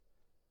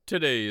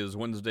Today is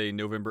Wednesday,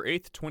 November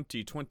 8th,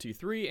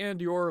 2023,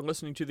 and you're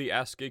listening to the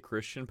Ask a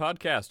Christian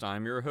podcast.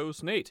 I'm your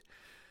host, Nate.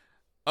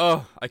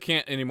 Oh, I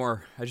can't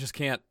anymore. I just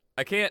can't.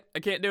 I can't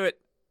do it.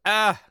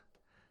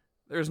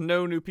 There's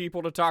no new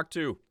people to talk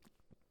to.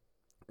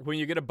 When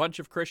you get a bunch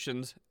of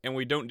Christians and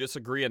we don't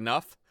disagree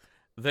enough,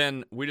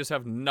 then we just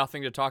have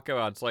nothing to talk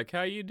about. It's like,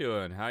 how you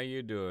doing? How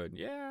you doing?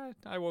 Yeah,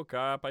 I woke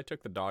up. I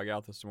took the dog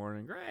out this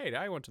morning. Great.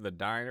 I went to the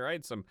diner. I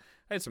had some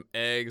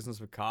eggs and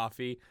some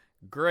coffee.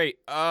 Great.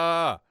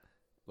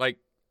 Like,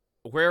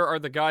 where are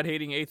the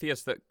God-hating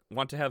atheists that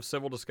want to have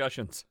civil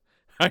discussions?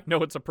 I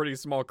know it's a pretty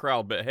small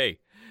crowd, but hey,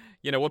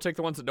 we'll take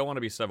the ones that don't want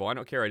to be civil. I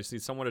don't care. I just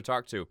need someone to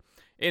talk to.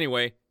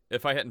 Anyway,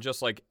 if I hadn't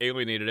just,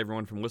 alienated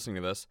everyone from listening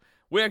to this,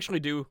 we actually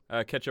do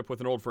catch up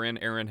with an old friend,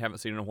 Aaron, haven't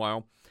seen in a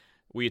while.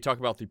 We talk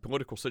about the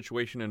political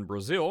situation in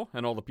Brazil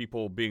and all the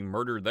people being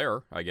murdered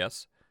there, I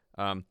guess.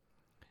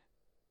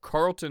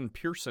 Carlton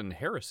Pearson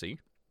heresy.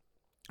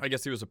 I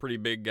guess he was a pretty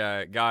big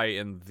guy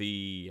in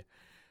the...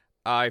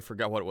 I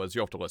forgot what it was.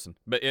 You'll have to listen.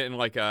 But in,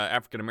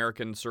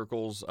 African-American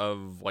circles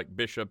of,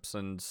 bishops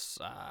and...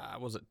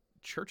 was it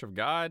Church of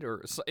God?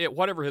 Or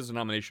whatever his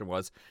denomination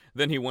was.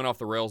 Then he went off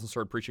the rails and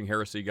started preaching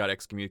heresy, got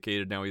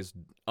excommunicated. Now he's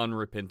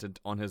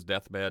unrepentant on his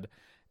deathbed.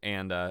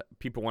 And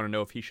people want to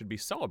know if he should be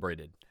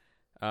celebrated.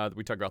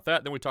 We talk about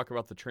that. Then we talk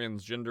about the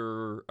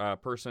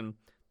transgender person,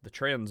 the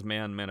Trans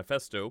Man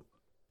Manifesto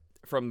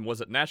from,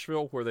 was it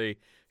Nashville, where they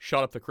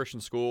shot up the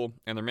Christian school,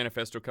 and their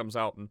manifesto comes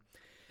out, and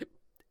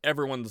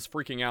everyone's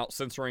freaking out,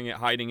 censoring it,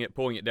 hiding it,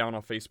 pulling it down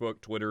off Facebook,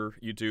 Twitter,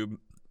 YouTube,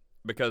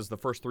 because the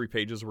first 3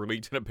 pages were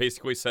leaked, and it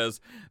basically says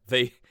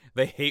they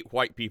hate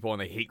white people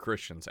and they hate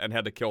Christians and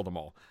had to kill them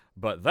all.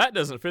 But that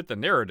doesn't fit the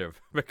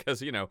narrative because,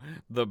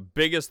 the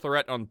biggest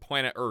threat on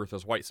planet Earth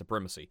is white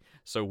supremacy.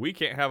 So we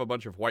can't have a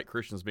bunch of white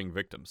Christians being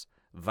victims.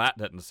 That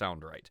doesn't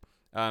sound right.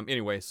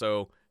 Anyway,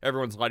 so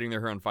everyone's lighting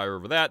their hair on fire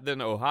over that.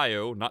 Then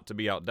Ohio, not to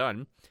be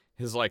outdone,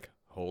 is like,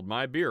 hold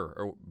my beer,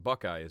 or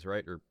Buckeyes,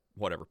 right? Or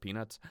whatever,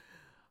 peanuts.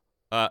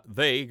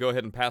 They go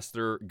ahead and pass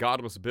their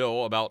godless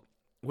bill about,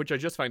 which I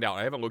just found out.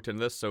 I haven't looked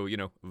into this, so,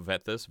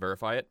 vet this,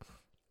 verify it.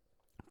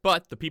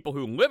 But the people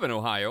who live in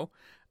Ohio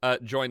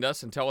joined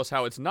us and tell us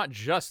how it's not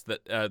just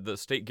that the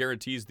state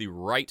guarantees the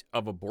right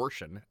of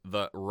abortion,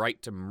 the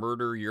right to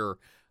murder your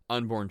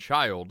unborn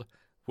child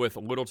with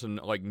little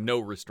to no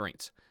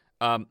restraints.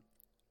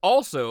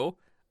 Also,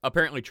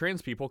 apparently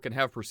trans people can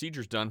have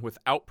procedures done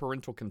without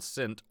parental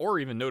consent or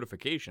even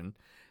notification.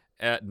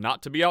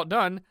 Not to be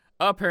outdone,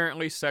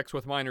 apparently sex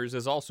with minors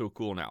is also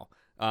cool now.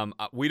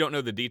 We don't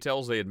know the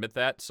details. They admit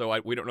that. So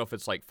we don't know if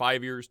it's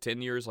 5 years,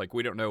 10 years.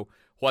 We don't know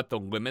what the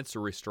limits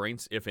or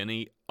restraints, if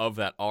any, of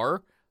that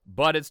are.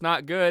 But it's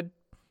not good.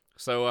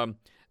 So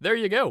there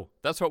you go.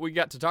 That's what we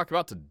got to talk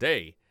about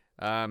today.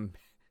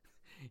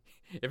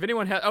 If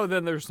anyone has... Oh,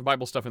 then there's some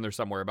Bible stuff in there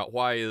somewhere about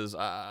why is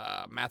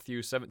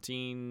Matthew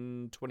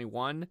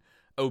 17:21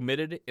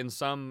 omitted in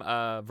some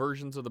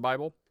versions of the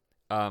Bible.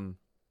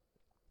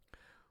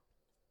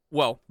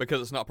 Well,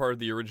 because it's not part of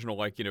the original,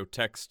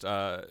 text...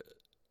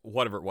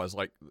 whatever it was,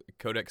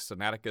 Codex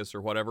Sinaiticus or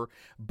whatever,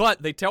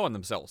 but they tell on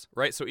themselves,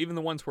 right? So even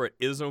the ones where it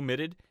is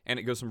omitted, and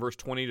it goes from verse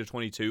 20 to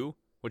 22,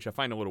 which I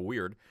find a little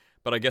weird,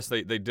 but I guess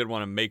they did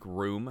want to make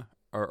room,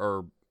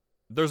 or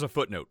there's a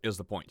footnote, is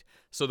the point.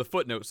 So the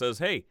footnote says,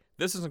 hey,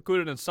 this is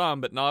included in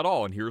some, but not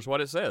all, and here's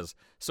what it says.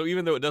 So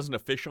even though it doesn't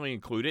officially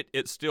include it,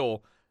 it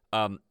still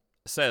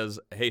says,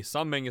 hey,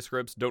 some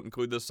manuscripts don't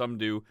include this, some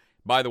do.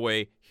 By the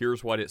way,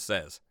 here's what it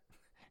says.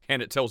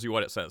 And it tells you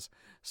what it says.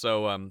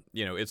 So,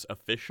 it's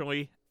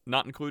officially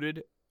not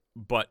included,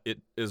 but it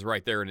is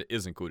right there and it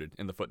is included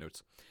in the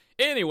footnotes.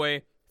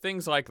 Anyway,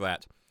 things like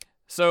that.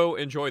 So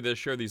enjoy this,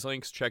 share these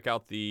links, check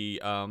out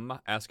the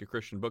Ask a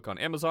Christian book on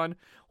Amazon,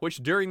 which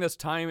during this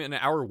time in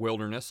our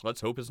wilderness,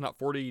 let's hope it's not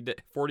 40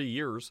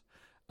 years,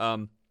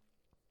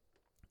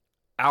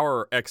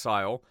 our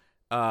exile,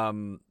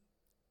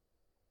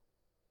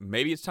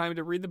 maybe it's time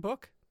to read the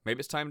book. Maybe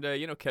it's time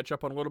to, catch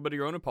up on a little bit of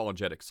your own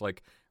apologetics.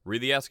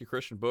 Read the Ask a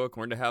Christian book,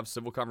 learn to have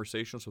civil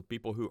conversations with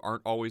people who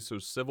aren't always so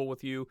civil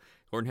with you,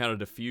 learn how to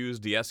diffuse,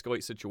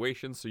 de-escalate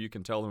situations so you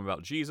can tell them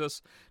about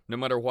Jesus. No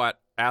matter what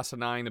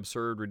asinine,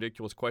 absurd,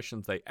 ridiculous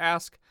questions they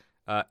ask,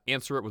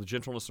 answer it with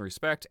gentleness and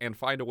respect, and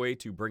find a way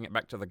to bring it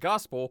back to the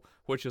gospel,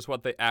 which is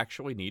what they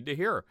actually need to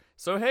hear.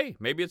 So, hey,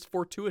 maybe it's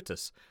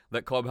fortuitous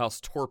that Clubhouse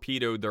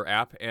torpedoed their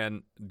app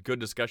and good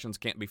discussions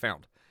can't be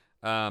found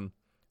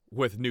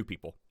with new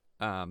people.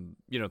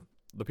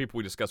 The people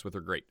we discuss with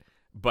are great,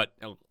 but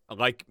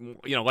like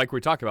we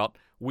talk about,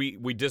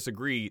 we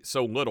disagree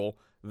so little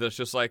that it's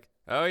just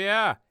oh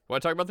yeah,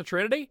 want to talk about the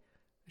Trinity?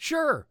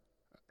 Sure.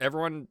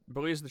 Everyone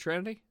believes the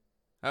Trinity?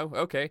 Oh,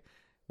 okay.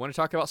 Want to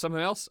talk about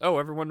something else? Oh,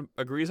 everyone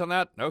agrees on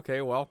that?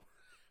 Okay, well.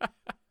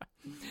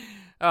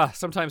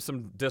 Sometimes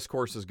some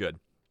discourse is good.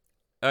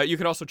 You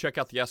can also check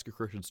out the Ask a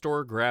Christian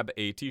store, grab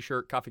a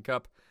t-shirt, coffee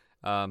cup,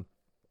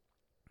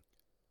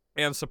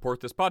 and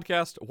support this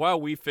podcast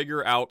while we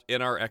figure out in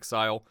our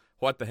exile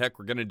what the heck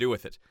we're going to do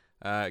with it.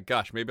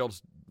 Gosh, maybe I'll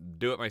just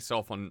do it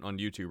myself on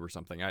YouTube or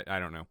something. I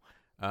don't know.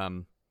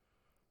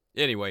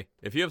 Anyway,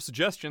 if you have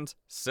suggestions,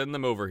 send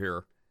them over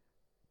here.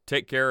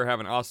 Take care. Have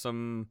an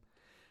awesome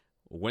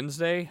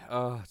Wednesday.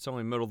 It's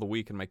only middle of the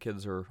week and my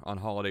kids are on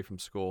holiday from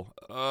school.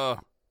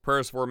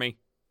 Prayers for me.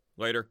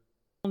 Later.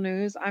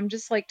 News. I'm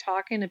just like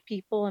talking to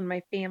people and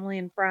my family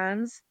and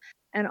friends,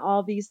 and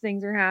all these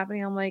things are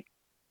happening. I'm like,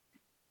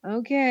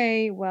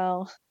 okay,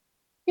 well,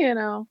 you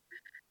know,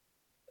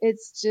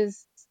 it's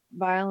just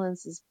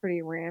violence is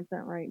pretty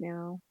rampant right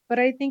now. But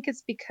I think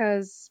it's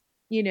because,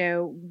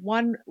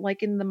 one,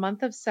 like in the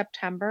month of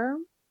September,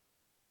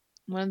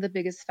 one of the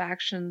biggest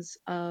factions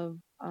of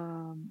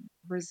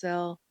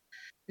Brazil,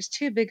 there's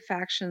two big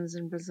factions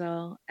in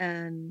Brazil,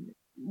 and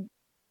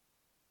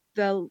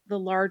the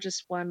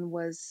largest one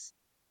was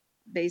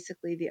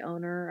basically the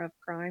owner of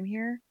crime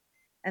here,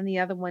 and the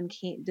other one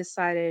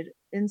decided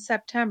in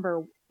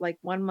September, like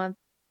 1 month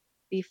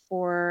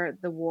before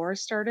the war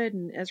started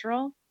in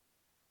Israel.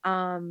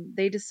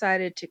 They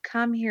decided to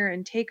come here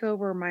and take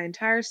over my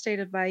entire state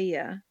of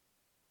Bahia.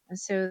 And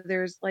so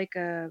there's like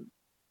a,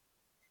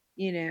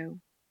 you know,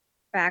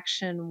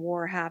 faction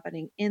war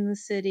happening in the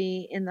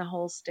city, in the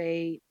whole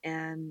state,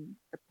 and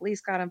the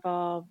police got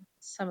involved.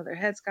 Some of their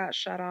heads got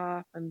shut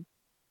off. And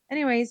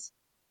anyways,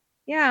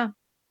 yeah,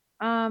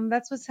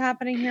 that's what's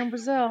happening here in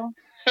Brazil.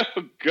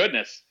 Oh,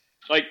 goodness.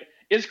 Like,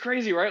 it's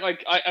crazy, right?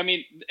 Like, I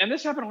mean, and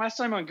this happened last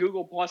time on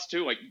Google Plus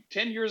too, like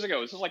 10 years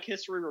ago. This is like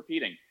history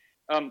repeating.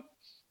 Um,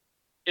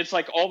 it's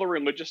like all the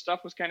religious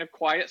stuff was kind of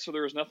quiet, so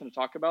there was nothing to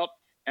talk about,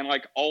 and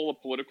like all the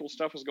political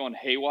stuff was going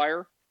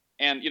haywire.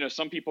 And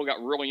some people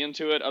got really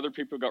into it, other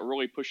people got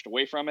really pushed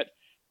away from it,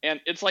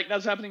 and it's like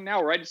that's happening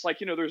now, right? It's like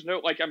there's no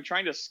like I'm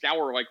trying to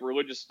scour like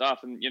religious stuff,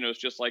 and it's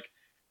just like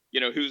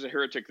who's a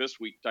heretic this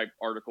week type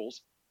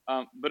articles.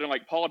 But in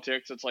like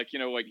politics, it's like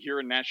like here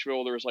in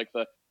Nashville, there's like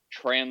the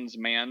trans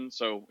man,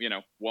 so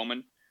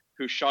woman,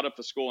 who shot up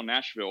the school in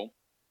Nashville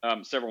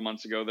several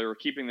months ago. They were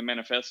keeping the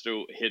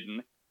manifesto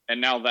hidden,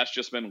 and now that's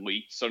just been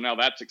leaked. So now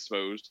that's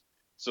exposed.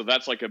 So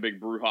that's like a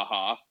big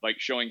brouhaha, like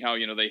showing how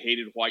they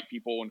hated white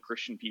people and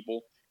Christian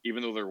people,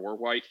 even though they were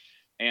white,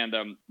 and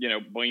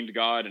blamed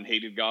God and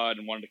hated God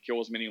and wanted to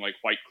kill as many like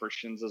white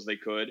Christians as they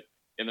could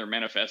in their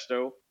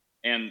manifesto.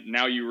 And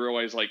now you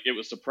realize like it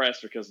was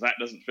suppressed because that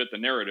doesn't fit the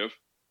narrative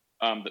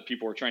that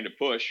people were trying to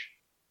push.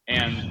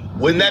 And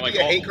wouldn't that like, be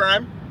a hate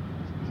crime?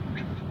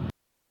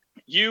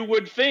 You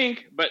would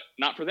think, but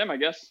not for them, I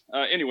guess.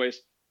 Anyways,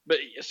 but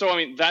so I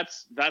mean,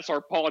 that's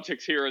our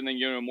politics here, and then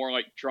more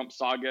like Trump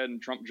saga and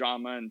Trump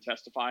drama and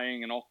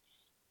testifying and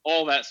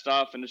all that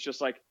stuff, and it's just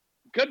like,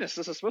 goodness,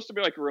 this is supposed to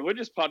be like a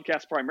religious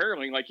podcast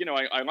primarily. Like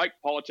I like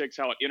politics,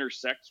 how it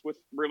intersects with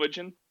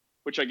religion,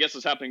 which I guess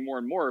is happening more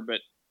and more, but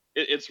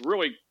it's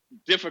really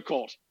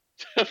difficult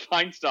to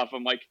find stuff.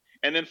 I'm like,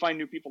 and then find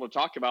new people to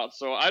talk about.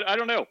 So I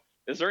don't know.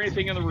 Is there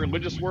anything in the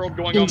religious world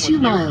going on with you?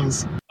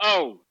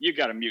 Oh, you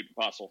got to mute,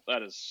 Apostle.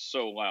 That is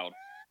so loud.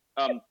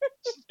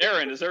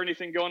 Aaron, is there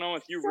anything going on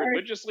with you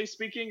religiously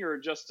speaking, or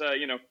just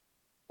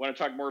want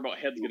to talk more about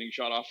heads getting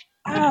shot off?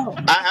 Oh,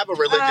 I have a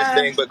religious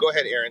thing, but go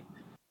ahead, Aaron.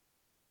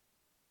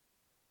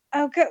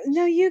 Oh,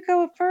 no, you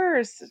go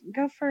first.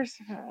 Go first.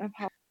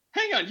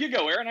 Hang on, you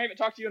go, Aaron. I haven't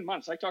talked to you in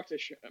months. I talk to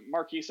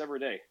Marquise every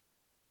day.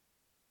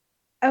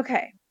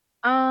 Okay.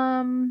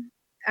 All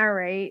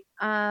right.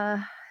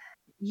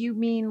 You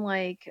mean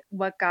like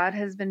what God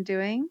has been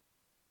doing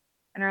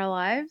in our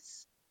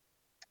lives?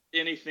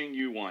 Anything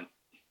you want.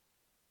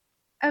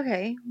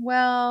 Okay.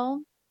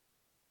 Well,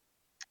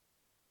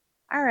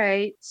 all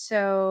right.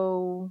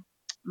 So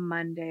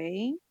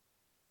Monday,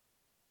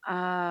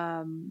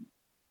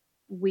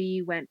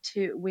 we went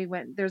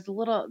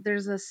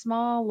there's a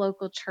small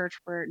local church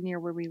near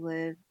where we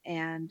live,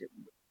 and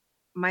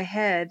my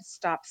head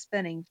stopped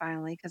spinning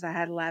finally because I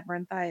had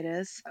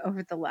labyrinthitis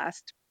over the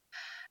last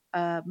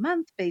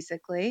month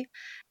basically,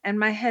 and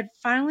my head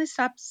finally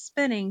stopped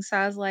spinning. So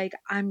I was like,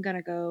 I'm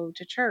gonna go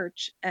to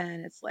church,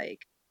 and it's like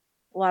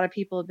a lot of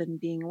people have been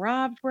being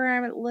robbed where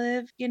I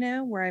live,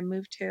 where I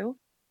moved to.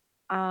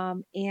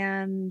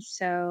 And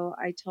so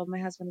I told my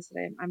husband, I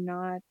said, I'm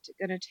not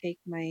gonna take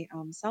my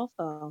cell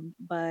phone,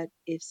 but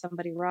if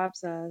somebody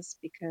robs us,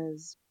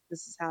 because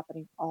this is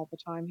happening all the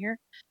time here,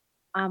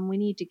 we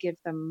need to give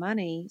them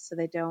money so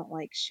they don't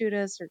like shoot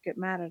us or get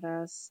mad at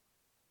us.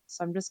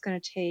 So I'm just going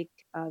to take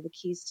the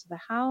keys to the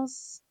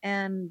house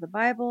and the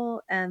Bible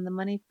and the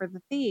money for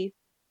the thief.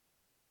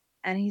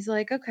 And he's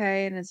like,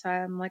 okay. And so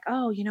I'm like,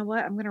 oh, you know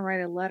what? I'm going to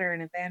write a letter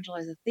and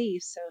evangelize the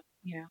thief.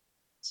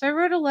 So I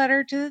wrote a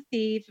letter to the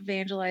thief,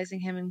 evangelizing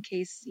him in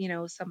case,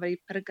 somebody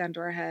put a gun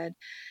to our head.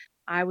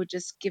 I would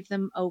just give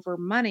them over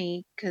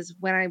money, because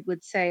when I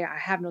would say I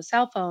have no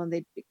cell phone,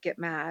 they'd get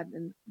mad,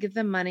 and give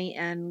them money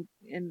and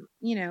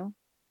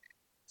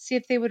see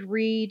if they would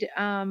read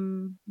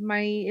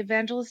my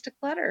evangelistic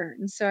letter.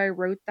 And so I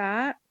wrote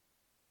that,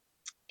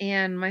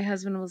 and my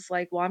husband was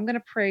like, well, I'm going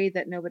to pray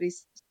that nobody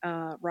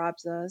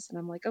robs us. And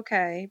I'm like,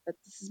 okay, but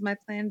this is my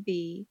plan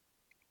B.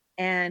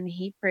 And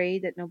he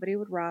prayed that nobody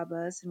would rob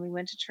us. And we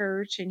went to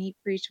church, and he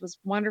preached. It was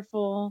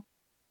wonderful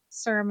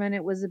sermon.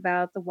 It was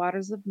about the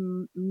waters of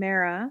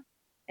Mara,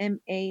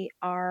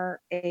 Marah,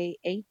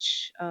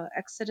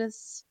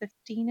 Exodus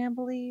 15, I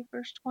believe,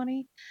 verse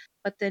 20.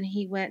 But then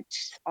he went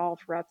all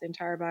throughout the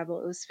entire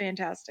Bible. It was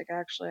fantastic,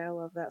 actually. I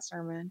love that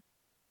sermon.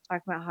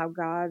 Talking about how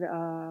God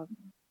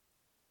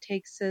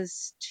takes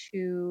us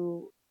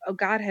to,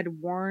 God had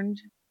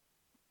warned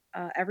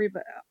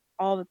everybody,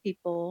 all the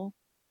people.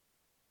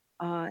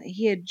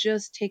 He had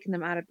just taken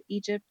them out of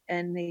Egypt,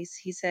 and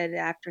he said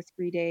after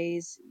 3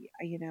 days,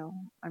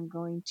 I'm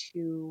going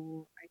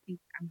to, I think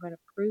I'm going to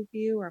prove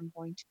you, or I'm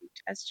going to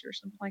test you, or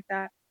something like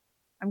that.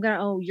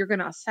 You're going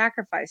to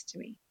sacrifice to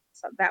me.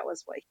 So that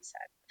was what he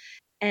said.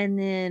 And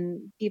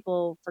then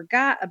people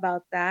forgot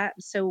about that.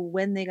 So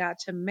when they got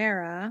to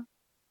Marah,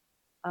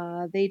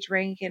 they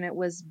drank and it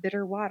was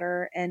bitter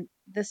water. And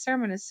the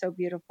sermon is so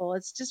beautiful.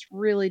 It's just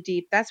really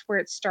deep. That's where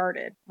it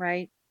started,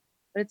 right?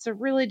 But it's a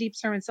really deep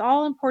sermon. It's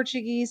all in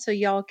Portuguese, so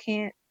y'all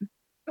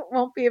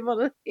won't be able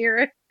to hear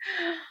it.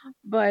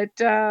 But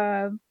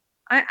I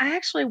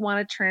actually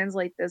want to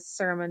translate this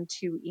sermon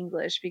to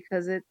English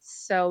because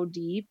it's so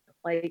deep.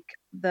 Like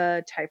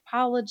the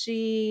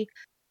typology,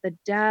 the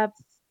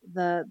depth,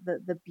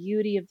 the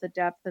beauty of the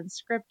depth in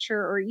scripture,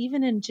 or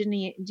even in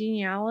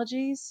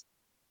genealogies.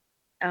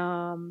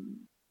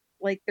 Um,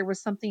 like there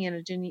was something in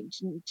a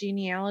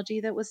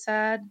genealogy that was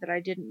said that I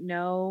didn't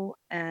know,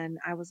 and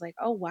I was like,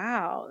 oh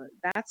wow,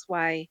 that's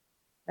why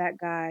that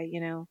guy,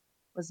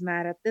 was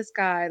mad at this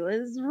guy. It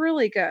was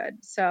really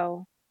good.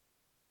 So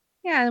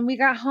yeah, and we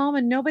got home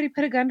and nobody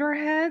put a gun to our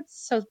heads.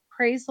 So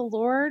praise the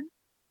Lord,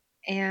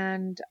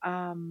 and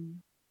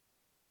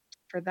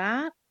for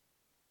that,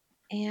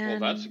 Well,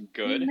 that's and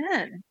good.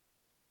 amen.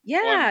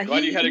 Well, I'm Yeah,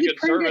 glad you had a he good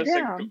pruned it service,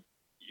 and down.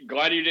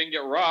 glad you didn't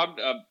get robbed.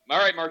 All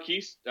right,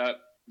 Marquise,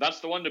 that's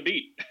the one to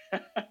beat.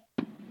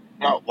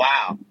 Oh,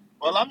 wow.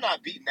 Well, I'm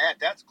not beating that.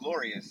 That's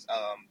glorious.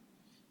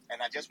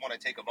 And I just want to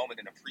take a moment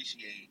and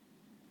appreciate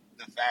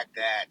the fact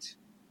that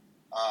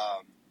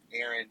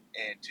Aaron,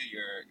 and to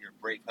your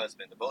brave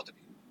husband, the both of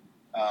you,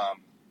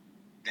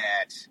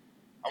 that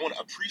I want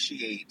to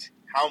appreciate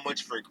how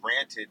much for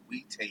granted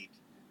we take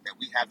that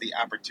we have the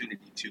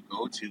opportunity to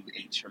go to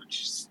a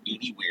church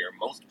anywhere,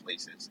 most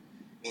places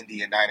in the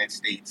United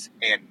States,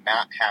 and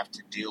not have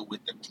to deal with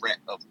the threat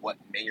of what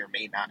may or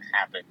may not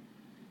happen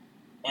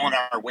on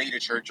our way to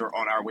church or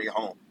on our way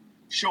home.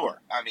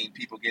 Sure, I mean,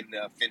 people get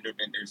into fender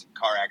benders and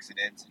car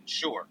accidents, and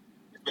sure,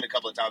 there's been a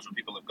couple of times where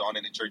people have gone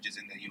into churches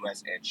in the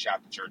U.S. and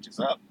shot the churches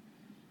up.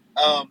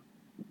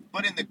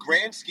 But in the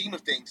grand scheme of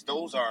things,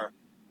 those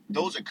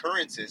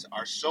occurrences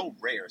are so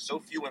rare, so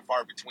few and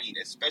far between,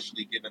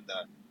 especially given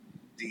the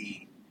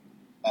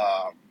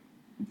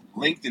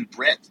length and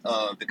breadth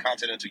of the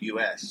continental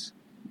U.S.,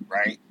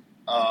 right?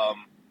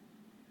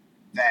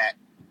 That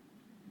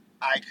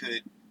I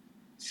could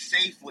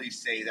safely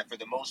say that for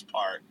the most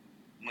part,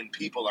 when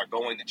people are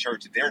going to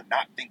church, they're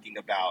not thinking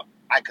about,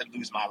 I could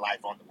lose my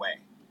life on the way.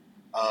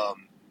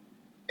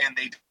 And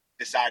they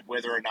decide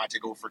whether or not to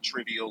go for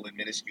trivial and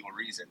minuscule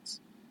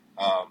reasons.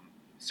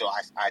 So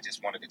I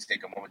just wanted to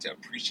take a moment to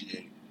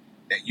appreciate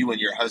that you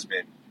and your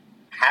husband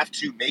have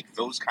to make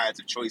those kinds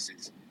of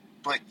choices,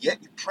 but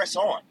yet you press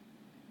on.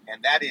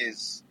 And that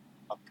is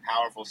a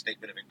powerful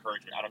statement of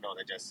encouragement. I don't know,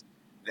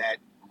 that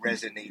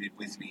resonated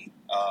with me,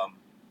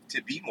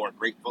 to be more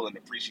grateful and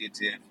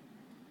appreciative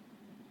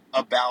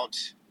about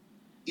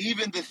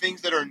even the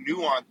things that are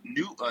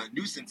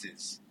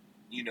nuisances,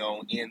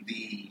 in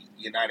the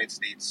United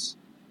States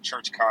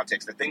church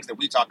context, the things that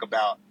we talk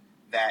about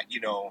that,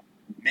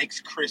 makes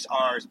Chris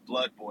R's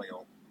blood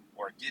boil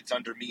or gets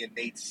under me and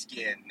Nate's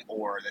skin,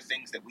 or the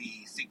things that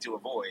we seek to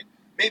avoid.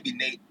 Maybe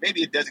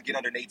it doesn't get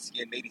under Nate's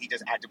skin. Maybe he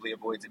just actively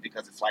avoids it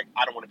because it's like,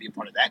 I don't want to be a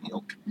part of that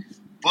yoke.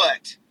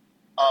 But,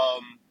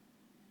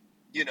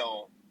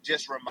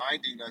 just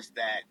reminding us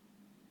that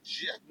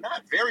just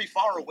not very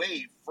far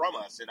away from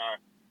us in our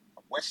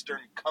Western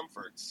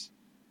comforts,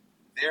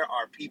 there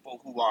are people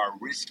who are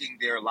risking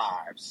their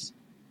lives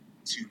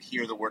to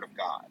hear the Word of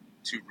God,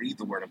 to read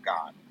the Word of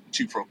God,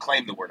 to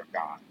proclaim the Word of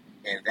God.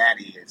 And that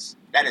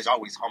is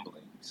always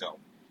humbling. So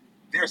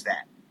there's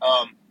that.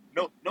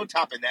 No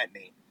topping that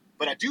name.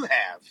 But I do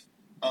have,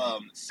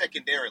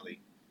 secondarily,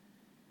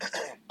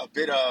 a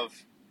bit of,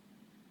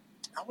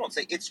 I won't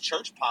say it's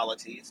church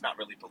polity. It's not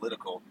really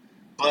political.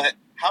 But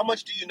how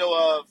much do you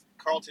know of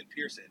Carlton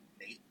Pearson,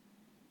 Nate?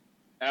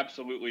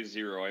 Absolutely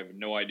zero. I have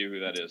no idea who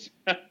that is.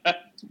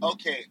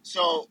 Okay,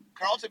 so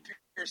Carlton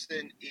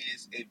Pearson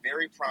is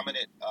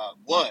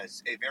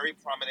was a very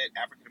prominent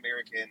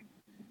African-American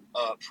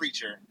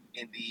preacher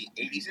in the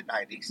 80s and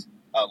 90s,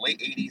 late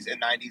 80s and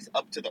 90s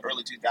up to the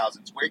early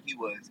 2000s, where he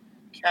was,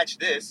 catch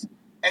this,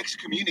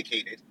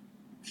 excommunicated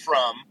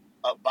from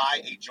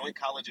by a joint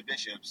college of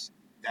bishops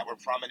that were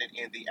prominent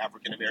in the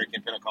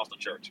African-American Pentecostal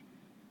church,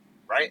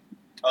 right?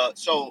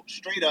 So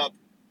straight up,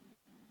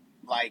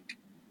 like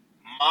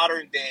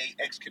modern day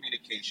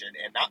excommunication,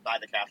 and not by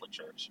the Catholic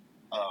Church,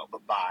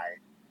 but by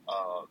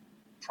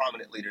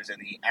prominent leaders in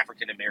the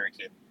African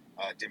American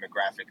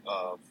demographic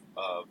of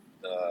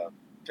the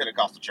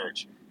Pentecostal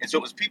church. And so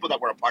it was people that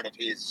were a part of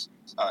his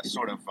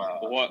sort of.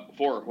 What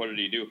for? What did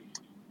he do?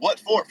 What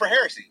for? For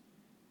heresy.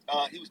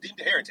 he was deemed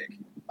a heretic.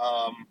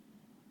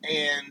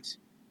 And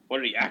what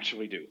did he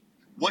actually do?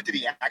 What did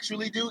he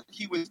actually do?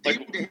 He was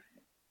deemed a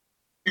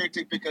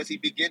heretic because he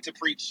began to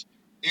preach,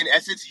 in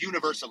essence,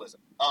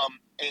 universalism.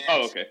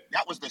 And okay.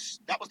 that was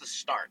the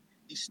start.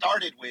 He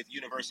started with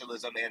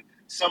universalism and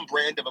some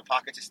brand of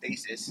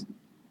apocatastasis,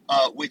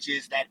 which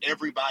is that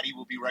everybody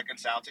will be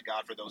reconciled to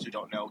God. For those who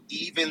don't know,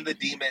 even the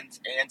demons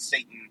and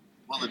Satan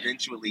will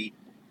eventually,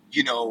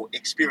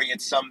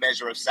 experience some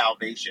measure of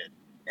salvation,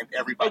 and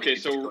everybody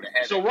gets to go to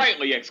heaven. So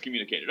rightly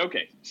excommunicated.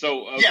 Okay,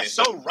 so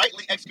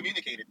rightly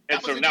excommunicated.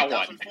 That was in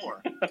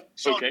 2004.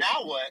 So okay.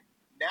 Now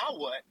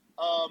what?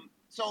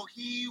 So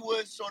he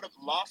was sort of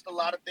lost a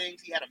lot of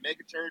things. He had a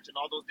mega church and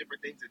all those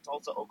different things in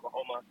Tulsa,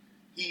 Oklahoma.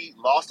 He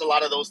lost a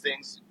lot of those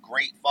things,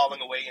 great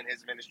falling away in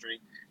his ministry.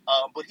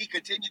 But he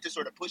continued to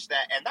sort of push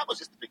that, and that was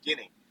just the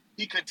beginning.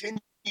 He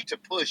continued to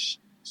push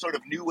sort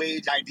of New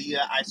Age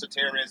idea,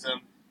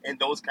 esotericism, and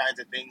those kinds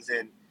of things.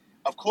 And,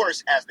 of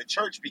course, as the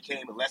church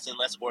became less and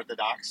less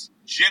orthodox,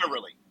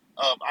 generally,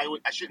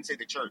 I shouldn't say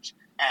the church,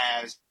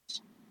 as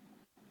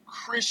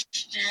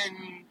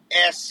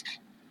Christian-esque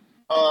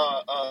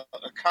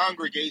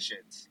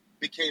congregations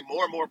became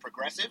more and more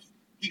progressive,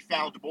 he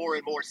found more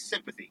and more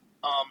sympathy.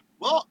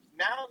 Well,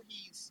 now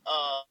he's,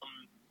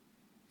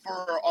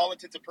 for all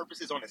intents and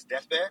purposes, on his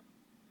deathbed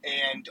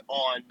and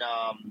on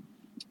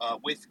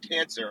with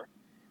cancer.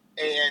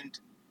 And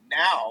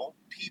now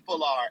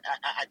people are,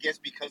 I guess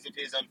because of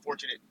his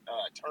unfortunate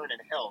turn in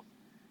health,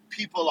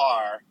 people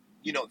are,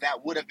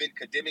 that would have been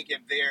condemning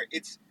him there.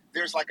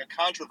 There's like a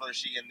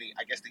controversy in the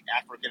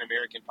African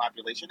American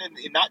population, and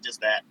not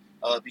just that,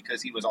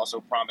 because he was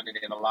also prominent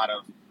in a lot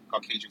of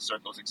Caucasian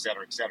circles, et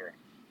cetera,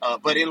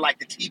 but in like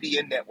the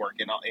TBN network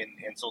and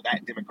so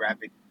that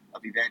demographic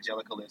of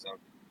evangelicalism,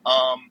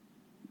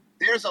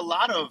 there's a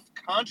lot of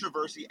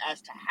controversy as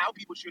to how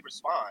people should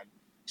respond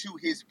to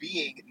his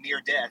being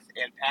near death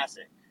and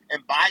passing.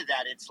 And by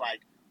that, it's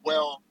like,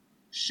 well,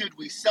 should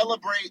we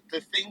celebrate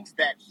the things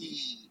that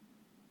he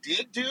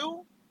did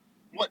do?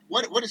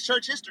 What does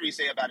church history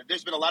say about it?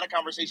 There's been a lot of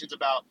conversations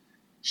about,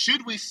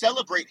 should we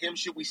celebrate him?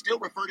 Should we still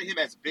refer to him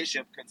as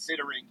bishop,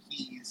 considering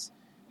he's,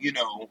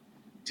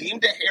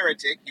 deemed a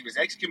heretic? He was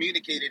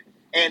excommunicated,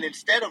 and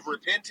instead of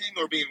repenting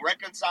or being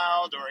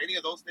reconciled or any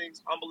of those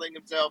things, humbling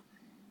himself,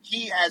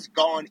 he has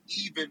gone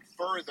even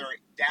further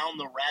down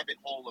the rabbit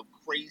hole of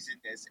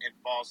craziness and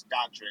false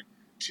doctrine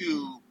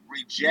to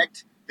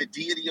reject the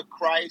deity of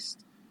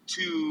Christ,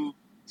 to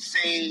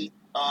say,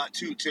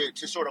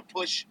 to sort of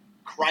push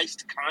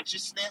Christ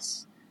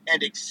consciousness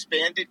and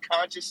expanded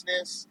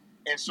consciousness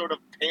and sort of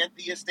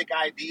pantheistic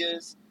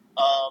ideas,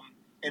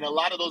 and a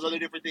lot of those other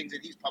different things,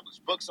 and he's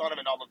published books on them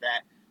and all of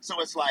that.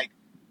 So it's like,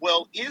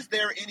 well, is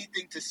there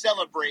anything to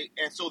celebrate?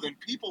 And so then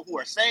people who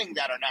are saying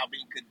that are now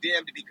being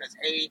condemned because,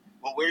 hey,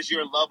 well, where's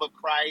your love of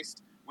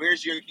Christ?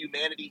 Where's your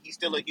humanity? He's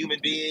still a human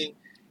being.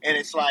 And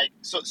it's like,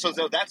 so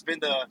that's been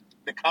the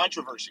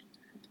controversy.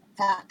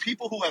 For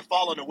people who have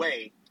fallen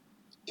away,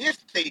 if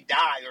they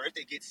die or if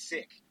they get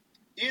sick,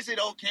 is it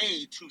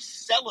okay to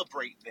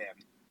celebrate them?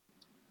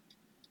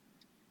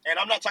 And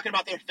I'm not talking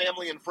about their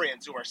family and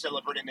friends who are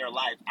celebrating their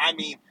life. I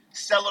mean,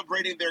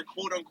 celebrating their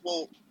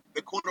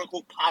the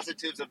quote-unquote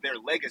positives of their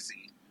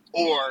legacy.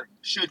 Or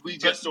should we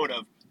just sort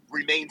of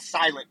remain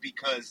silent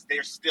because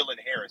they're still in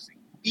heresy?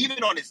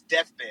 Even on his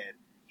deathbed,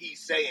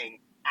 he's saying,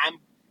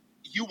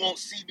 you won't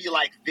see me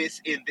like this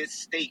in this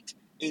state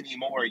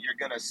anymore. You're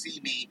going to see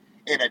me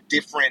in a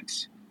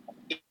different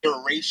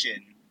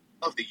iteration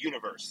of the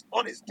universe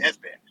on his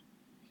deathbed.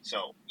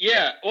 So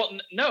yeah, well,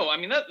 no, I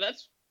mean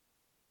that's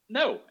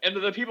no, and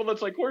the people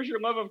that's like, where's your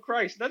love of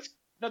Christ? That's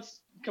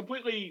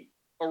completely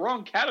a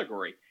wrong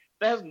category.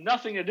 That has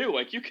nothing to do.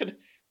 Like, you can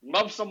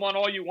love someone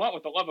all you want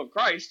with the love of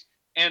Christ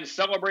and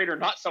celebrate or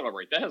not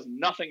celebrate. That has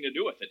nothing to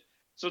do with it.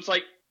 So it's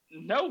like,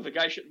 no, the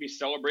guy shouldn't be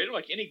celebrated.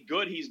 Like, any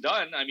good he's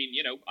done, I mean,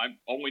 I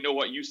only know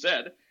what you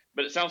said,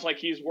 but it sounds like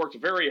he's worked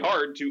very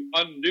hard to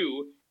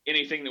undo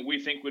anything that we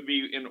think would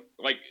be in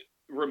like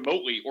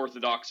remotely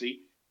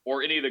orthodoxy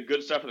or any of the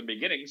good stuff at the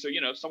beginning. So,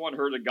 if someone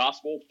heard the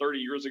gospel 30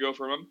 years ago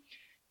from him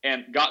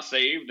and got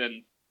saved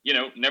and,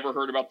 never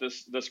heard about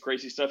this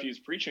crazy stuff he's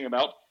preaching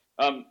about,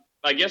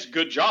 I guess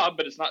good job,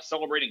 but it's not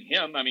celebrating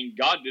him. I mean,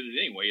 God did it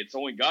anyway. It's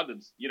only God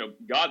that's,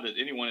 God that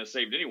anyone has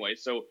saved anyway.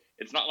 So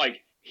it's not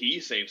like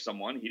he saved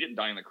someone. He didn't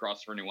die on the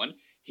cross for anyone.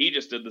 He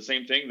just did the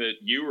same thing that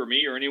you or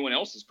me or anyone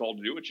else is called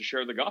to do, which is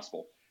share the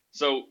gospel.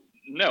 So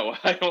no,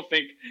 I don't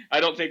think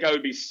I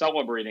would be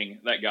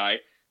celebrating that guy.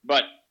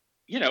 But,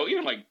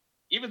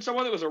 even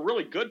someone that was a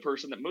really good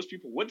person that most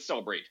people would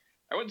celebrate,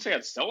 I wouldn't say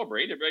I'd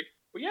celebrate. I'd be like,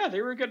 well, yeah,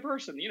 they were a good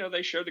person.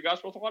 They shared the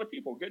gospel with a lot of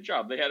people. Good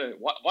job. They had a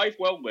life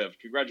well lived.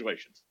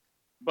 Congratulations.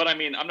 But I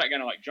mean, I'm not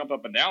going to jump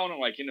up and down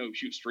and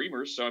shoot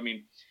streamers. So, I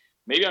mean,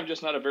 maybe I'm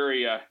just not a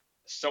very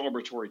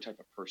celebratory type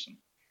of person.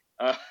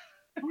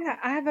 Yeah,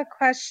 I have a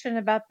question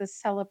about the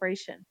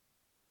celebration.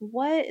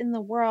 What in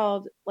the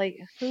world,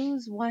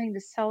 who's wanting to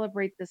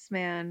celebrate this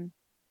man,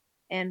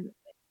 and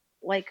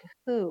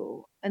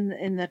who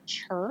in the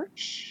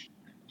church?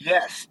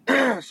 yes,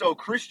 so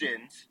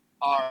Christians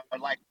are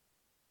like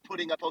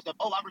putting up post up.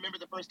 Oh, I remember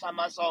the first time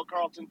I saw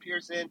Carlton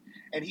Pearson,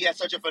 and he had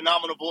such a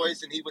phenomenal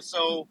voice, and he was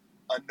so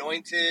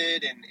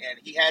anointed, and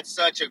he had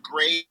such a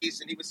grace,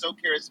 and he was so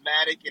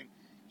charismatic, and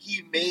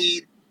he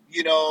made,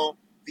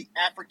 the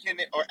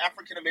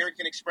African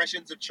American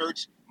expressions of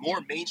church more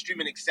mainstream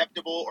and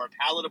acceptable or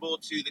palatable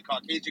to the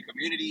Caucasian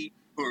community,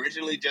 who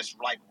originally just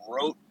like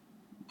wrote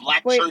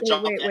black church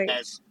off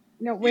as,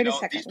 no, wait a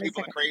second. these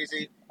people are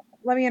crazy.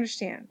 Let me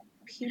understand.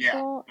 Yeah.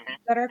 People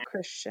that are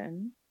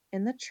Christian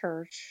in the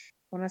church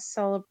want to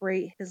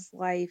celebrate his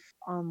life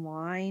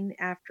online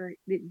after.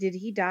 Did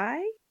he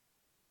die?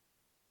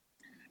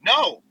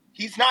 No,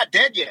 he's not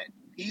dead yet.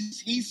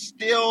 He's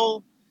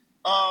still,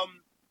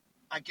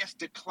 I guess,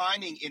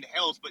 declining in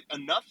health, but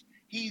enough.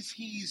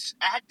 He's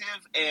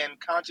active and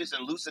conscious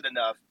and lucid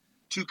enough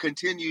to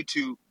continue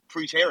to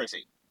preach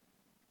heresy.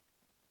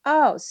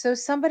 Oh, so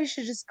somebody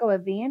should just go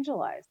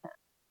evangelize him.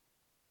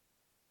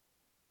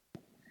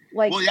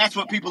 Like, well, that's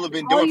what people have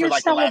been doing for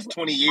like the last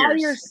 20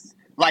 years.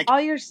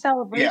 All your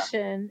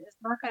celebration is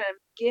not going to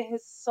get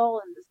his soul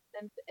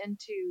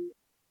into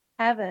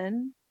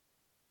heaven.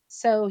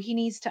 So he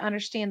needs to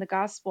understand the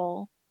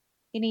gospel.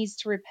 He needs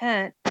to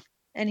repent,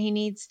 and he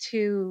needs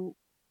to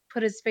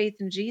put his faith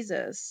in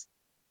Jesus.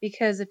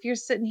 Because if you're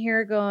sitting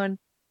here going,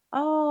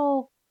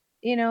 oh,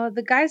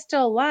 the guy's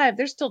still alive,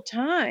 there's still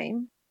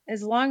time.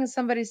 As long as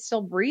somebody's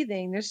still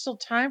breathing, there's still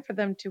time for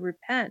them to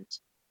repent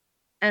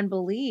and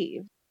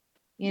believe,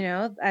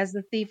 as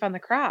the thief on the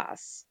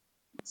cross.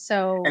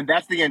 So, and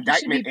that's the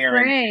indictment,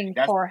 Aaron. Praying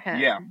for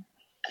him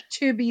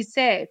to be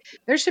saved.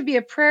 There should be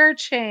a prayer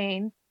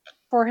chain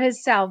for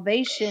his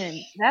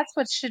salvation. That's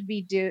what should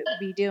be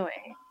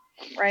doing,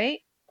 right?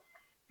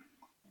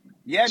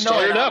 Yeah,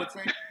 Start it up.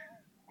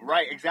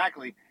 Right,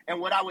 exactly. And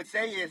what I would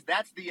say is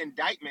that's the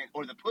indictment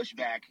or the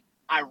pushback.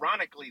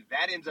 Ironically,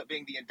 that ends up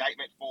being the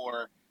indictment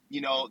for,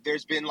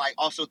 there's been like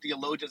also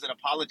theologians and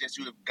apologists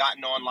who have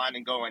gotten online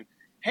and going,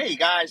 hey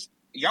guys,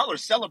 y'all are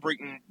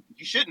celebrating,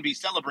 you shouldn't be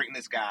celebrating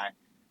this guy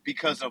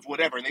because of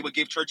whatever. And they would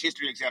give church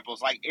history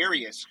examples like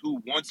Arius,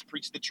 who once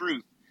preached the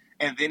truth.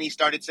 And then he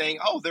started saying,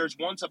 oh, there's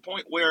once a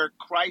point where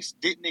Christ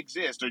didn't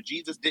exist or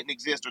Jesus didn't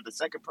exist or the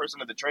second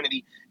person of the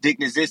Trinity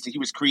didn't exist. He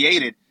was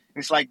created.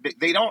 It's like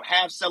they don't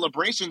have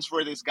celebrations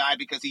for this guy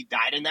because he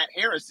died in that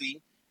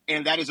heresy.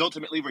 And that is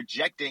ultimately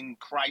rejecting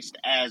Christ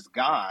as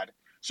God.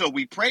 So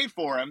we prayed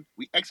for him.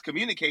 We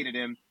excommunicated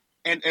him.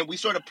 And we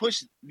sort of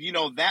pushed,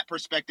 that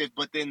perspective.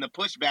 But then the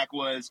pushback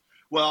was,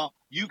 well,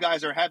 you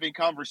guys are having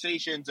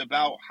conversations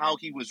about how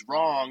he was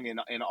wrong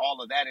and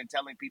all of that and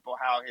telling people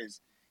how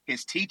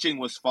his teaching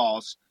was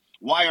false.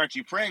 Why aren't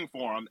you praying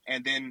for him?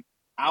 And then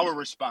our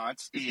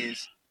response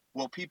is,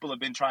 well, people have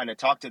been trying to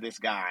talk to this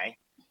guy,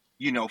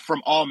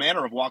 from all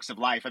manner of walks of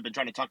life. I've been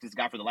trying to talk to this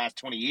guy for the last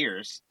 20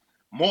 years.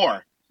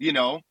 More,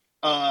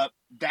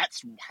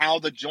 that's how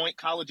the Joint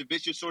College of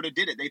Bishops sort of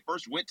did it. They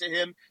first went to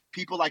him,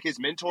 people like his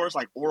mentors,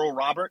 like Oral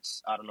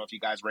Roberts. I don't know if you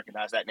guys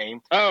recognize that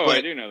name. Oh,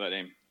 I do know that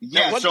name.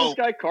 Yeah. Now, what's this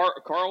guy,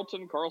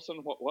 Carlton?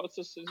 What's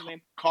his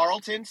name?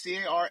 Carlton,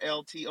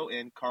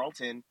 Carlton,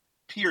 Carlton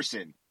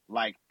Pearson,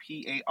 like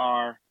Pearson.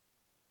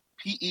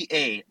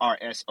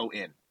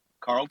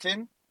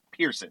 Carlton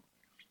Pearson.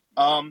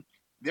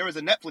 There was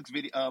a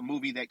Netflix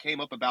movie that came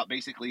up about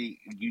basically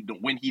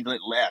when he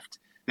left.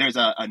 There's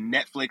a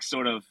Netflix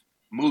sort of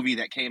movie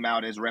that came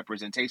out as a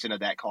representation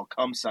of that called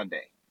Come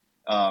Sunday.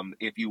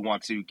 If you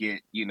want to get,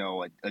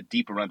 a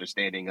deeper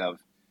understanding of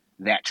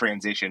that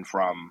transition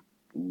from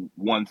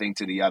one thing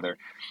to the other.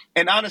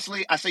 And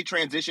honestly, I say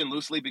transition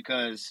loosely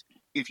because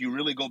if you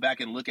really go back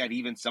and look at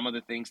even some of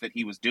the things that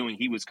he was doing,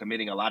 he was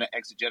committing a lot of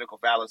exegetical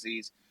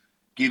fallacies,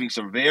 giving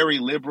some very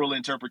liberal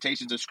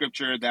interpretations of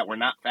scripture that were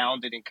not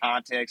founded in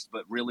context,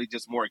 but really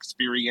just more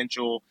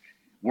experiential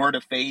word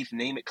of faith,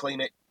 name it, claim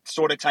it,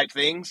 sort of type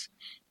things.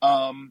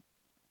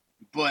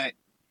 But,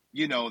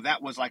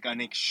 that was like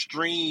an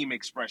extreme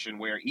expression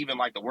where even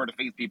like the word of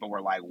faith people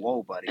were like,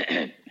 whoa,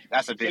 buddy,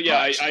 that's a big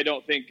much. I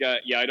don't think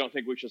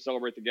we should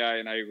celebrate the guy.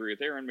 And I agree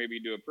with Aaron, maybe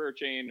do a prayer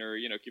chain or,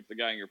 keep the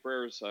guy in your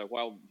prayers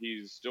while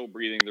he's still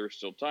breathing. There's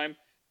still time.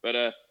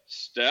 But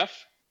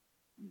Steph,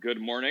 good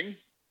morning.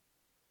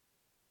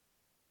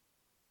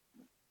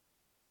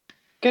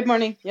 Good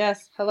morning.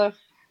 Yes. Hello.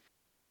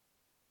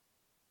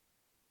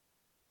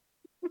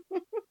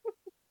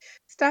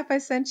 Steph, I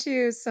sent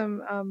you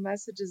some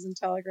messages in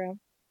Telegram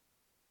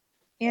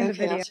and a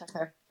video. I'll check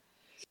her.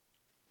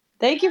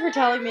 Thank you for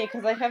telling me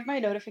because I have my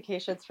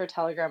notifications for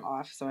Telegram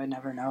off, so I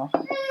never know.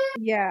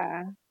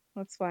 Yeah,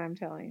 that's why I'm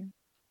telling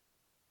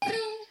you.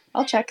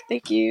 I'll check.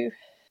 Thank you.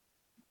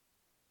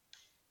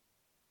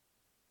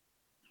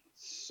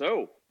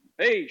 So,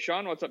 hey,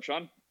 Sean, what's up,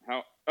 Sean?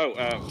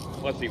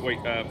 Let's see. Wait,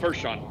 first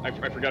Sean. I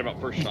forgot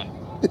about first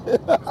Sean.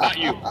 Not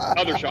you.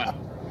 Other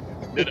Sean.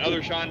 Did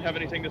other Sean have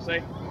anything to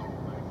say?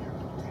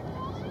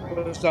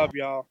 What's up,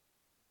 y'all?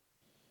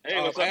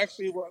 Hey, what's up? I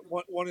actually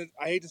wanted.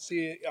 I hate to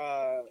see it.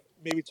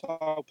 Maybe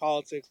talk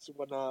politics and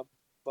whatnot,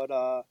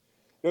 but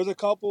there's a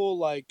couple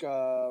like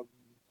kind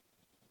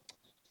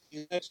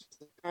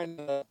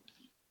of.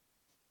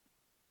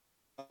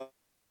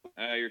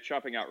 You're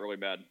chopping out really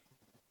bad.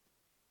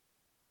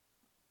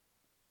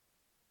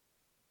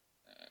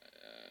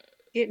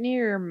 Get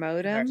near your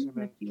I'm actually,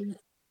 modem if you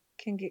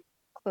can get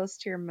close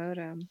to your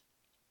modem.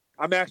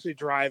 I'm actually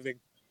driving.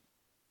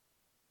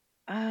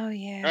 Oh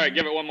yeah. All right,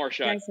 give it one more You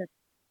shot. guys are-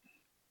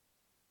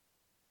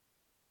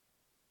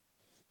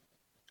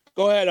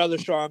 Go ahead, other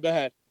Sean. Go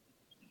ahead.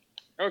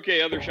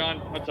 Okay, other Sean.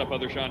 What's up,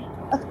 other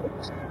Sean?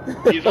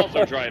 He's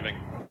also driving.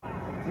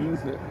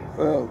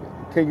 Well,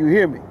 can you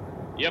hear me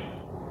Yep.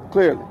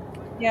 clearly?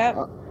 Yep.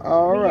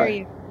 All We hear right.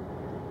 you.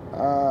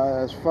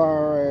 As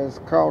far as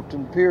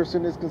Carlton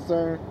Pearson is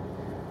concerned,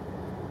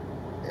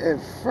 at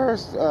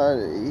first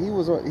he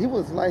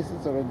was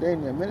licensed and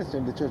ordained a minister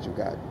in the Church of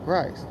God in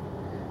Christ,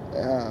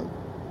 uh,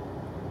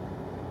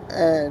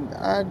 and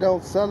I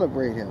don't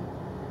celebrate him.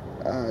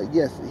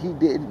 Yes, he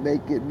did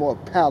make it more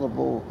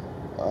palatable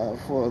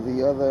for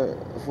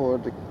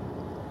the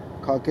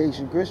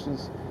Caucasian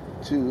Christians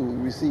to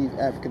receive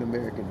African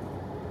American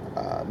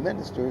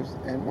ministers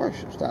and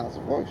worship styles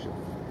of worship.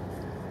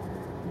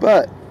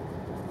 But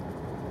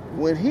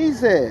when he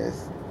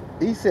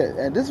said,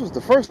 and this was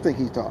the first thing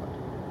he taught,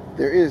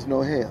 there is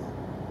no hell.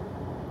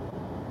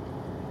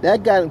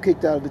 That got him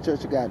kicked out of the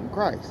Church of God in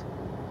Christ.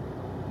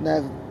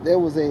 Now there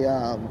was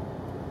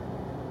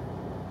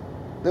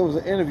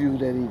an interview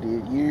that he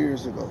did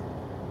years ago,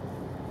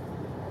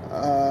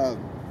 uh,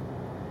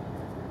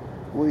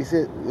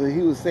 where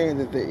he was saying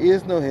that there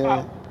is no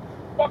hell.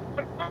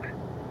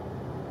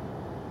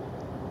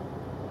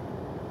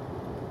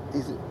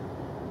 He said,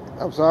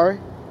 "I'm sorry."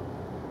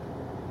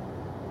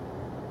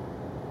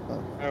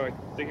 Oh, I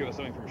think it was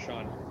something from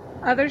Sean.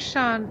 Other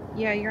Sean,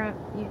 yeah, you're on.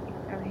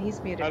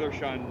 He's muted. Other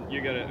Sean,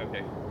 you get it.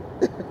 Okay.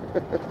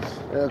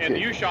 Okay. And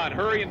you, Sean,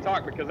 hurry and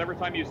talk because every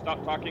time you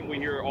stop talking, we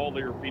hear all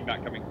your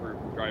feedback coming through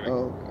from driving.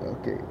 Oh,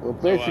 okay. Well,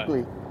 So,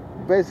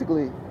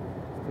 basically,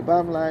 the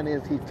bottom line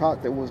is he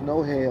taught there was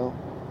no hell,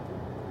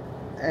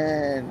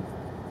 and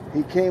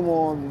he came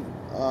on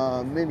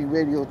many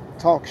radio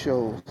talk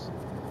shows.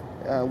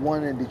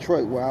 One in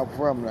Detroit, where I'm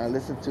from, and I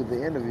listened to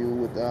the interview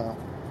with the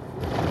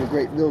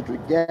great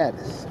Mildred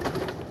Gaddis,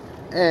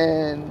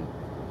 and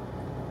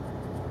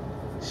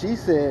she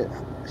said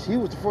she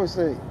was the first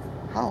to say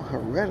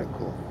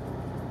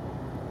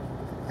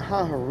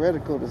how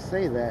heretical to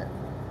say that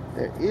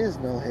there is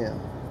no hell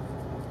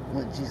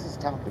when Jesus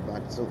talked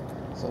about it so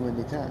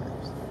many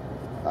times.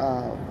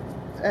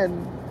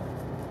 And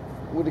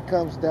when it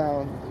comes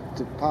down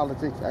to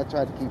politics, I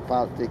try to keep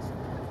politics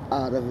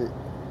out of it,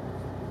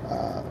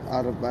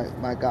 out of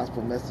my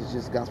gospel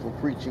messages, gospel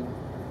preaching.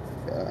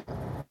 Uh,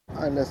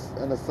 unless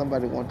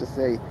somebody wants to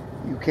say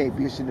you can't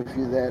be Christian if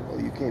you're that,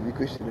 or you can't be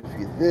Christian if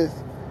you're this.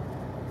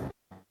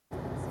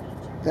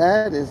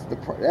 That is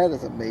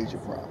a major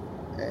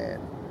problem.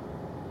 And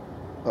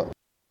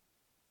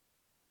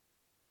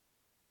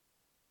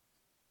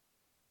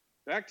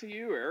back to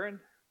you, Aaron.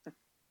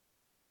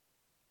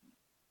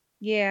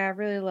 Yeah, I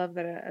really love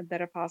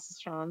that Apostle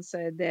Sean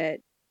said that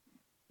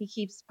he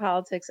keeps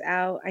politics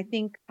out. I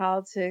think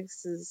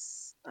politics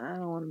is, I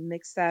don't want to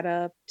mix that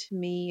up. To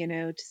me,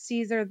 to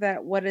Caesar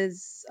that what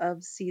is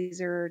of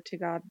Caesar, to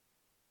God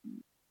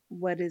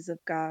what is of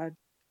God.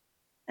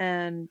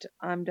 And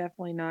I'm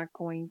definitely not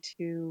going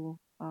to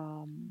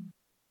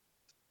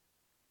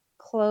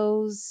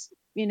close,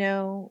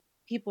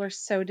 people are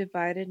so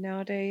divided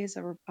nowadays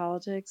over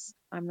politics.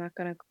 I'm not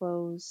going to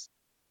close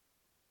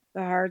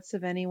the hearts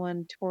of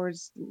anyone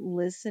towards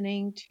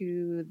listening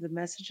to the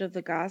message of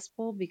the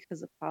gospel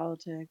because of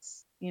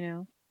politics.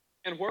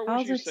 And where would you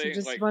Politics are say,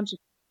 just a like, bunch of,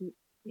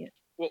 yeah.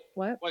 well,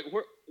 What? like,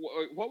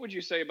 what would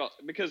you say about,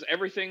 because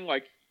everything,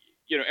 like,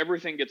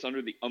 everything gets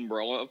under the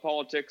umbrella of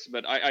politics,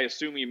 but I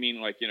assume you mean,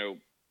 like,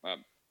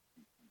 um,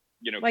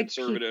 Like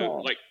conservative,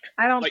 people. like,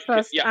 I don't like,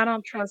 trust. yeah, I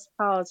don't trust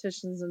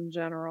politicians in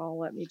general.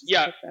 Let me just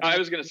yeah. put that I out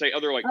was gonna there. say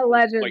other, like,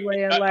 Allegedly,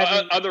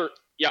 other,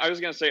 yeah. I was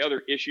gonna say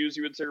other issues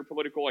you would say are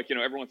political, like,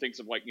 everyone thinks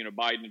of, like,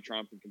 Biden and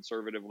Trump and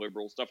conservative,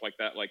 liberal stuff like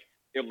that, like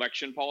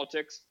election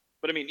politics.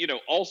 But I mean,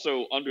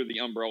 also under the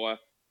umbrella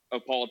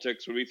of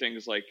politics would be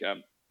things like,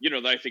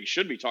 that I think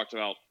should be talked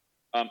about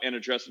and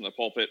addressed in the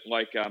pulpit,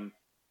 like, I,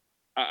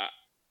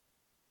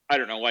 I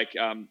don't know, like,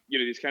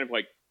 these kind of,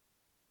 like,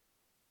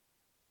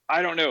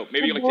 I don't know,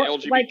 maybe like the like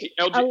LGBT,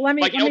 LG, let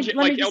me like let me LG,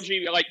 let like me just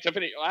LG, like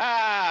Tiffany,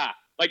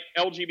 like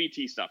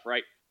LGBT stuff,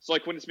 right? So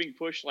like when it's being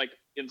pushed like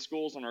in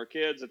schools on our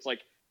kids, it's like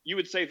you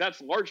would say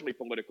that's largely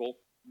political,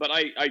 but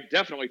I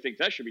definitely think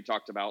that should be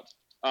talked about.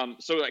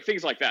 So like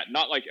things like that,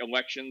 not like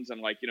elections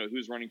and like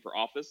who's running for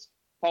office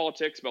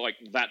politics, but like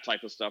that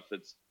type of stuff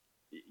that's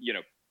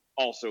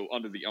also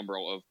under the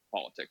umbrella of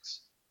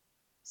politics.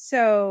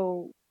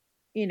 so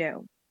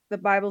the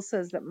Bible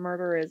says that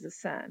murder is a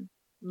sin.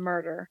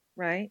 Murder,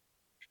 right?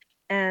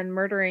 And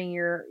murdering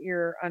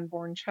your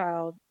unborn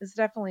child is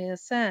definitely a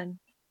sin.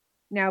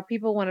 Now,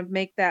 people want to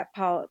make that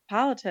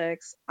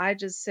politics. I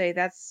just say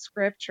that's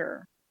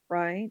scripture,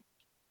 right?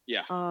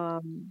 Yeah.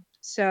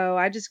 So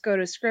I just go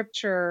to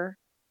scripture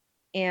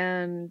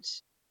and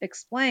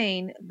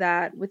explain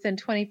that within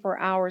 24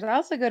 hours. I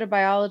also go to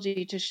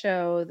biology to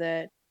show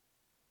that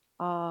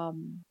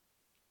um,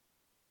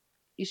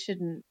 you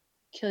shouldn't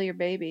kill your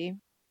baby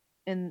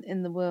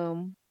in the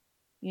womb,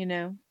 you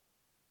know.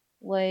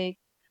 like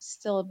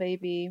still a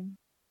baby,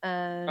 Oh,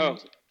 and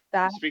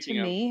that to speaking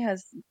of, me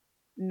has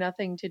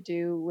nothing to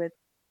do with,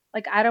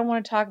 like, I don't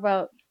want to talk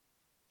about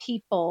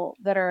people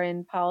that are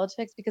in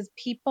politics because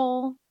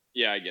people,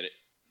 yeah, I get it.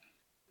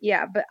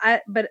 yeah,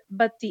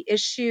 but the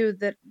issue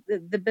that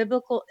the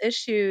biblical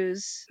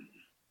issues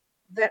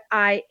that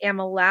I am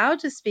allowed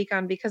to speak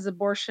on because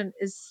abortion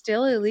is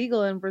still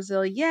illegal in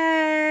Brazil.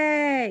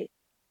 Yay!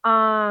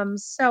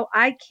 So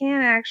I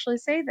can actually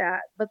say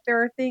that, but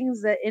there are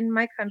things that in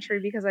my country,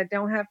 because I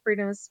don't have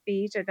freedom of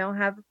speech, I don't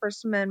have the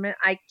First Amendment,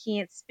 I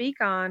can't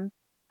speak on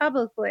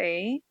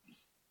publicly,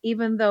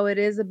 even though it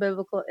is a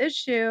biblical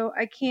issue.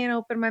 I can't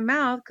open my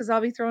mouth because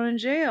I'll be thrown in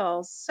jail.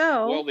 Well,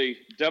 So the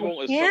I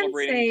devil is can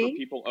celebrating for say,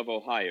 people of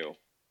Ohio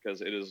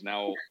because it is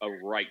now a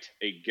right,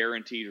 a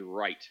guaranteed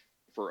right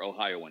for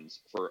Ohioans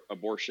for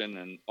abortion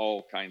and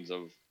all kinds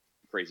of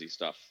crazy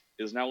stuff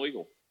is now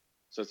legal.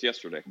 So it's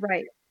yesterday.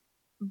 right.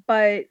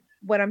 But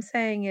what I'm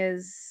saying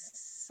is,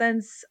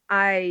 since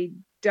I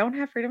don't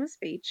have freedom of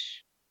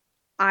speech,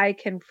 I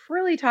can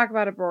freely talk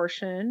about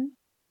abortion,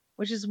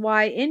 which is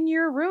why in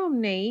your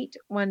room, Nate,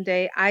 one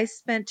day I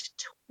spent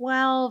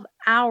 12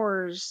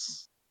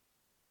 hours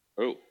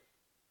Oh,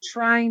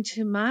 trying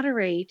to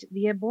moderate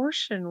the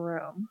abortion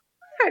room.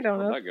 I don't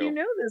how'd know if that you go?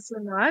 know this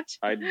or not.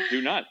 I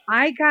do not.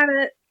 I got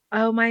it.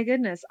 Oh my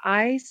goodness.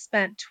 I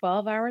spent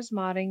 12 hours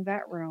modding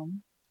that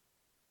room.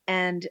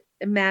 And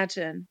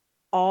imagine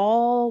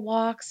all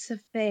walks of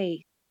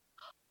faith,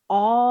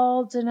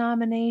 all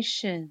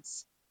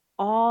denominations,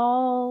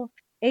 all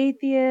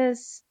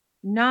atheists,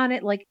 non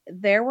like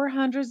there were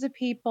hundreds of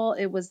people.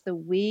 It was the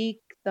week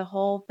the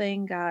whole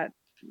thing got,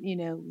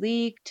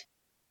 leaked,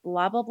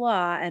 blah blah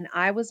blah, and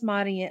I was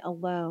modding it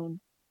alone.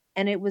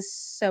 And it was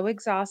so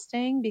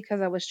exhausting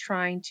because I was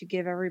trying to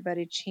give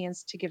everybody a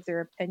chance to give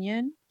their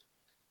opinion.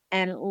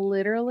 And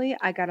literally,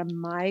 I got a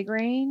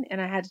migraine and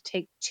I had to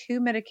take two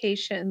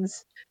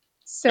medications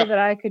so that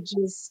I could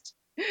just,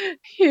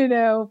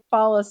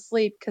 fall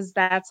asleep because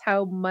that's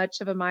how much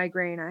of a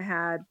migraine I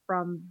had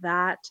from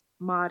that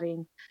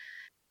modding.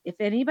 If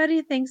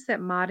anybody thinks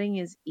that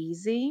modding is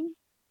easy,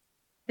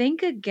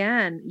 think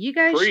again. You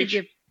guys should Preach.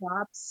 give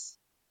props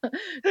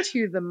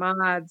to the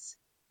mods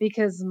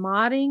because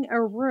modding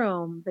a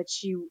room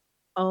that you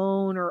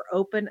own or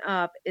open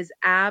up is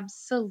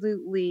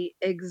absolutely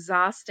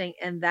exhausting.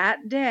 And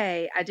that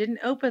day, I didn't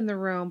open the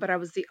room, but I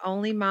was the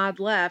only mod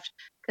left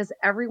because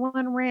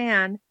everyone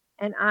ran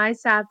and I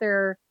sat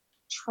there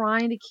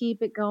trying to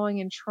keep it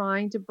going and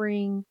trying to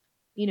bring,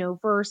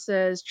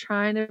 verses,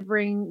 trying to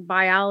bring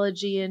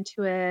biology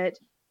into it.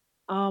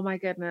 Oh my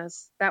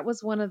goodness. That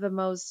was one of the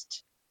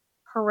most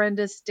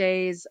horrendous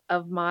days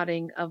of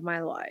modding of my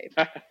life.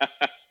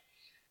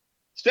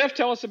 Steph,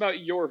 tell us about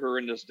your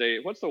horrendous day.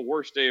 What's the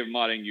worst day of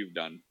modding you've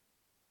done?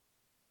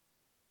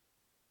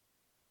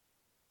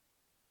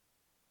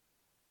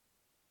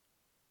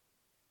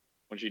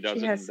 When she does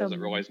She it has and so doesn't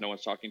many. realize no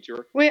one's talking to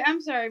her. Wait,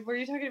 I'm sorry. Were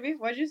you talking to me?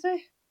 What did you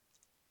say?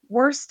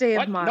 Worst day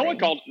of What? No one modding.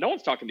 called. No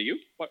one's talking to you.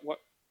 What?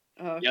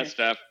 Oh, okay. Yes,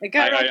 Steph. It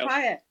got real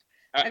quiet.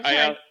 I'm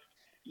sorry.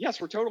 Yes,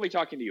 we're totally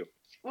talking to you.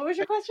 What was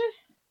your question?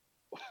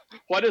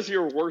 What is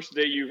your worst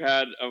day you've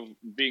had of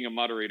being a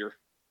moderator?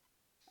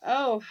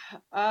 Oh,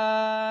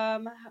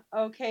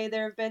 okay.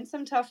 There have been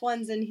some tough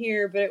ones in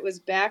here, but it was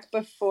back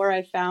before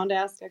I found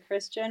Ask a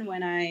Christian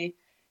when I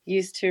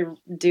used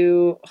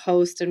to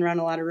host and run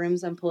a lot of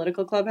rooms on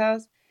Political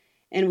Clubhouse,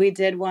 and we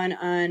did one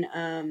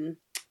on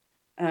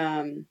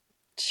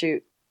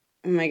shoot.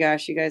 Oh my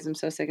gosh, you guys, I'm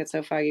so sick. It's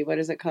so foggy. What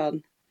is it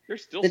called? You're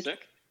still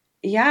sick?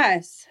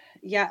 Yes.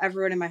 Yeah,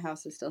 everyone in my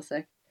house is still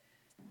sick.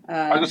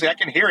 I was gonna say I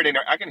can hear it in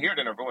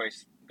her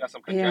voice. Got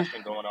some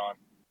congestion going on.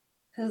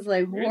 It was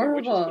like Maybe the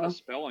witches put horrible. a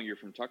spell on you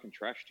from talking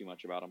trash too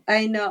much about them.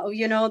 I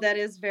know, that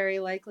is very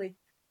likely.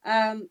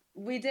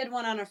 We did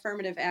one on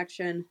affirmative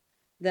action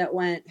that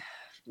went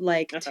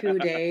like 2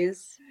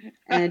 days,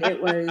 and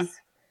it was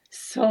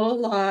so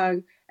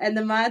long. And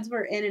the mods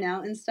were in and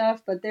out and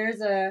stuff. But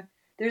there's a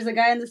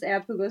guy in this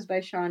app who goes by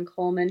Sean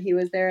Coleman. He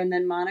was there, and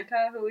then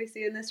Monica, who we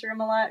see in this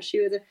room a lot,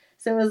 she was.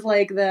 So it was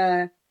like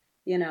the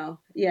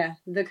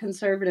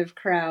conservative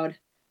crowd.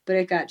 But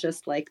it got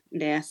just like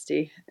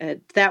nasty.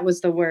 That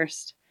was the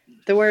worst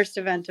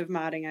event of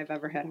modding I've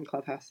ever had on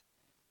Clubhouse.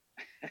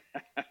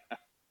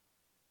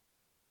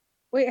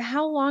 Wait,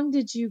 how long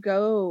did you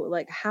go?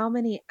 Like, how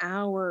many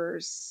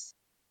hours?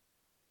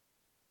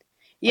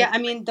 Yeah, I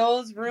mean,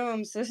 those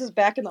rooms, this is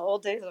back in the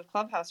old days of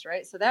Clubhouse,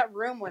 right? So that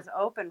room was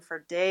open for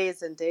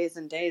days and days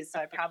and days. So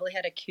I probably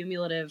had a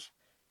cumulative,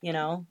 I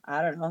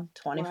don't know,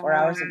 24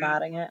 hours of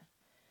modding it.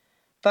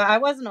 But I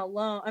wasn't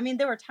alone. I mean,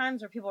 there were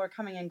times where people were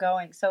coming and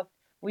going. So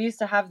we used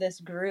to have this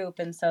group,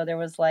 and so there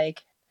was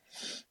like,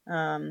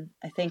 I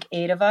think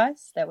 8 of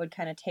us that would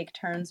kind of take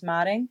turns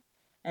modding.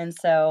 And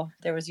so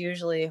there was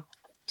usually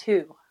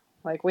 2.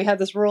 Like, we had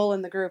this rule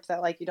in the group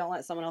that, like, you don't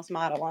let someone else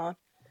mod alone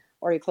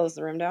or you close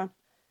the room down.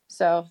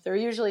 So there were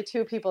usually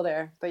 2 people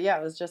there. But yeah,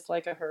 it was just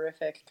like a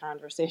horrific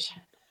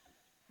conversation.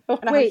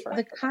 went on Wait,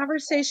 forever. the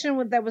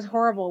conversation that was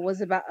horrible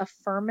was about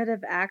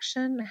affirmative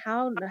action.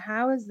 How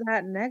is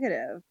that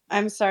negative?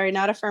 I'm sorry,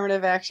 not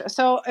affirmative action.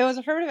 So it was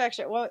affirmative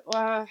action.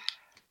 Well,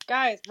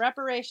 guys,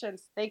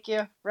 reparations. Thank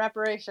you,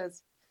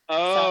 reparations.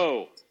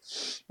 Oh,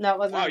 No, it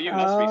wasn't. wow, you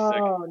must be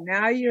sick. Oh,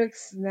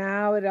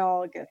 now it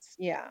all gets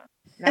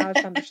now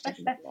it's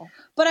understandable.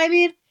 But I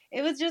mean,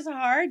 it was just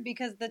hard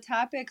because the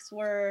topics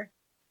were,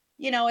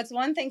 it's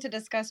one thing to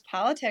discuss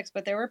politics,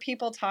 but there were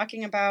people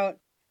talking about,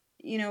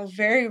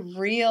 very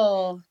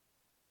real,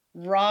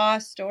 raw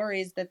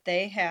stories that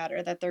they had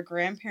or that their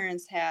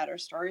grandparents had or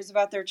stories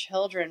about their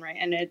children, right?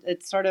 And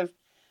it's sort of,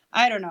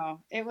 I don't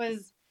know, it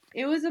was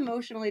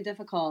emotionally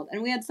difficult.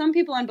 And we had some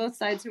people on both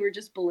sides who were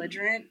just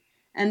belligerent.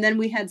 And then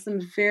we had some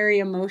very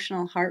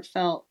emotional,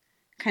 heartfelt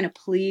kind of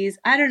pleas.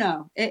 I don't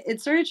know. It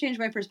sort of changed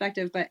my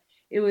perspective, but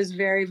it was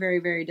very, very,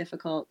 very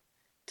difficult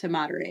to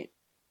moderate.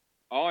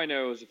 All I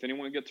know is if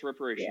anyone gets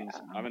reparations,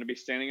 I'm going to be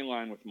standing in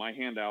line with my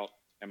hand out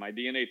and my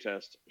DNA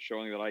test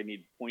showing that I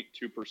need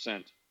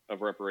 0.2%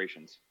 of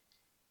reparations.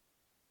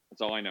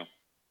 That's all I know.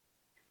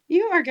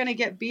 You are going to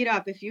get beat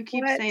up if you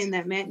keep saying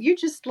that, man. You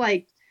just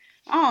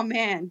oh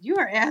man, you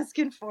are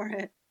asking for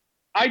it.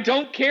 I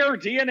don't care.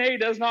 DNA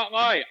does not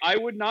lie. I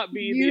would not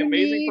be the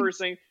amazing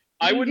person.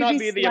 I would not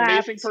be the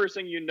amazing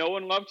person you know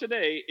and love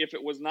today if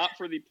it was not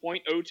for the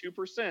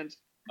 0.02%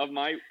 of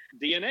my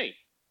DNA.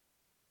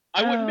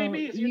 I wouldn't be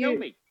me as you know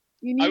me.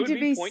 You need to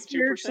be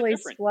spiritually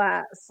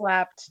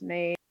slapped,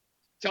 Nate.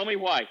 Tell me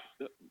why.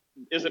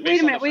 Is it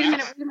based on the facts? Wait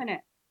a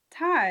minute.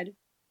 Todd.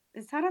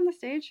 Is Todd on the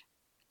stage?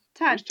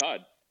 Todd. Who's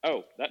Todd?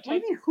 Oh, that Todd?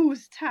 What do you mean,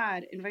 who's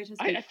Todd? Invite to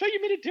stage. I thought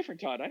you made a different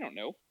Todd. I don't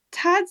know.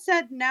 Todd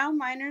said now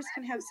minors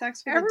can have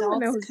sex with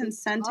adults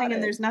consenting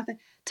and there's nothing.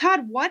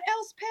 Todd, what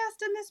else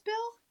passed in this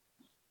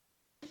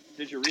bill?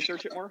 Did you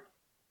research it more?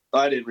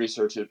 I didn't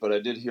research it, but I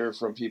did hear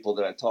from people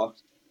that I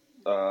talked,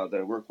 that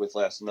I worked with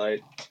last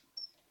night.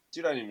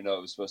 Dude, I didn't even know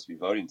it was supposed to be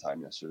voting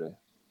time yesterday.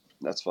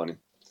 That's funny.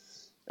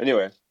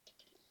 Anyway,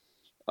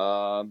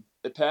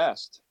 it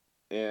passed.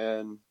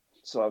 And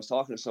so I was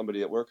talking to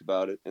somebody at work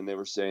about it, and they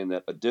were saying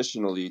that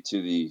additionally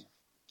to the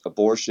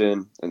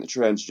abortion and the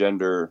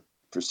transgender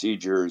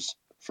procedures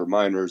for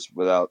minors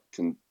without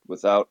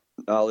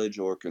knowledge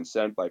or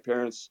consent by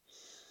parents,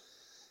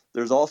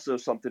 there's also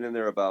something in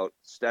there about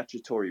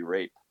statutory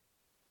rape.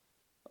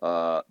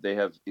 They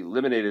have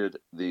eliminated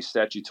the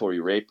statutory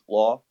rape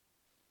law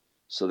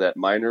so that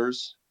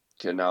minors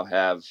can now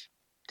have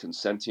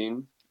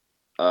consenting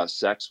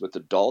sex with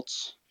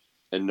adults,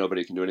 and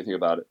nobody can do anything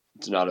about it.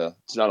 It's not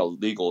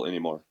illegal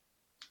anymore.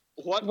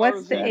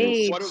 What's the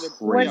age?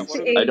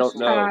 I don't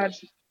know.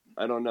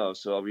 I don't know.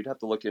 So we'd have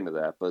to look into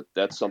that, but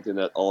that's something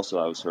that also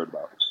I was heard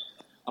about.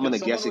 I'm going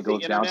to guess it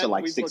goes down to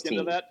like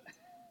 16.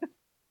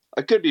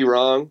 I could be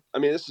wrong. I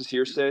mean, this is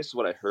hearsay. It's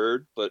what I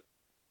heard, but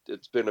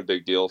it's been a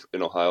big deal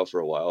in Ohio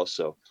for a while.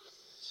 So,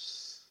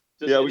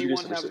 does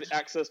anyone have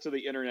access to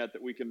the internet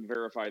that we can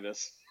verify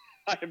this?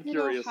 I'm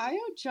curious. Did Ohio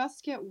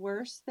just get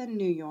worse than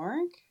New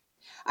York?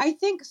 I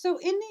think so.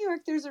 In New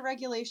York, there's a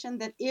regulation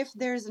that if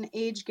there's an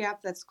age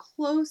gap that's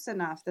close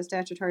enough, the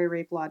statutory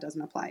rape law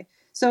doesn't apply.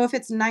 So if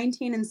it's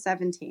 19 and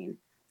 17,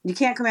 you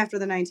can't come after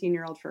the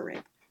 19-year-old for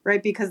rape,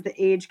 right? Because the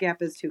age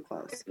gap is too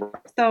close.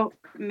 So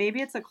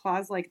maybe it's a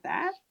clause like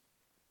that.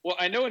 Well,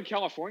 I know in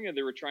California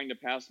they were trying to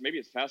pass, maybe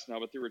it's passed now,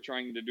 but they were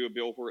trying to do a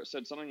bill where it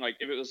said something like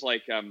if it was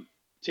like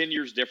 10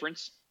 years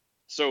difference.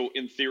 So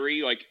in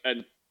theory, like a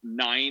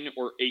 9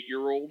 or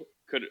 8-year-old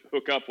could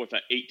hook up with an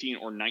 18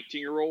 or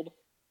 19-year-old.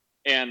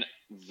 And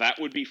that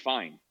would be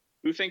fine.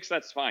 Who thinks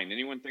that's fine?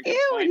 Anyone think that's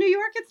fine? In New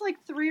York, it's like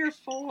 3 or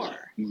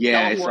 4.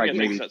 Yeah, California it's like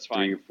maybe that's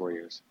fine. 3 or 4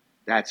 years.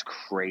 That's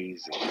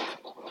crazy.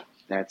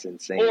 That's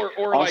insane.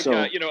 Or also,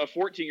 like, a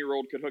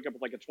 14-year-old could hook up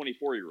with like a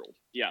 24-year-old.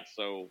 Yeah,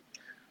 so.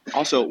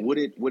 Also, would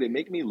it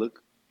make me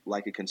look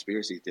like a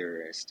conspiracy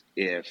theorist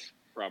if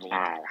Probably.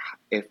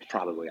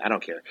 Probably. I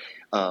don't care.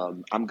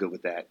 I'm good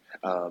with that.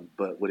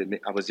 But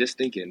I was just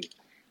thinking,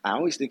 I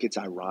always think it's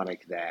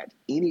ironic that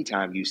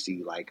anytime you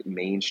see like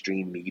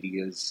mainstream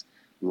media's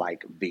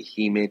like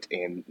vehement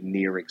and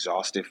near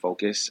exhaustive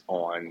focus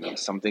on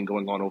something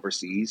going on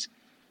overseas,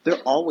 there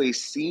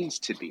always seems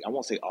to be, I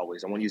won't say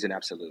always, I won't use an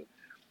absolute,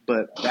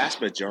 but vast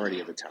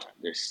majority of the time,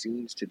 there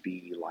seems to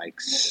be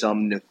like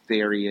some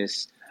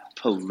nefarious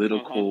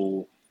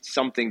political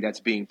something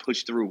that's being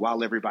pushed through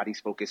while everybody's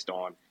focused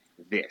on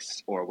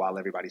this or while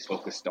everybody's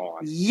focused on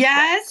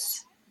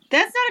Yes.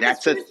 That's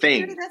not a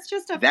thing. Theory, that's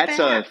just a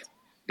fact.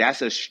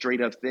 That's a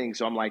straight up thing.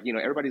 So I'm like,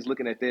 everybody's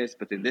looking at this,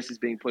 but then this is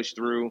being pushed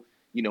through,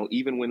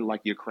 even when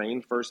like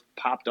Ukraine first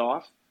popped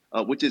off,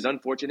 which is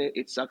unfortunate.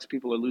 It sucks.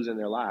 People are losing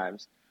their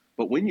lives.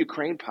 But when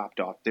Ukraine popped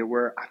off, there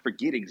were, I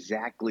forget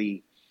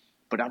exactly,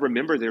 but I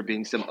remember there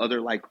being some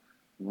other like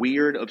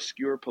weird,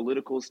 obscure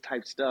politicals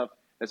type stuff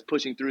that's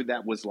pushing through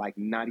that was like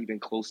not even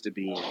close to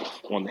being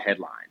on the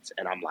headlines.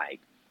 And I'm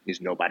like, is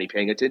nobody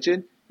paying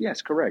attention?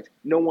 Yes, correct.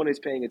 No one is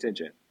paying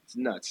attention. It's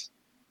nuts.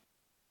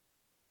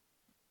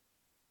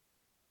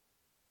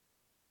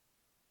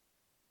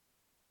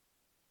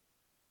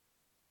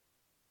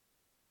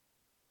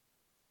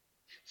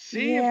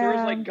 See, if there was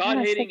Yeah, like I'm kind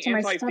of sick God-hating to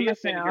my stomach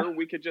anti-theists in now. here,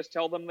 we could just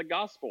tell them the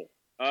gospel.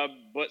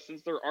 But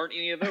since there aren't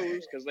any of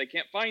those because they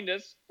can't find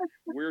us,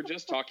 we're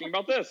just talking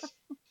about this.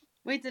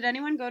 Wait, did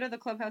anyone go to the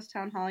Clubhouse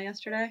Town Hall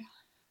yesterday?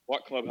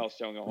 What Clubhouse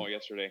Town Hall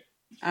yesterday?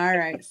 All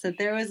right, so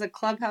there was a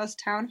Clubhouse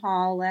Town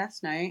Hall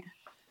last night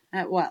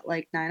at what,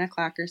 like 9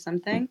 o'clock or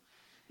something?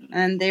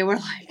 And they were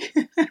like,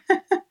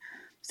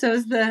 so it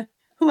was the,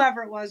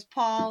 whoever it was,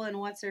 Paul and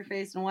what's her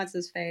face and what's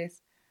his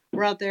face,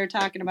 we're out there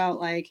talking about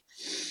like,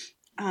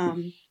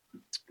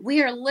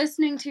 we are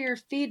listening to your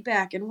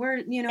feedback and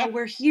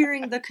we're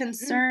hearing the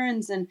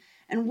concerns and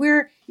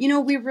we're,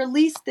 we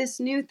released this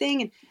new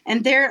thing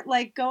and they're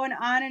like going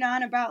on and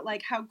on about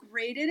like how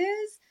great it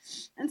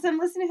is. And so I'm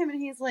listening to him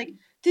and he's like,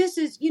 this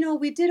is,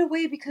 we did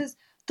away because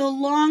the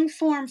long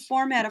form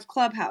format of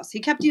Clubhouse.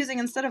 He kept using,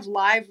 instead of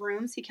live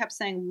rooms, he kept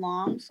saying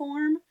long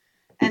form.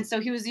 And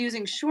so he was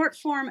using short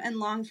form and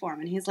long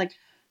form. And he's like,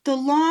 the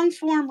long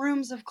form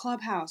rooms of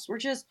Clubhouse were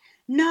just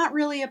not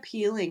really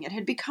appealing. It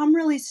had become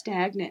really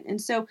stagnant.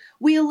 And so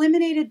we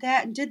eliminated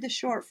that and did the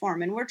short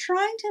form. And we're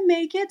trying to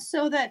make it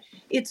so that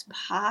it's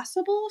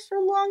possible for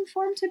long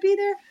form to be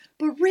there.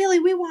 But really,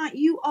 we want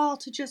you all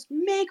to just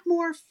make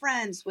more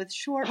friends with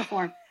short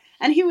form.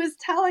 And he was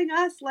telling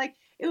us, like,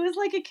 it was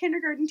like a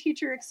kindergarten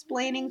teacher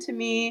explaining to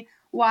me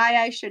why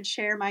I should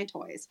share my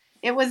toys.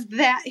 It was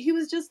that. He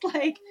was just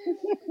like,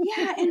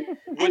 yeah. And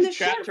Was the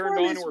chat short turned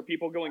form on? is, Were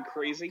people going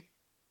crazy?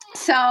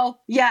 so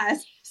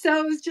yes,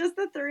 so it was just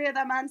the three of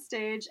them on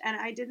stage, and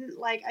I didn't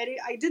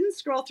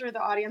scroll through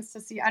the audience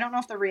to see. I don't know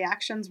if the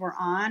reactions were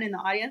on in the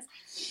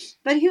audience,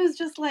 but he was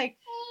just like,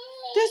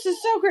 this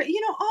is so great.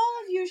 All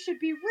of you should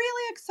be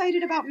really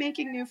excited about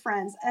making new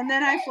friends. And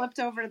then I flipped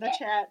over to the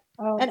chat,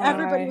 Oh and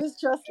everybody my. was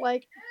just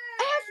like,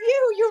 F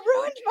you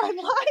ruined my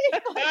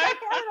life. Like, I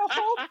had a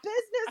whole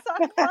business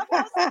on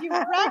Clubhouse and you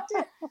wrecked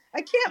it.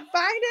 I can't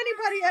find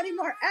anybody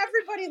anymore.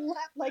 Everybody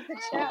left. Like, the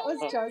chat was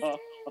just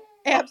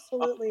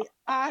absolutely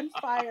on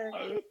fire.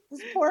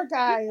 This poor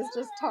guy is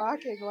just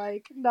talking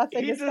like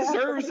nothing He is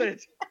deserves happening.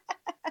 it.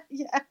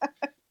 Yeah.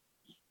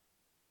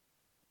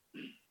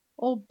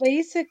 Well,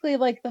 basically,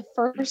 like the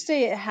first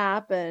day it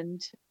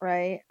happened,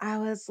 right? I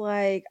was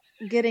like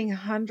getting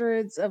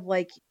hundreds of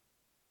like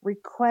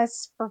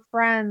requests for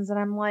friends, and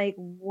I'm like,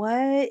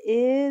 what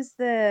is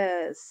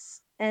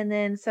this? And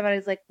then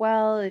somebody's like,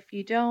 well, if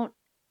you don't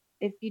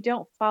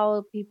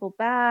follow people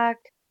back,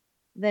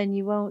 then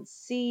you won't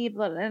see.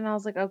 And I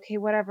was like, okay,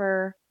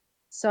 whatever.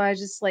 So I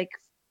just like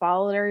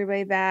followed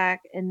everybody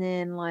back, and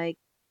then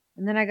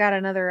I got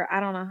another,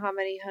 I don't know how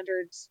many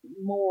hundreds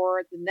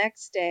more the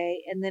next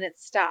day, and then it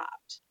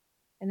stopped.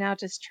 And now it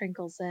just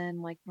trickles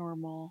in like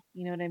normal.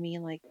 You know what I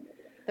mean? Like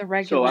the So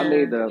regular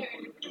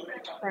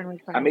friend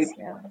I made requests.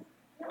 Yeah.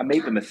 I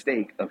made the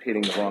mistake of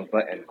hitting the wrong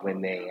button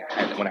when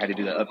when I had to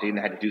do the update and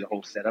I had to do the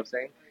whole setup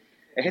thing.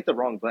 I hit the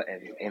wrong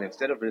button, and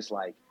instead of just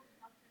like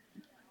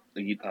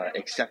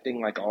accepting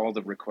like all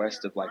the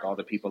requests of like all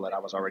the people that I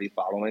was already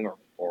following,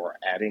 or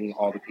adding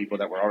all the people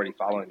that were already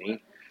following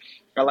me,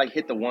 I like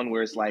hit the one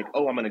where it's like,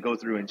 oh, I'm gonna go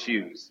through and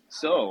choose.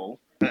 So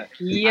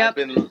Yep.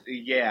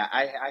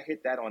 I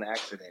hit that on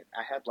accident.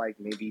 I had like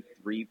maybe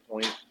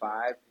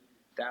 3.5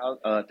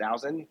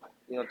 thousand,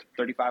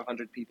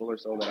 3,500 people or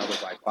so that I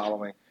was like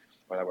following,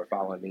 or that were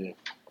following me,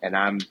 and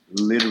I'm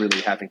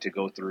literally having to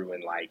go through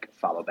and like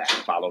follow back.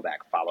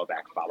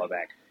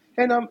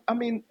 And I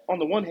mean, on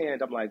the one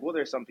hand, I'm like, well,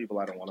 there's some people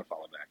I don't want to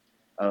follow back,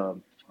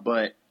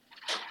 but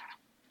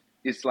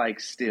it's like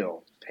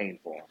still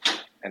painful,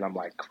 and I'm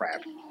like,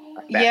 crap.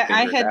 Yeah,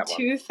 I had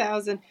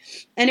 2,000,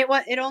 and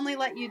it only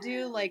let you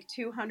do like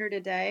 200 a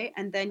day,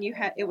 and then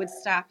it would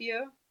stop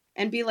you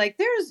and be like,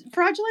 there's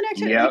fraudulent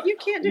activity, like you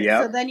can't do it.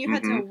 So then you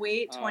had to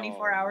wait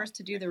 24 hours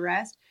to do the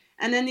rest.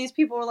 And then these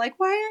people were like,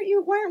 why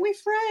aren't we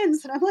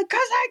friends? And I'm like, cause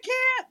I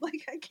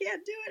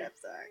can't do it. I'm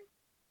sorry.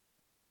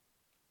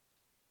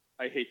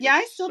 I hate Yeah,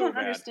 I this still so don't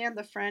bad. understand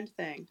the friend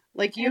thing.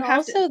 Like, you And have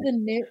also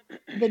to.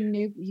 the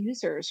new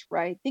users,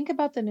 right? Think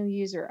about the new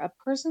user. A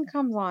person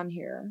comes on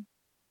here,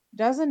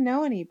 doesn't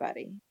know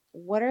anybody.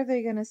 What are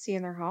they going to see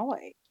in their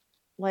hallway?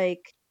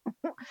 Like,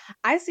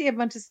 I see a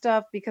bunch of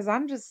stuff because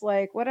I'm just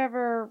like,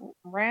 whatever,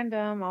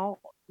 random.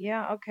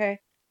 Yeah, okay.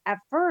 At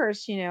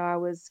first, I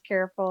was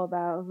careful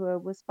about who I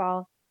was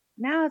following.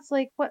 Now it's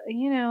like, what,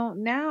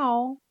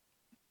 now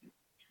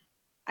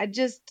I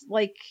just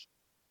like,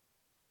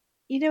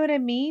 you know what I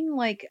mean?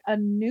 Like, a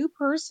new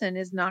person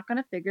is not going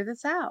to figure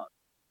this out.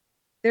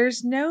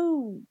 There's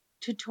no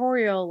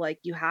tutorial like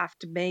you have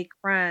to make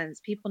friends.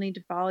 People need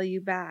to follow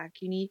you back.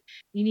 You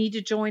need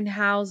to join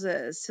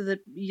houses so that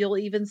you'll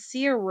even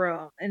see a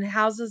room, and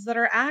houses that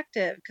are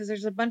active, because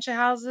there's a bunch of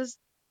houses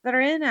that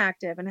are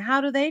inactive. And how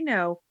do they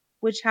know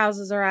which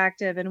houses are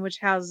active and which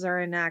houses are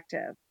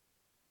inactive?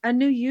 A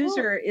new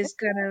user is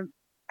going to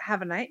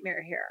have a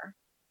nightmare here.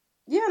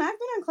 Yeah, and I've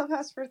been on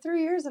Clubhouse for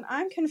 3 years, and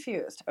I'm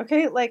confused.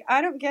 Okay, like,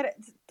 I don't get it.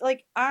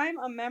 Like, I'm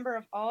a member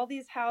of all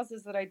these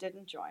houses that I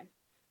didn't join.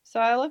 So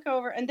I look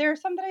over, and there are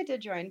some that I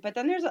did join, but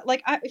then there's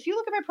if you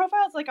look at my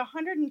profile, it's like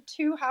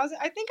 102 houses.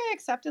 I think I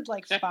accepted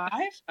like 5.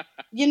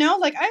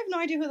 Like, I have no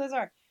idea who those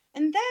are.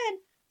 And then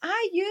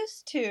I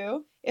used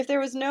to, if there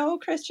was no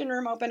Christian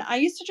room open, I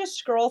used to just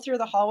scroll through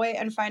the hallway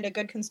and find a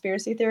good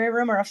conspiracy theory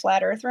room or a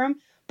flat earth room.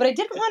 But I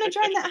didn't want to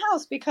join that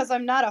house because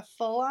I'm not a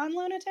full-on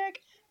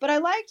lunatic. But I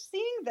liked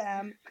seeing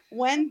them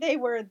when they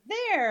were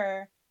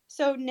there.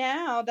 So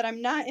now that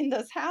I'm not in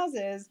those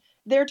houses,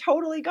 they're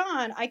totally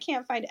gone. I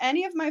can't find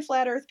any of my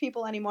flat earth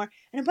people anymore.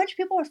 And a bunch of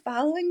people were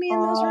following me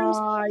in those rooms.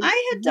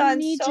 I had You done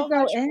need to so go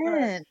much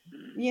work. in.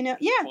 Yeah,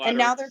 Flat and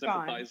now Earth they're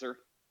gone. sympathizer.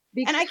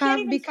 And I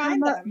can't even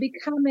find them.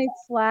 Become a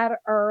flat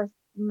earth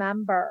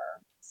member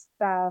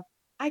stuff.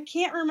 I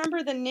can't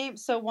remember the name.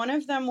 So one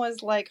of them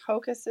was like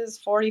Hocus's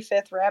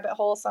 45th rabbit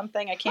hole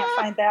something. I can't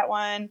find that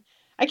one.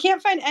 I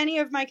can't find any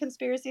of my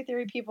conspiracy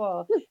theory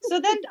people. So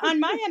then on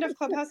my end of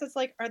Clubhouse, it's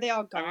like, are they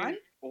all gone? I mean,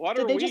 what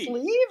Did are they we? just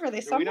leave? Are they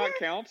Do somewhere? we not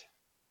count?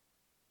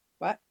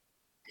 What?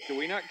 Do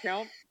we not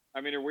count?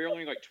 I mean, are we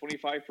only like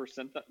 25%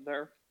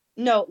 there?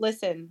 No,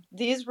 listen.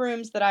 These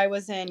rooms that I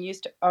was in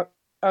used to. Oh,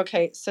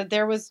 okay, so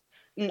there was.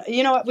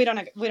 You know what? We don't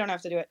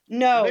have to do it.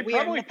 No, They we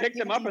are probably not picked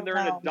them even up and they're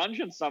in a around.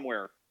 dungeon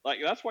somewhere. Like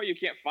that's why you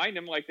can't find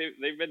them. Like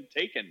they've been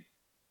taken.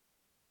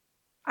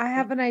 I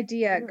have an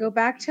idea. Go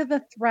back to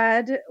the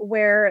thread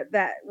where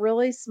that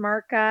really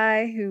smart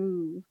guy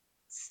who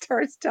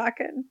starts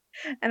talking,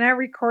 and I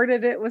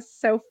recorded it. It was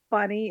so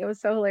funny. It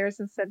was so hilarious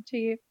and sent to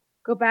you.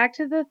 Go back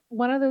to the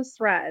one of those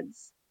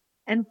threads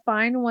and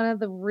find one of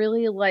the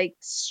really like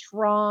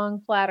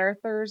strong flat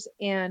earthers,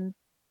 and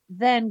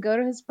then go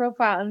to his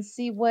profile and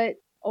see what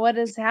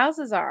his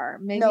houses are.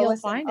 Maybe No, you'll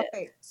listen. find it.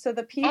 Okay, so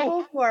the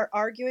people who are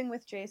arguing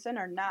with Jason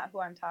are not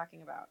who I'm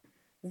talking about.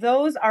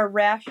 Those are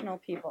rational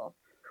people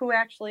who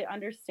actually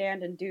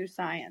understand and do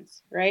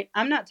science, right?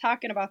 I'm not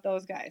talking about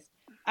those guys.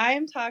 I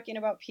am talking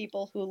about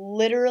people who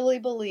literally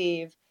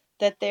believe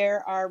that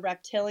there are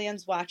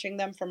reptilians watching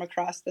them from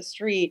across the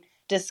street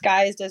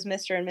disguised as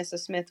Mr. and Mrs.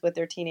 Smith with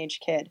their teenage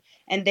kid.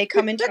 And they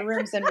come into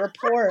rooms and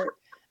report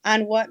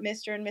on what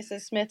Mr. and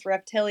Mrs. Smith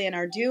reptilian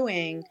are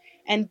doing.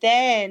 And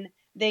then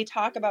they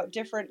talk about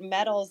different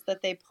metals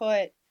that they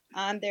put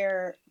on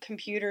their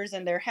computers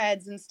and their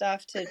heads and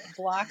stuff to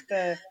block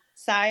the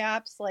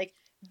psyops. Like,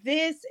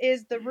 this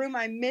is the room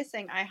I'm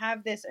missing. I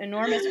have this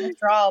enormous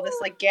withdrawal, this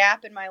like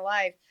gap in my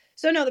life.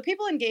 So no, the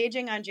people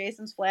engaging on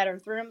Jason's flat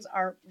earth rooms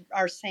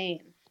are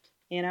sane,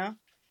 you know?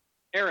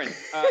 Aaron,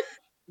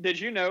 did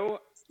you know?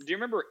 Do you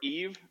remember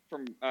Eve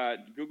from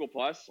Google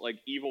Plus? Like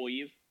Evil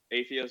Eve,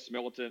 atheist,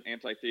 militant,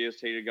 anti-theist,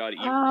 hated God. Eve.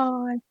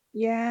 Oh,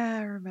 yeah,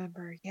 I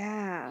remember.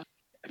 Yeah.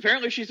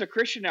 Apparently, she's a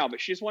Christian now,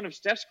 but she's one of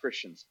Steph's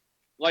Christians.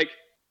 Like,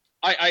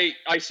 I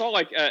saw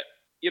like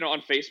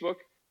on Facebook.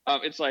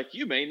 It's like,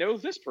 you may know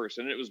this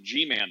person. And it was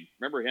G-Man.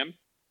 Remember him?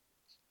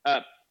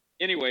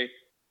 Anyway.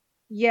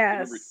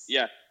 Yes.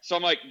 Yeah. So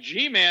I'm like,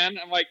 G-Man.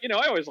 I'm like,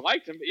 I always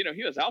liked him, but,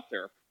 he was out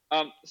there.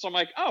 So I'm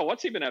like, oh,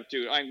 what's he been up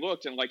to? I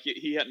looked and like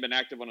he hadn't been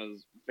active on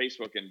his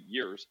Facebook in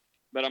years.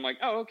 But I'm like,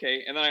 oh,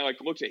 okay. And then I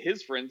like looked at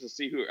his friends to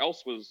see who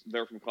else was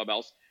there from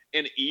Clubhouse.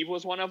 And Eve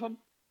was one of them.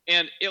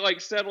 And it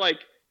like said like,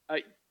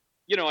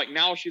 like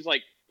now she's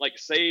like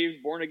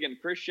saved, born again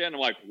Christian. I'm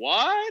like,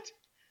 what?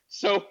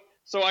 So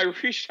I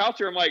reached out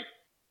to her. I'm like,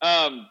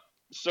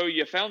 so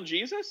you found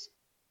Jesus?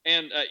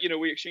 And,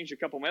 we exchanged a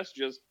couple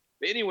messages.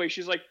 But anyway,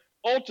 she's like,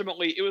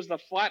 ultimately, it was the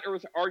flat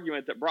earth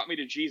argument that brought me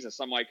to Jesus.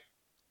 I'm like,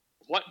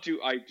 what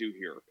do I do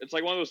here? It's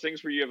like one of those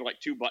things where you have like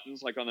two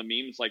buttons, like on the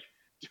memes, like,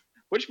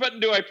 which button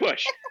do I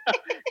push?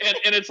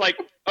 and it's like,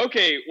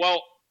 okay,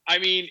 well, I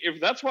mean,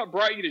 if that's what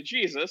brought you to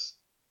Jesus,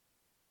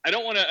 I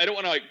don't want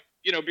to like,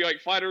 be like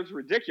flat earth's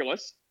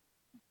ridiculous.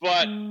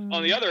 But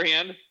on the other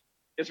hand,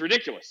 it's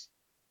ridiculous.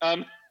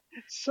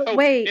 So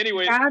wait,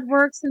 anyway, God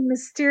works in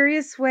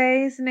mysterious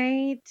ways,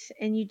 Nate,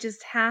 and you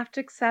just have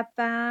to accept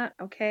that,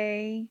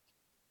 okay?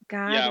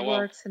 God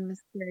works in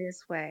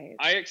mysterious ways.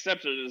 I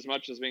accepted it as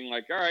much as being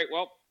like, all right,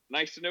 well,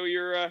 nice to know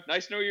you're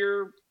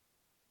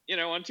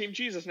on Team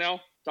Jesus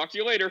now. Talk to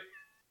you later.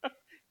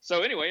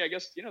 So anyway, I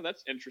guess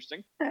that's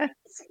interesting.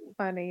 That's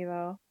funny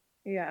though.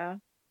 Yeah.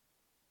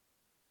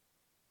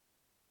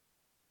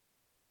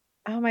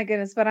 Oh my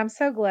goodness, but I'm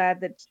so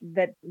glad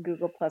that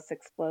Google Plus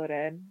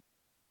exploded.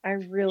 I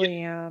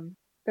really am.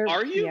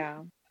 Are you?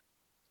 Yeah.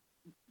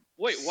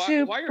 Wait,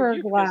 why are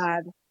you?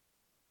 Glad.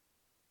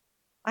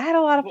 I had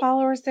a lot of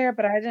followers there,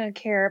 but I didn't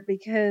care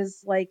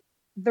because like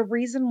the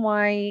reason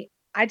why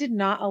I did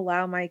not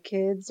allow my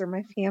kids or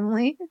my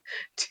family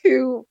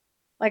to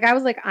like, I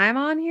was like, I'm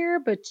on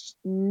here, but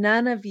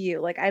none of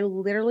you, like I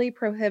literally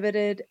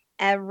prohibited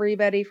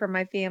everybody from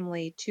my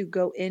family to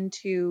go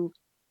into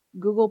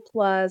Google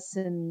Plus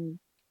and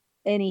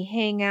any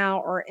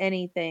hangout or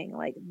anything.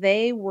 Like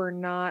they were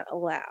not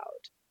allowed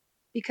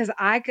because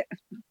I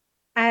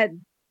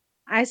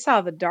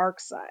saw the dark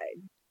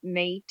side,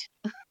 Nate.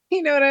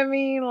 You know what I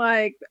mean?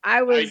 Like I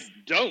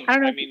don't.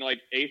 I mean, like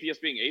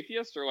atheist being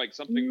atheist, or like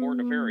something more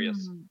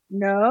nefarious.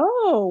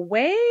 No,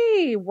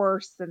 way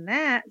worse than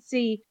that.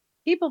 See,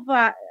 people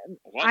thought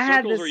what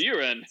circles were you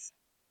in?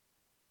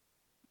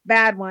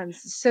 Bad ones.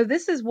 So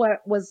this is what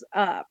was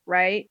up,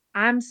 right?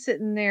 I'm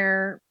sitting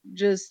there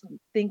just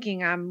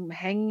thinking I'm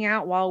hanging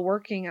out while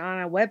working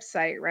on a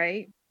website,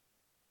 right?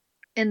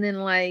 And then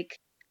like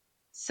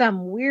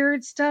some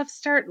weird stuff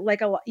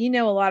like a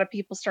lot of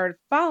people started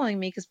following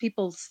me because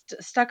people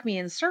stuck me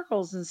in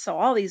circles, and so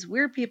all these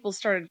weird people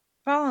started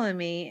following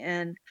me,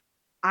 and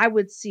I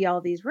would see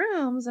all these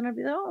rooms and I'd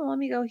be like, oh, let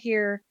me go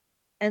here.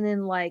 And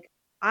then like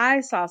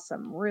I saw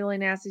some really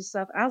nasty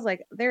stuff. I was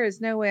like, there is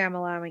no way I'm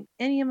allowing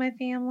any of my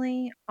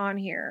family on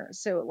here.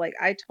 So like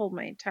I told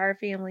my entire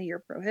family,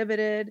 you're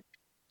prohibited.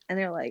 And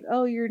they're like,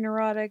 oh, you're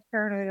neurotic,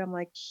 paranoid. I'm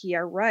like,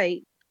 yeah,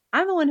 right.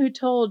 I'm the one who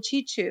told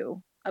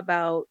Chichu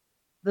about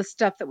the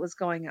stuff that was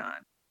going on.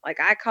 Like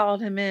I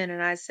called him in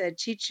and I said,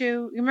 Chichu,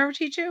 you remember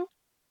Chichu?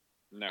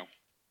 No.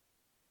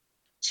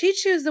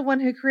 Chichu's the one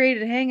who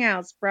created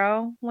Hangouts,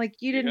 bro. Like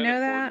you He didn't had know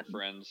important that?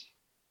 friends.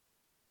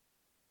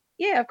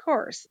 Yeah, of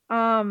course.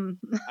 I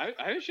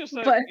was just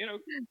but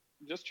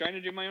just trying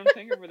to do my own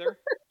thing over there.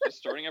 Just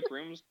starting up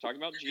rooms,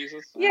 talking about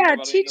Jesus. I don't know yeah,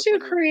 about any of this Chichu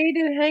other.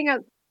 created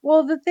Hangouts.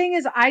 Well, the thing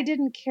is, I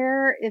didn't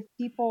care if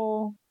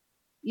people,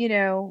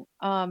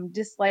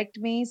 disliked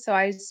me, so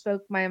I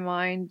spoke my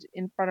mind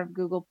in front of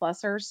Google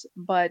Plusers.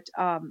 But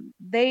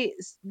they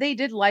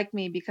did like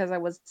me because I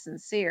was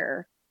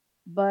sincere.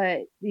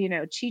 But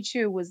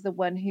Chichu was the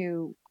one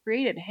who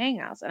created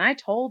Hangouts, and I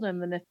told him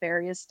the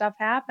nefarious stuff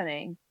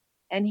happening,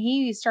 and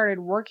he started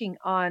working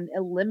on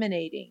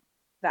eliminating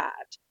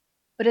that.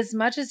 But as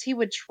much as he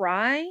would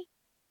try,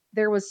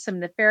 there was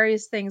some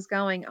nefarious things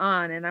going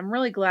on, and I'm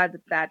really glad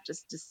that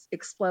just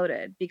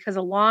exploded, because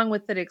along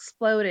with it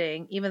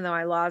exploding, even though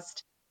I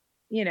lost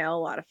a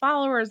lot of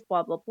followers,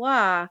 blah blah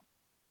blah,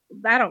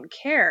 I don't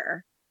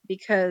care,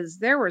 because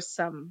there were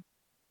some.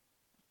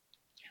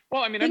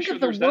 Well, I mean, I'm Think sure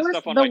of the there's that worst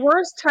stuff on the like.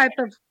 worst type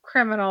of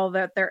criminal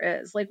that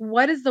there is. Like,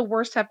 what is the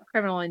worst type of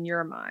criminal in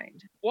your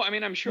mind? Well, I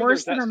mean, I'm sure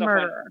Worse there's than that a stuff on.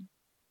 murderer.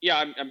 Yeah,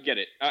 I get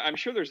it. I'm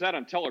sure there's that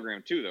on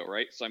Telegram too, though,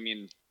 right? So I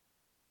mean.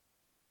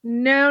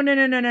 No.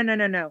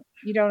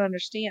 You don't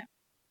understand.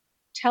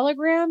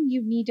 Telegram,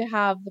 you need to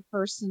have the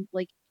person,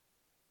 like,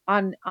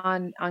 on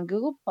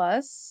Google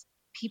Plus,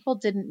 people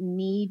didn't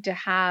need to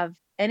have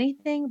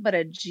anything but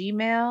a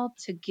Gmail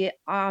to get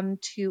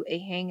onto a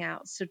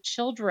Hangout. So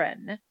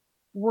children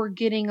were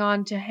getting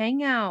onto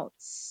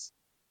Hangouts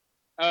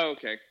Oh,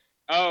 okay.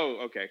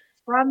 Oh, okay.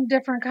 from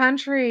different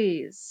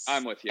countries.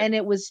 I'm with you. And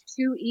it was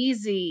too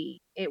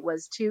easy. It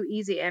was too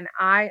easy. And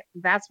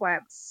that's why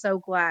I'm so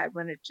glad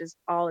when it just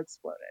all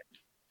exploded.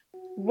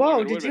 Well, I Whoa,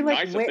 mean, it would did have you been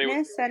like nice if they.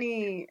 witness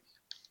any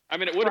I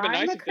mean, it would have been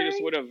crime nice if they just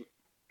occurring? would have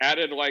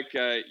added like,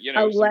 some kind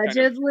of.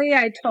 Allegedly,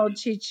 I told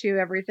Chichu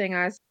everything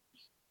I.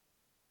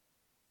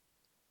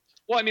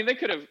 Well, I mean, they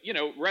could have,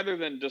 rather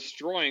than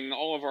destroying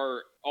all of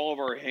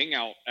our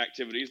hangout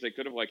activities, they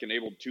could have like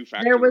enabled There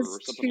two-factor was or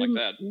something like too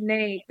that.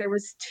 Nate. There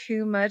was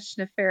too much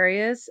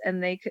nefarious,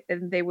 and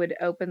they would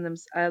open them,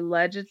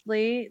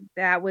 allegedly.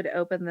 That would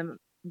open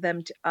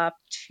them up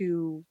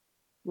to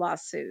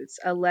lawsuits,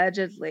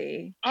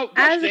 allegedly, Oh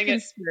gosh, as a dang it!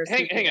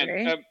 conspiracy Hang on,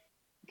 theory.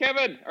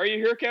 Kevin, are you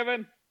here,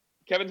 Kevin?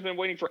 Kevin's been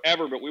waiting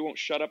forever, but we won't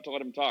shut up to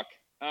let him talk.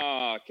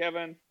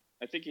 Kevin,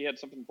 I think he had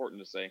something important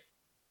to say.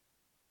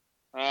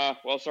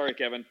 Well, sorry,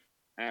 Kevin.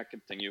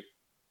 Continue.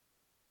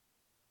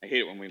 I hate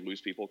it when we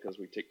lose people because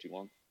we take too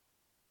long.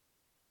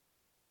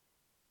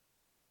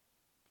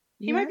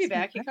 He might be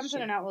back. He comes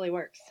in and out while he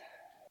works.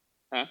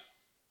 Huh?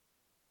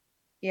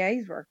 Yeah,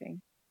 he's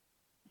working.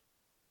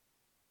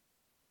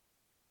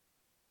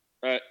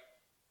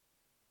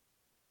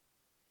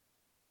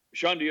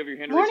 Sean, do you have your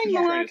hand Morning, raised because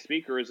you're trying Mark. to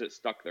speak, or is it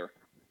stuck there?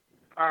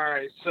 All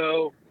right,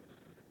 so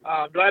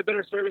do I have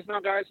better service now,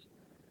 guys?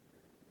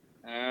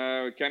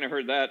 We kind of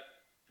heard that.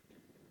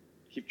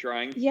 Keep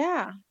trying.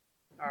 Yeah.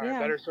 All right, Yeah.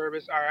 better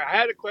service. All right, I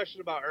had a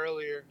question about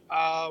earlier.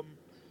 I'm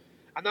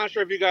not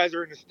sure if you guys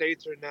are in the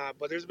States or not,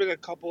 but there's been a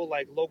couple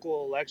like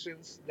local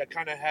elections that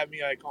kind of have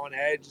me like on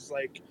edge. It's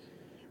like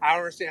I don't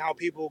understand how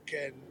people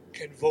can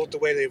vote the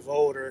way they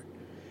vote, or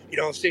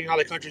seeing how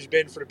the country's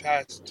been for the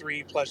past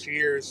 3+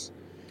 years,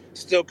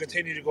 still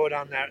continue to go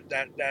down that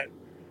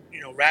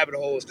rabbit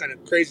hole is kind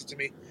of crazy to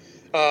me.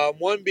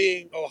 One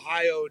being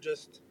Ohio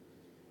just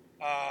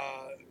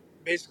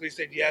basically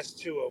said yes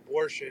to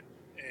abortion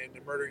and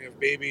the murdering of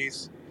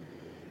babies.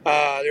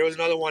 There was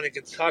another one in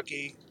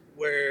Kentucky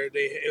where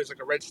it was like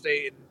a red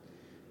state, and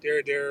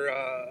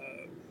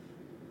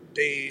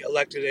they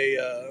elected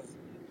a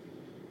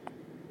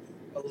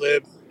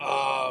lib,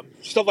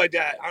 stuff like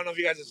that. I don't know if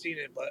you guys have seen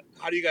it, but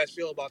how do you guys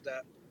feel about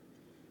that?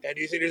 And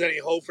do you think there's any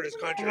hope for this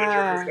country, or is it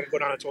just going to go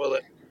down the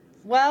toilet?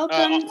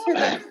 Welcome to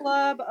the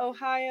club,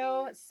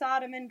 Ohio.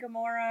 Sodom and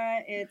Gomorrah.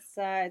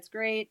 It's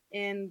great.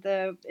 In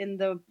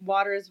the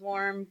water is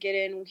warm. Get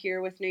in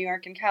here with New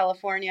York and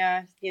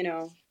California.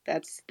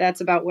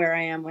 That's about where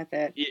I am with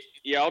it.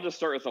 Yeah, I'll just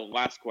start with the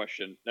last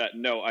question.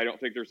 No, I don't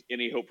think there's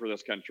any hope for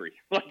this country.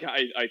 Like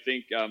I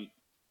think,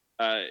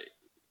 I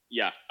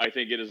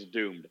think it is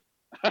doomed.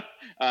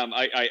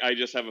 I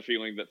just have a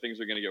feeling that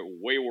things are going to get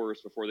way worse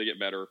before they get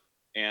better,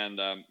 and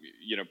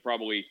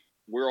probably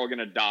we're all going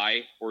to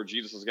die, or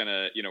Jesus is going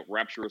to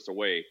rapture us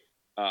away.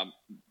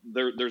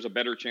 There's a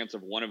better chance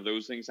of one of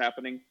those things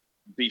happening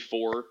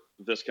before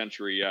this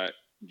country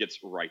gets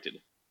righted.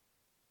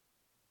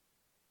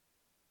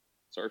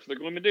 Sorry for the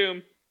gloom and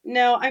doom.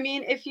 No, I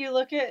mean, if you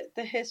look at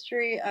the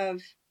history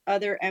of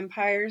other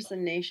empires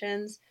and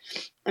nations,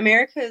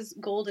 America's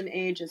golden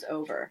age is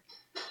over.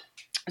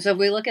 So if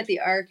we look at the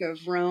arc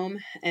of Rome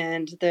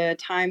and the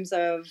times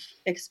of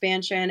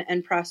expansion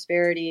and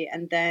prosperity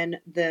and then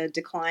the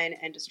decline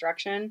and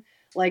destruction,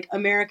 like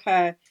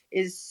America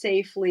is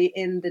safely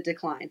in the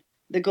decline.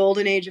 The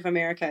golden age of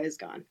America is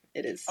gone.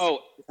 It is. Oh,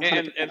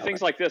 and 100%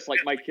 things over. like this,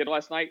 like my kid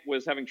last night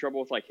was having trouble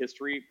with like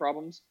history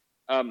problems.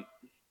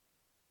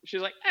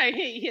 She's like, I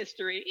hate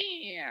history.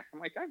 Yeah. I'm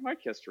like, I like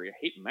history. I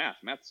hate math.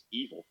 Math's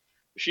evil.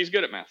 She's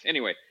good at math.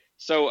 Anyway,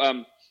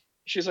 so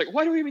she's like,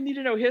 why do we even need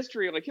to know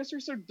history? I'm like,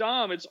 history's so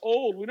dumb. It's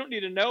old. We don't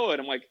need to know it.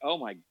 I'm like, oh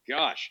my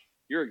gosh,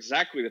 you're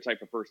exactly the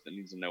type of person that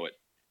needs to know it.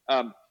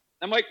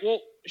 I'm like, well,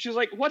 she's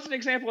like, what's an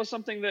example of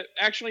something that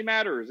actually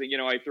matters?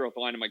 And, I throw out the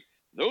line. I'm like,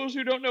 those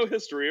who don't know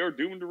history are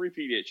doomed to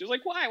repeat it. She's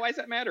like, why? Why does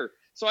that matter?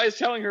 So I was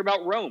telling her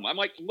about Rome. I'm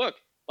like, look,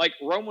 like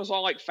Rome was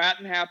all like fat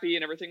and happy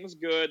and everything was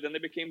good. Then they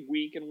became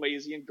weak and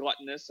lazy and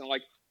gluttonous and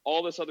like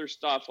all this other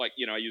stuff. Like,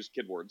 I use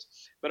kid words,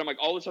 but I'm like,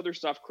 all this other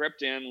stuff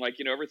crept in. Like,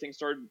 everything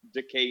started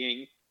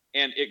decaying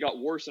and it got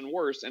worse and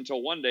worse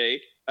until one day,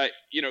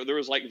 there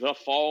was like the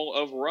fall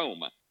of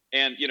Rome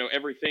and,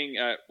 everything,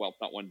 well,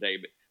 not one day,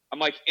 but I'm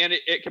like, and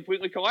it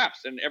completely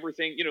collapsed and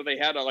everything, they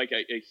had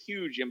a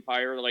huge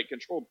empire that like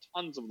controlled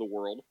tons of the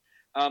world.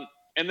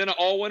 And then it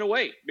all went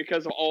away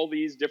because of all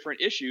these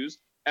different issues.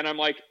 And I'm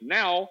like,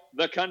 now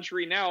the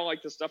country now, like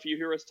the stuff you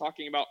hear us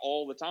talking about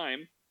all the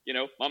time,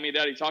 mommy and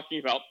daddy talking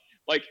about,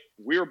 like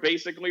we're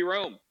basically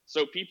Rome.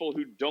 So people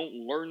who don't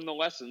learn the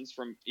lessons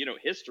from,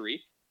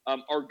 history,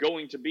 are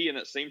going to be in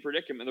that same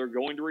predicament. They're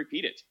going to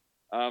repeat it.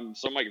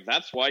 So I'm like,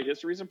 that's why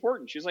history is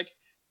important. She's like,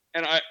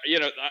 and I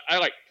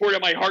like poured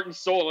out my heart and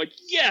soul. I'm like,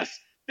 yes,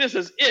 this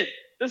is it.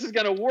 This is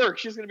going to work.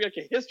 She's going to be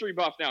like a history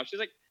buff now. She's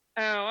like,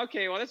 oh,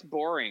 okay, well, that's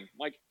boring. I'm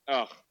like,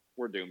 oh,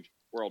 we're doomed.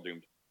 We're all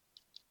doomed.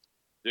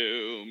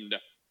 Doomed.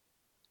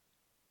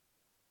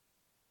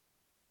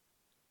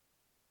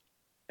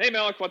 Hey,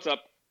 Malik, what's up?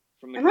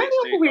 From the Am I great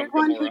the state weird of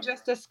one who Gomorrah.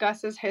 just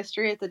discusses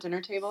history at the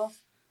dinner table?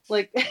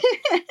 Like, maybe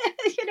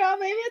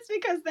it's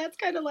because that's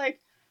kind of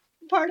like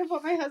part of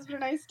what my husband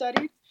and I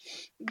studied.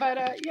 But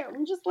yeah,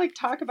 we just like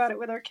talk about it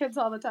with our kids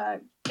all the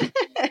time.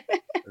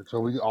 And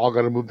so we all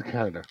got to move to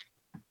Canada.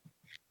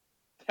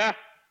 Ha!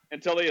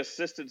 Until they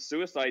assisted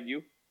suicide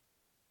you.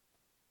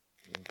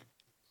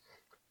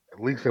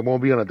 At least it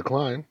won't be on a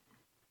decline.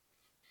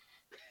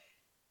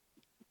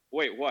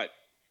 Wait, what?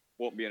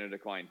 Won't be in a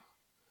decline.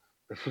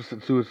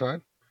 Assisted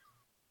suicide?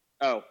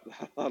 Oh,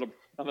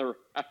 another.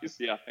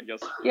 Yeah, I guess.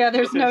 Yeah,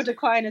 there's no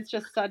decline. It's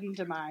just sudden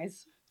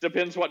demise.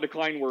 Depends what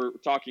decline we're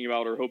talking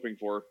about or hoping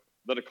for.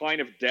 The decline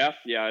of death,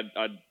 yeah,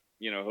 I'd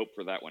hope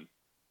for that one.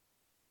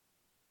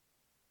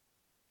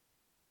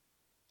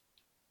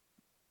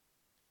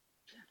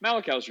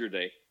 Malik, how's your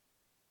day?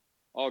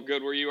 All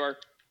good where you are?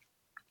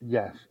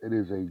 Yes, it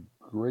is a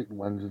great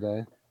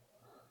Wednesday.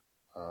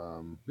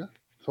 Yeah,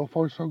 so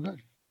far so good.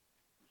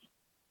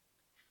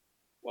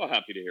 Well,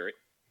 happy to hear it.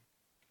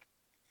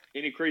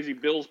 Any crazy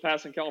bills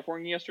passed in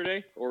California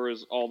yesterday, or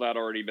has all that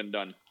already been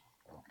done?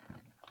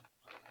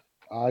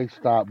 I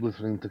stopped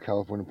listening to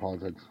California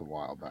politics a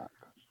while back.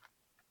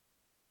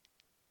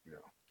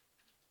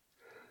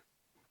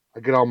 I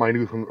get all my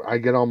news from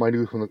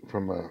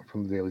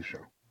the Daily Show.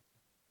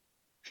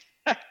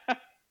 As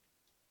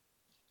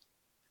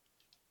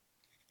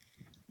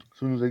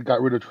soon as they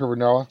got rid of Trevor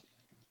Noah,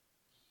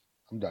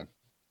 I'm done.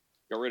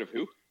 Got rid of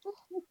who?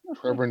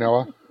 Trevor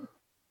Noah.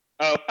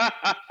 Oh,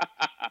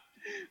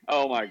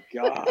 oh my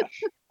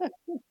gosh.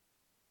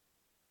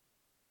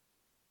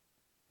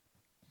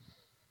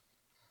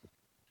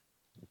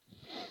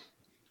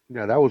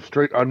 Yeah, that was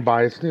straight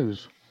unbiased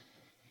news.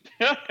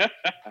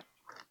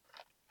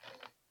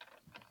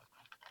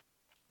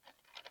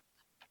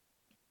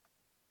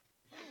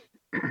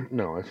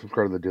 No, I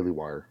subscribe to the Daily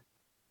Wire.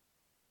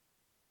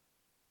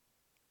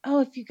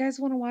 Oh, if you guys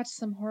want to watch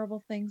some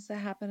horrible things that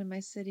happen in my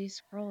city,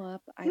 scroll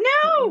up.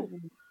 No, we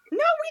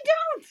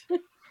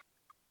don't.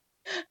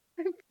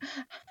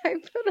 I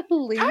put a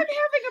link. I'm having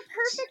a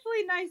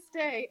perfectly nice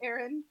day,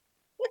 Erin.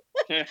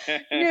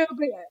 No,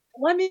 but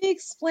let me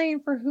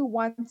explain for who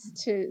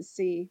wants to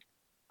see.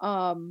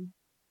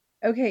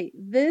 Okay,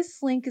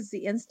 this link is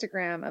the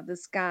Instagram of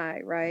this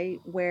guy, right?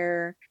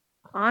 Where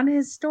on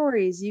his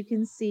stories you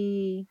can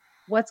see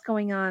what's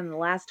going on in the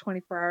last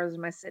 24 hours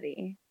in my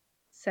city.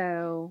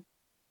 So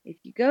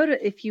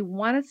if you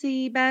want to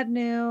see bad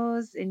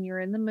news and you're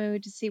in the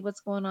mood to see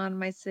what's going on in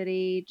my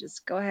city,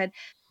 just go ahead.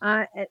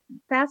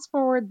 Fast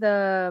forward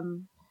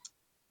the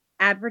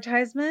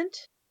advertisement,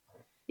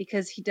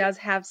 because he does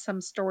have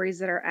some stories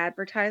that are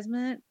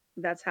advertisement.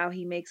 That's how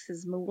he makes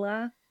his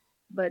moolah.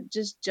 But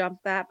just jump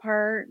that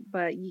part,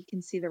 but you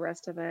can see the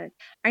rest of it.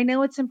 I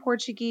know it's in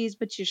Portuguese,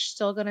 but you're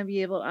still going to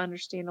be able to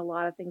understand a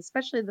lot of things,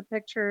 especially the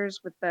pictures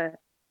with the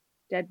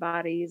dead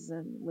bodies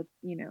and with,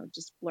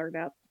 just blurred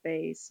out the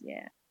face.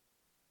 Yeah.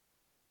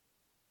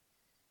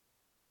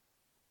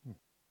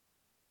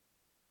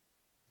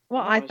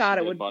 Well, I thought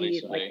it would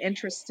be like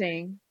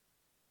interesting.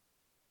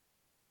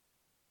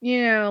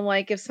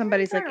 Like if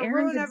somebody's like, trying to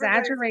Aaron's ruin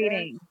everybody's day.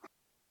 exaggerating.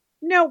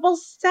 No, well,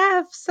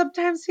 Steph,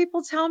 sometimes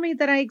people tell me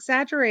that I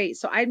exaggerate.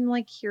 So I'm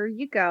like, here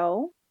you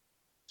go.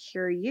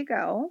 Here you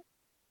go.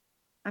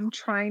 I'm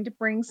trying to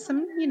bring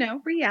some,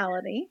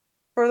 reality.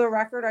 For the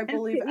record, I And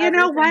believe you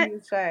know everything what?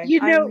 you say. You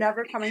know, I'm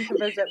never coming to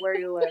visit where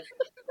you live.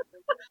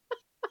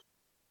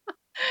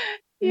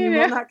 you You know,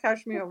 will not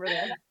catch me over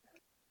there.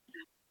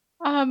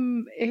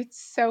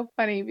 it's so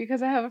funny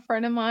because I have a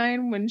friend of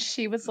mine, when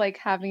she was like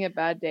having a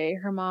bad day,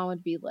 her mom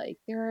would be like,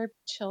 there are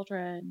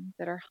children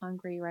that are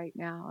hungry right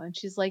now. And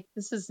she's like,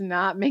 this is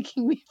not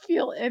making me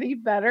feel any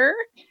better.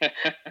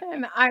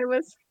 And I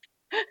was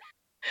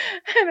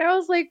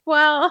like,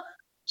 well,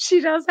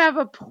 she does have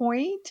a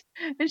point.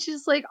 And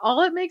she's like,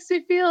 all it makes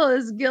me feel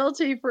is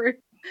guilty for,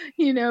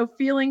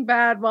 feeling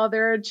bad while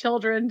there are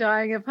children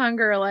dying of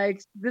hunger.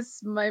 Like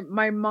this,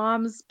 my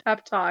mom's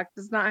pep talk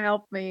does not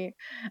help me.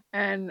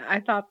 And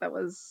I thought it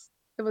was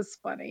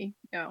funny.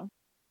 All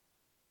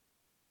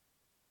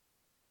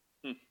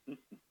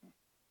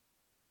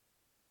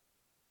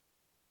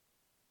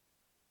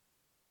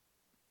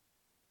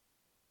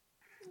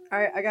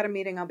right, I got a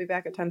meeting. I'll be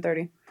back at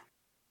 10:30.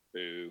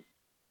 Boo.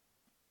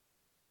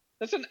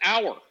 That's an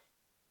hour.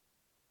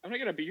 I'm not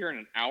going to be here in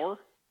an hour.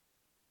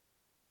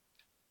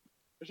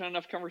 There's not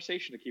enough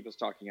conversation to keep us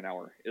talking an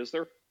hour, is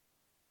there?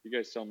 You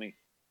guys tell me.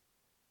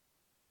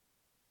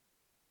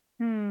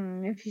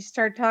 If you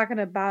start talking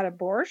about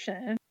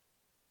abortion,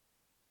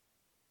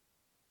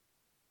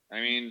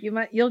 I mean,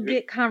 you'll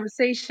get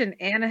conversation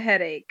and a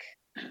headache.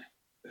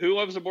 Who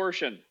loves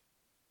abortion?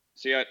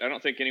 See, I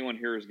don't think anyone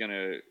here is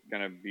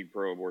gonna be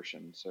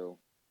pro-abortion, so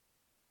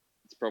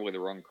it's probably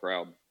the wrong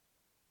crowd.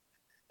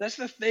 That's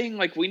the thing.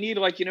 Like, we need,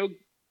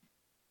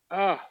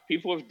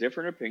 people with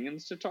different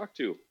opinions to talk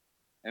to,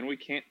 and we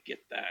can't get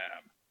them.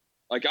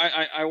 Like,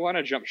 I want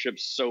to jump ship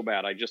so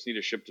bad. I just need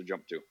a ship to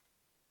jump to.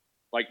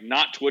 Like,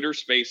 not Twitter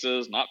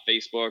Spaces, not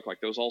Facebook. Like,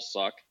 those all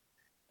suck.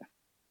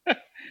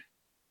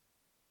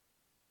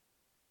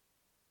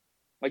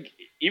 Like,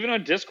 even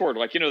on Discord,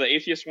 the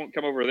atheists won't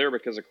come over there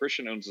because a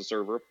Christian owns the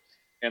server,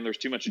 and there's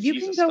too much You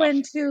Jesus can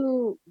go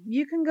stuff.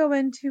 you can go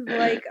into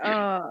like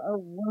a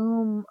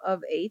room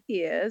of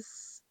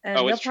atheists, and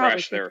they'll it's probably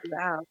trash kick there. you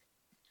out.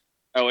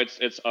 Oh,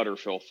 it's utter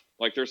filth.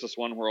 Like, there's this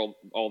one where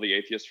all the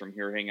atheists from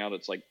here hang out.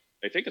 It's like,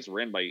 I think it's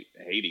ran by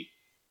Haiti,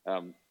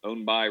 ran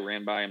by,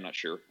 I'm not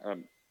sure.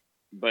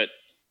 But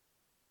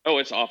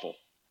it's awful.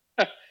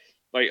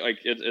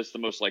 It's the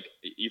most, like,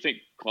 you think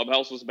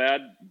Clubhouse was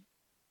bad,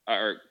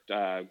 or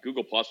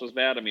Google Plus was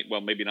bad. I mean,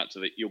 well, maybe not to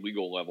the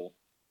illegal level,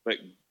 but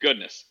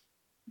goodness,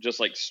 just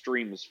like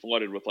streams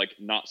flooded with like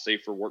not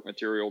safe for work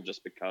material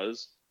just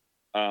because.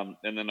 And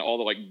then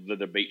all the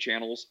debate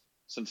channels,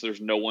 since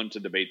there's no one to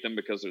debate them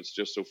because it's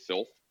just so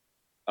filth,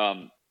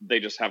 they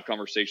just have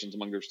conversations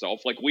among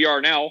themselves like we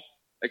are now,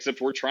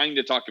 except we're trying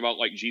to talk about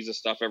like Jesus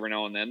stuff every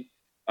now and then.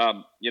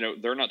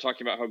 They're not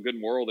talking about how good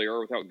moral they are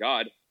without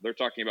God. They're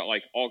talking about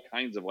like all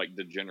kinds of like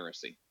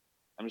degeneracy.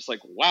 I'm just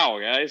like, wow,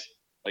 guys,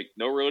 like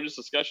no religious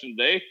discussion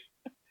today.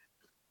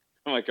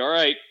 I'm like, all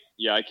right,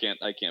 yeah, I can't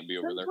be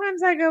over there.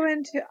 Sometimes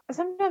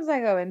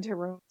I go into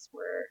rooms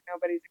where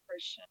nobody's a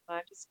Christian.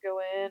 I just go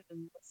in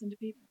and listen to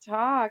people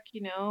talk.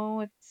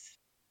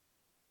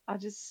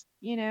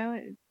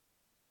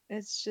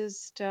 It's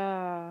just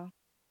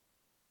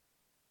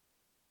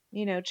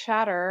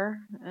chatter,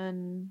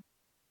 and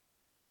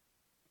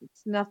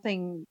it's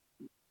nothing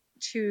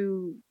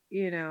too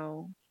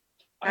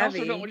I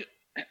also don't heavy.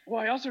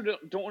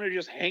 want to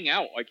just hang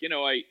out.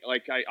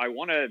 I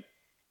want to,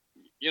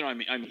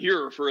 I'm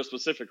here for a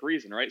specific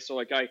reason, right? So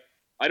like I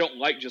don't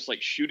like just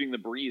like shooting the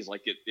breeze.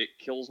 Like it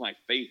kills my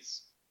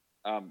face.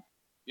 I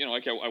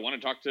want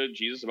to talk to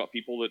Jesus about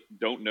people that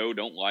don't know,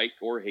 don't like,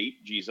 or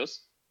hate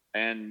Jesus,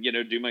 and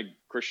do my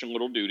Christian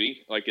little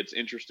duty. Like, it's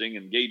interesting,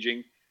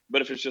 engaging.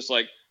 But if it's just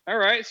like, all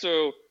right,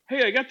 so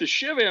hey, I got the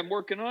Chevy I'm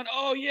working on.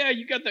 Oh yeah,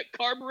 you got that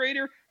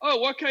carburetor. Oh,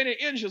 what kind of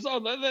engines? Oh,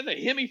 the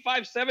Hemi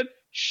 5.7.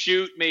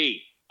 Shoot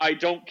me. I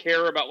don't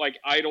care about like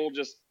idle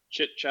just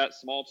chit chat,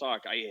 small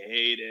talk. I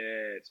hate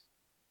it.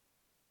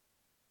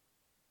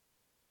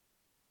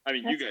 I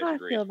mean, That's you guys how I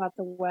agree. feel about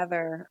the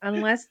weather.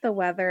 Unless the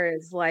weather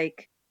is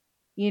like,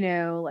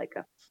 like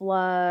a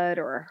flood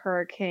or a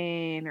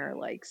hurricane or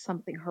like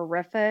something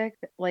horrific.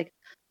 Like,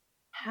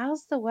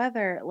 how's the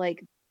weather?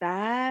 Like,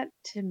 that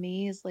to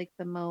me is like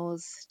the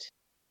most,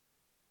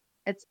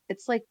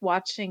 it's like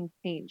watching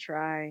paint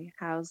dry.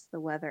 How's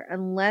the weather?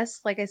 Unless,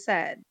 like I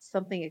said,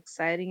 something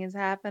exciting is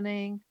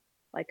happening,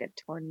 like a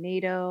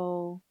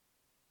tornado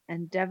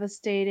and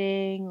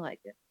devastating,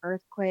 like an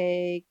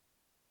earthquake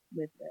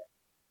with a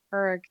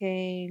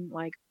hurricane,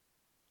 like,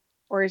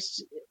 or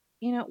it's,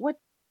 what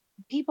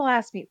people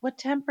ask me, what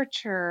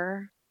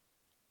temperature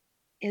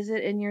is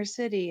it in your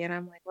city? And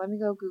I'm like, let me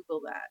go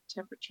Google that.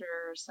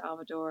 Temperature,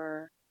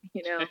 Salvador,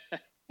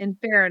 in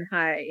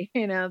Fahrenheit,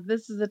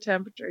 this is the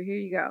temperature. Here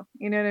you go.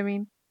 You know what I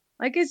mean?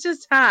 Like, it's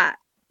just hot.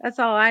 That's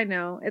all I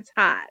know. It's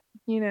hot.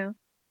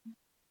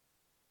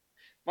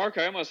 Mark,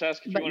 I almost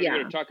asked if you But wanted to go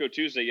yeah, to Taco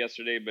Tuesday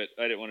yesterday, but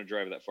I didn't want to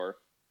drive that far.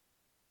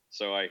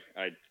 so I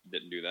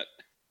didn't do that.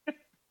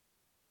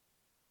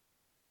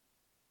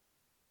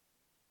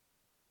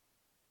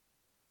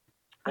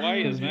 Why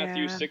is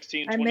Matthew Yeah.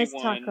 16:21? I miss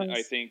I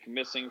tacos. think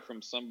missing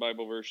from some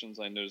Bible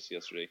versions I noticed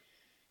yesterday.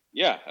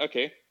 Yeah.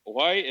 Okay.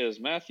 Why is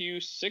Matthew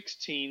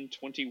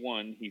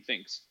 16:21? He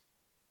thinks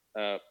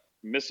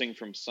missing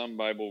from some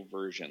Bible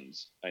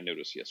versions I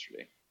noticed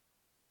yesterday.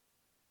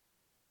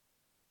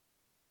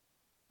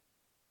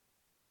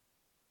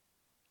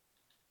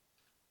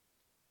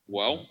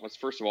 Well, let's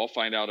first of all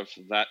find out if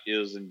that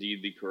is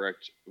indeed the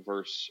correct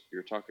verse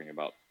you're talking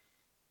about.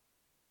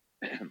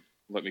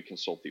 Let me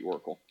consult the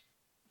oracle.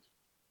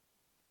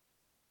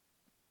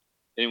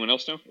 Anyone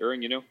else know?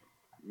 Aaron, you know?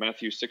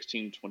 Matthew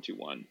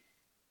 16:21.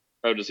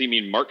 Oh, does he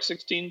mean Mark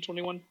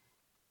 16:21?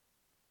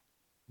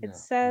 It Yeah.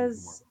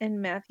 says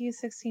in Matthew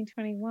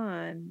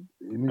 16:21.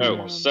 Oh,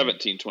 Um,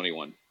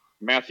 17:21.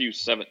 Matthew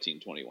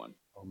 17:21.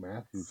 Oh,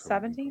 Matthew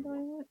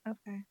 17:21.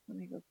 Okay, let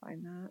me go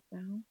find that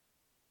now.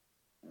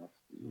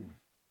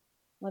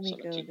 Let me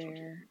go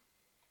there.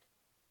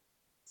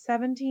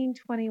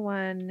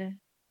 17:21.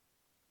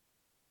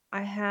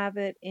 I have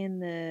it in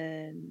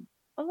the.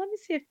 Oh, let me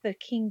see if the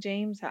King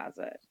James has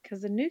it,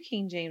 because the New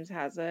King James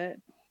has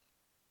it.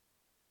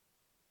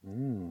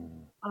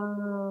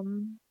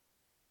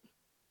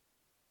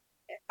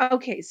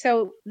 Okay,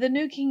 so the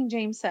New King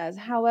James says,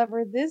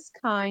 however, this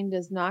kind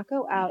does not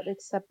go out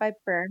except by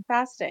prayer and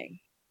fasting.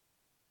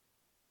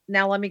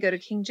 Now let me go to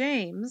King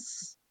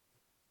James.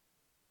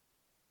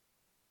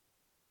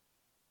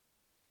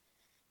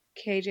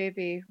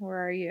 KJV,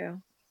 where are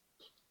you?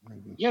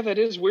 Yeah, that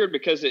is weird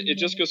because it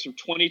just goes from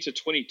 20 to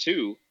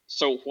 22.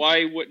 So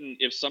why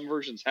wouldn't, if some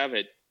versions have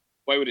it,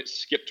 why would it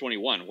skip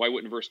 21? Why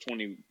wouldn't verse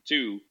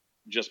 22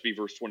 just be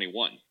verse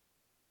 21?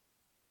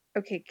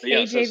 Okay, KJV,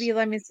 Yeah, says,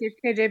 let me see if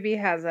KJV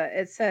has it.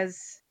 It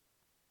says,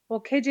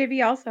 well,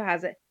 KJV also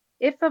has it.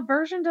 If a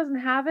version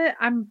doesn't have it,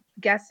 I'm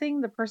guessing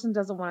the person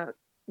doesn't want to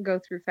go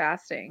through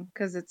fasting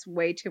because it's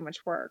way too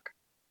much work.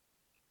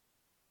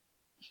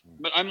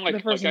 but I'm like,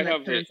 The person I that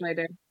have it,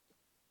 translated.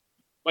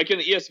 like in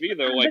the ESV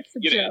though, like, That's a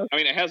joke. I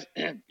mean, it has,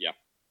 yeah,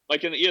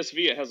 like in the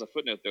ESV, it has a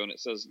footnote though, and it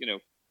says,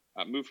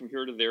 move from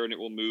here to there and it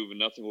will move and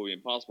nothing will be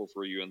impossible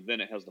for you. And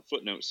then it has the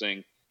footnote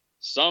saying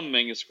some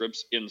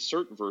manuscripts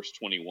insert verse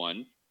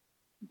 21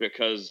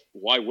 because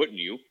why wouldn't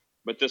you?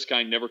 But this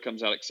kind never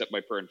comes out except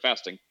by prayer and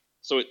fasting.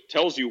 So it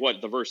tells you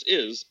what the verse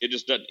is, it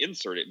just doesn't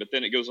insert it, but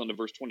then it goes on to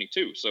verse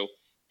 22. So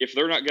if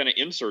they're not going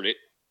to insert it,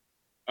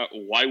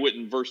 why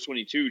wouldn't verse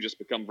 22 just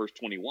become verse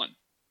 21?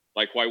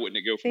 Like, why wouldn't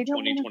it go from They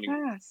don't 20, want to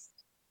fast.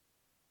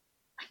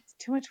 It's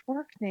too much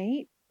work,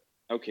 Nate.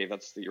 Okay,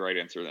 that's the right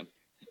answer then.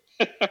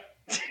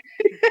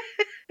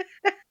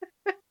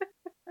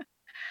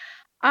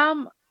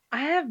 I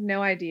have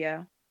no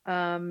idea.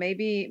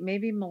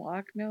 Maybe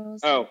Malak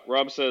knows. Oh,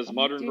 Rob says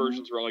modern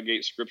versions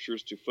relegate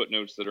scriptures to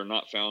footnotes that are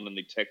not found in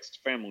the text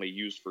family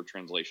used for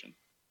translation.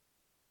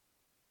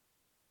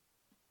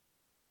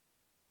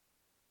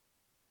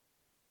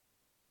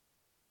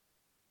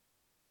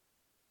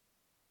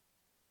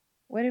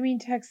 What do you mean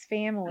text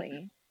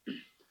family?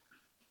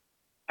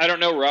 I don't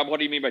know, Rob. What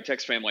do you mean by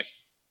text family?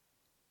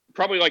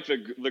 Probably like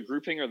the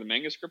grouping or the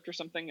manuscript or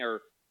something,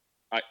 or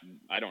I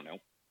don't know.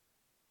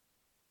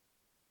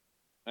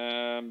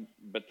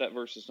 But that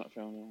verse is not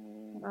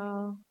found.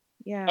 Oh,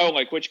 yeah. Oh,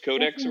 like which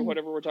codex or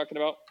whatever we're talking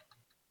about?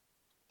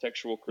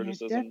 Textual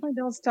criticism. Yeah, definitely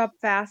don't stop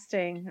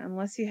fasting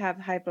unless you have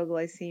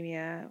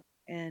hypoglycemia,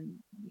 and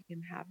you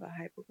can have a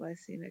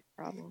hypoglycemic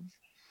problem.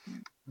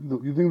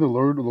 You think the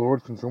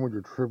Lord's concerned with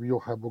your trivial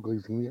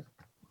hypoglycemia?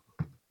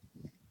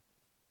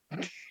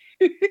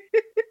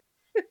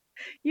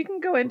 You can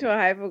go into a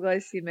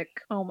hypoglycemic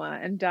coma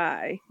and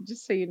die,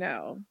 just so you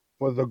know.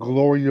 For the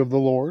glory of the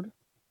Lord?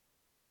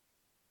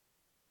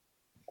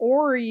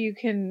 Or you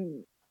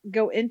can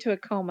go into a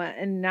coma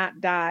and not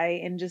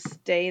die and just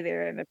stay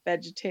there in a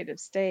vegetative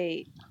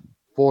state.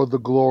 For the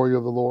glory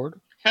of the Lord?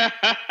 I'm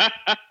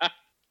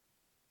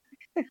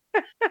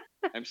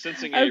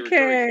sensing a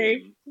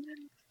recurring theme.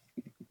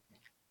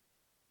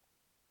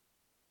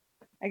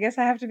 I guess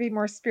I have to be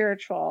more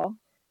spiritual.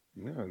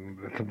 Yeah,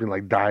 something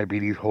like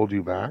diabetes holds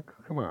you back.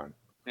 Come on.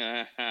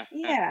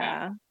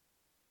 Yeah.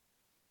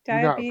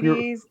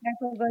 Diabetes,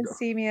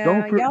 hypoglycemia.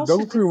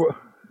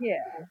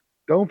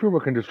 Don't fear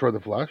what can destroy the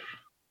flesh.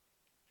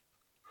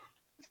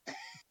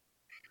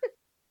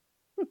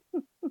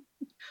 Well,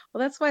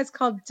 that's why it's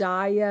called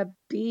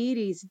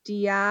diabetes.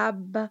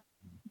 Diablos.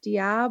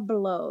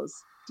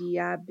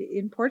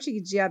 In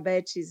Portuguese,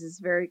 diabetes is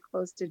very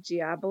close to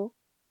diabo,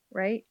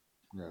 right?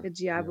 Yeah, the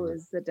diabo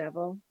is the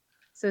devil.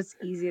 So it's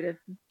easy to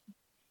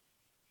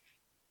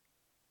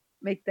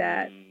make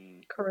that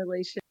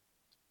correlation.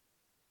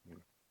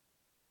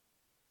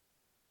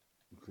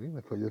 See,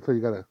 that's why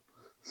you gotta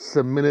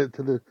submit it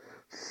to the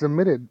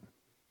submitted.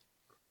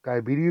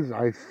 Diabetes,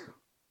 I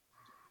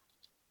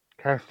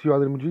cast you out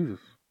of the name of Jesus.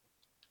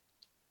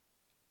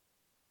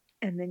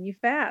 And then you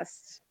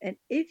fast. And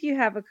if you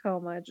have a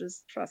coma,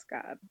 just trust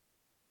God.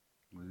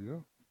 There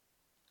you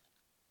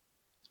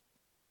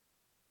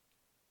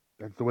go.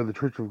 That's the way the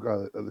Church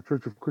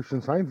of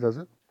Christian Science does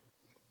it,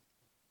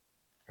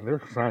 and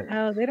they're science.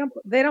 Oh, they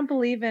don't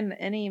believe in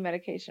any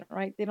medication,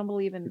 right? They don't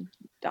believe in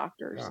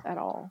doctors Yeah, at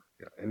all.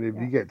 yeah. And if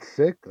Yeah. you get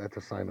sick, that's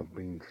a sign of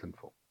being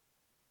sinful.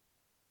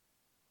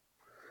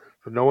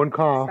 So no one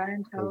cough,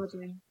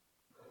 Scientology.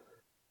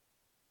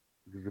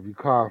 because if you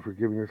cough, you're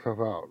giving yourself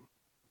out.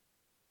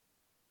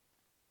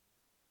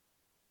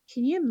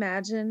 Can you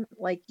imagine,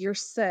 like, you're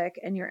sick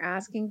and you're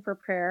asking for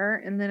prayer,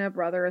 and then a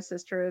brother or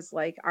sister is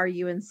like, "Are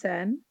you in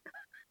sin?"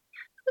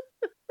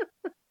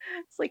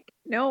 It's like,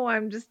 "No,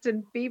 I'm just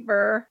in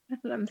fever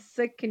and I'm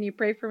sick. Can you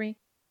pray for me?"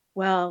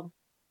 Well,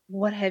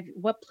 what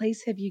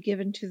place have you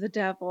given to the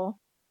devil?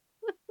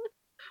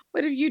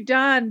 What have you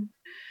done?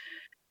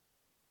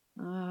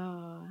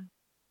 Oh,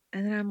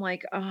 and then I'm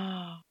like,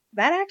 oh,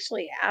 that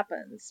actually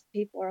happens.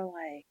 People are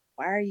like,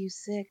 "Why are you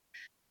sick?"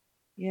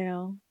 You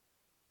know,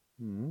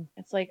 Mm-hmm.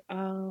 it's like,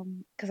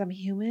 because I'm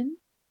human.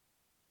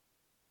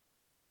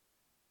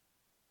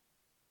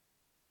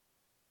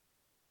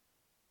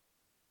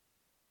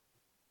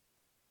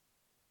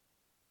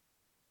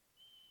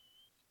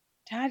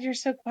 Todd, you're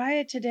so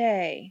quiet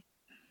today.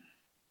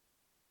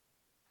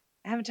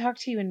 I haven't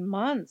talked to you in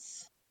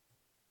months,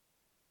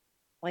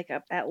 like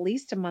at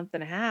least a month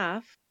and a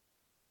half.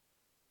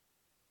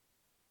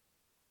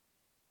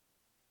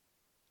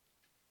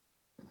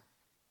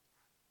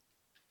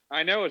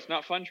 I know it's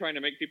not fun trying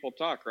to make people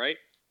talk, right?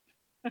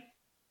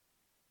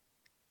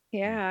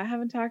 Yeah, I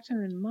haven't talked to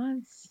him in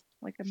months,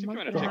 like a Is he month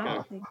trying to and a So take half, a?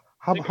 I think.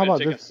 how Is he trying about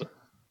to take this?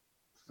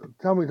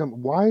 Tell me,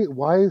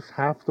 why is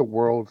half the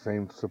world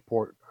saying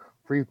support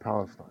free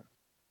Palestine?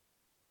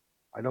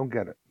 I don't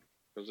get it.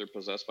 Because they're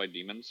possessed by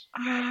demons.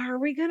 Are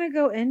we gonna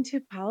go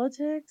into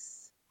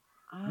politics?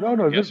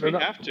 No, Yes, they're we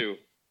not. have to.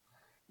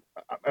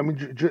 I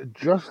mean,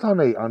 just on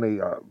a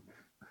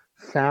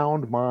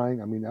sound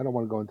mind. I mean, I don't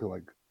want to go into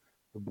like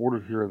the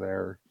borders here or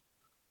there.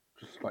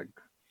 Just like,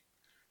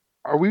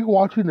 are we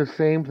watching the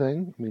same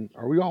thing? I mean,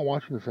 are we all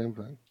watching the same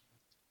thing?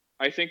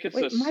 I think it's a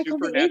Wait, Michael,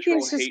 the supernatural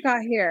atheist just hate.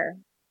 got here.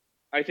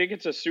 I think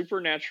it's a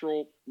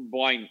supernatural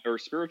blind or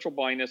spiritual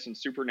blindness and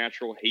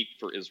supernatural hate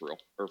for Israel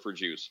or for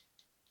Jews.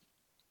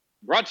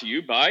 Brought to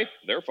you by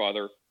their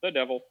father, the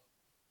devil.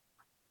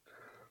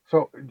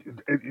 So,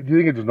 do you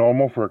think it's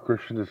normal for a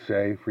Christian to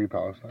say free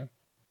Palestine?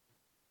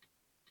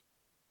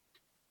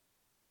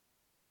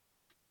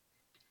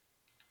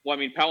 Well, I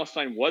mean,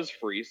 Palestine was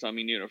free, so I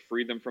mean,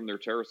 free them from their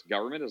terrorist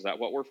government. Is that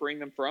what we're freeing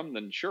them from?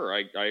 Then sure,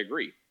 I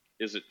agree.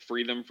 Is it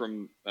free them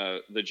from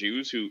the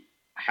Jews who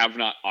have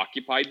not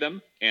occupied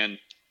them and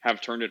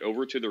have turned it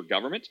over to their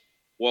government?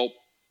 Well,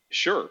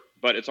 sure,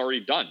 but it's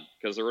already done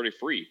because they're already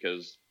free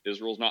because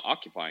Israel's not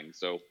occupying,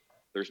 so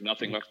there's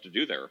nothing left to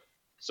do there.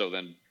 So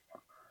then,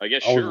 I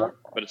guess I was sure,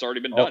 but it's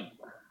already been wa- done.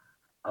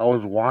 I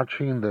was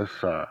watching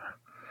uh,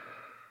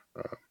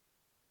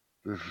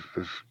 this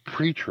this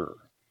preacher.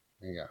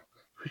 Yeah,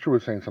 preacher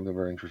was saying something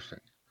very interesting.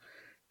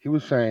 He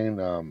was saying,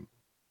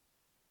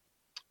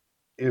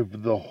 if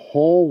the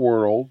whole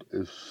world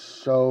is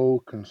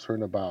so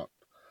concerned about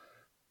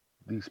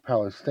these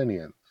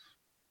Palestinians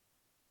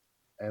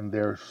and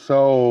they're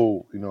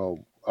so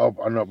up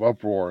on up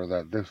uproar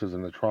that this is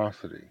an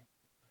atrocity,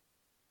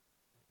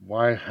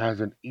 why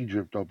hasn't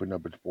Egypt opened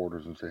up its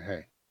borders and say,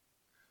 hey,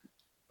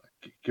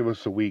 give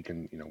us a week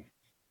and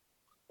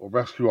we'll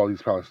rescue all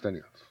these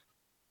Palestinians?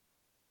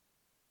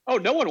 Oh,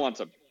 no one wants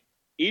them.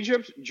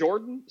 Egypt,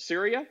 Jordan,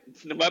 Syria,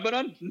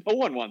 Lebanon, no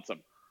one wants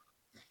them.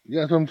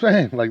 Yeah, that's what I'm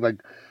saying.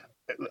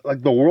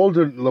 Like the world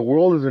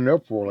is in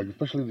uproar. Like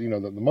especially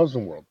the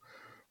Muslim world.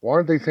 Why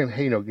aren't they saying,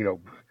 hey,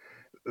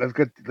 let's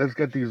get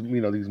these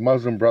these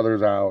Muslim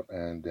brothers out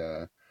and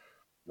I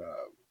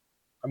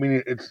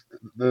mean it's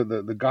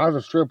the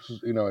Gaza Strip's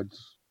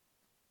it's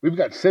we've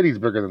got cities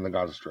bigger than the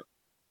Gaza Strip.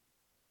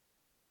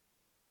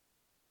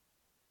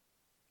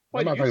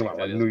 Why I'm do not you talking think about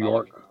that like is, New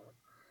Malik? York.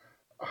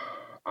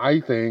 I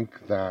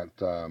think that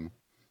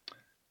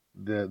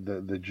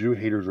the Jew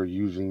haters are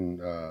using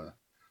the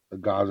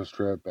Gaza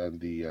Strip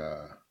and the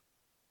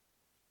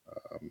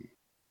um,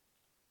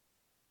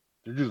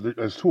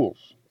 as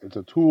tools. It's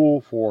a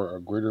tool for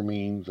a greater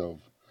means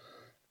of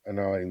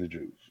annihilating the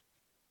Jews.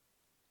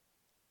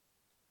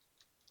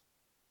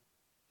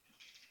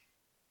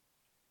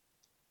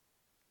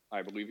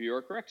 I believe you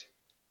are correct.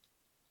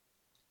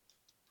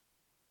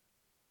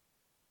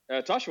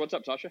 Tasha, what's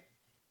up, Tasha?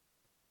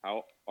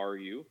 How are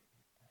you?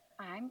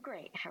 I'm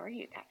great. How are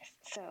you guys?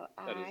 So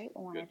That is I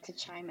good. wanted to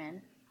chime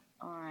in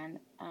on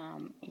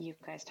you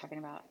guys talking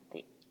about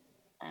the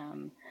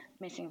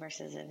missing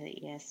verses of the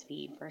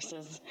ESV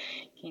versus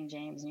King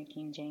James, New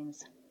King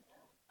James.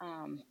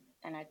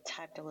 And I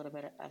typed a little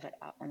bit of it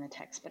out in the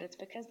text, but it's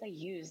because they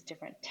use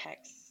different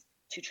texts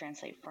to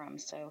translate from.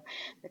 So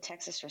the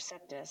Textus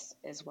Receptus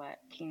is what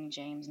King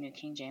James, New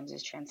King James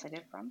is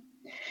translated from.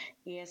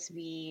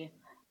 ESV,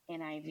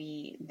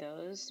 NIV,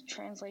 those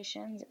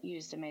translations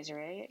use the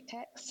Masoretic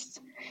texts.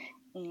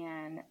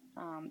 And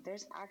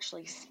there's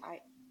actually,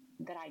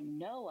 that I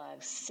know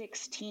of,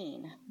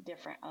 16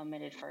 different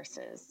omitted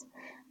verses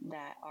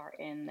that are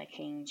in the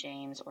King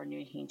James or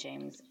New King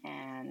James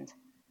and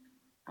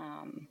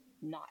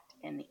not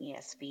in the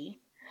ESV.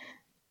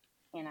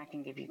 And I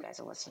can give you guys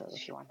a list of those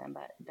if you want them,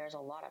 but there's a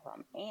lot of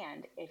them.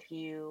 And if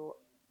you,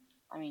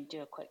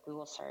 do a quick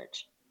Google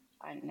search.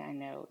 I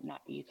know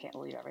not you can't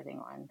believe everything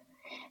on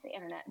the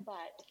internet,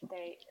 but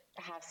they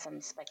have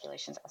some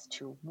speculations as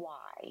to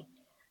why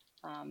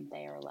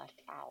they are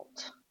left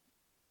out.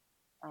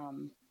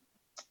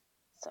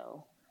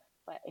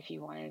 But if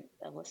you wanted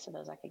a list of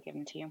those, I could give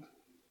them to you.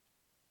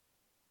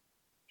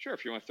 Sure,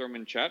 if you want to throw them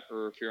in chat,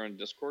 or if you're on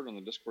Discord, on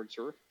the Discord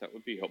server, that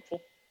would be helpful.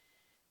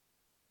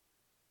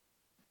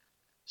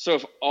 So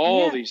if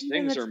all these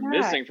things are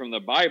missing from the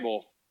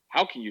Bible,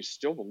 how can you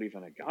still believe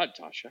in a God,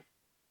 Tasha?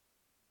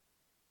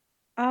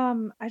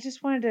 I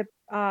just wanted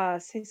to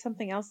say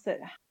something else that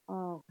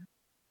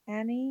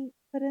Annie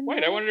put in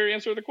Wait, there. I wanted her to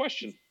answer the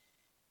question.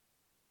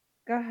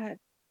 Go ahead.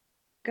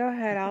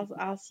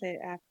 I'll say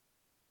it after.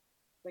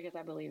 Because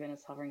I believe in a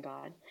sovereign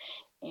God,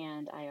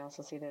 and I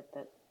also see that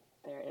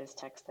there is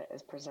text that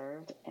is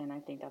preserved, and I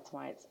think that's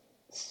why it's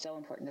so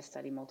important to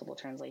study multiple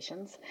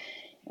translations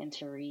and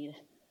to read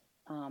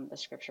the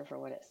scripture for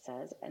what it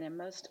says. And in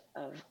most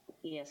of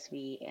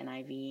ESV,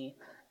 NIV,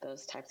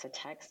 those types of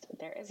text,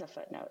 there is a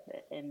footnote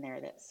in there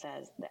that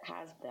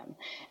has them,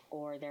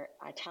 or they're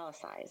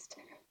italicized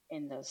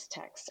in those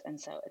texts. And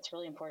so it's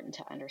really important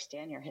to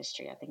understand your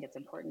history. I think it's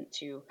important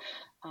to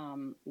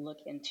look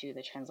into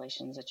the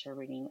translations that you're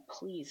reading.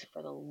 Please,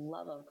 for the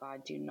love of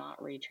God, do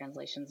not read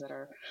translations that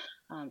are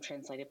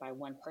translated by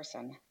one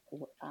person.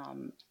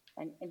 And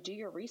do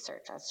your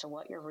research as to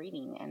what you're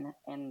reading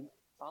and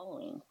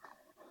following.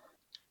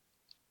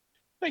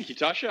 Thank you,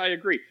 Tasha. I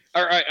agree.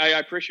 I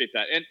appreciate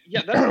that. And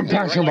yeah, that's the thing,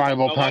 Passion right?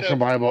 Bible, Passion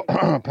Bible,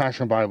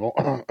 Passion Bible.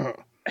 A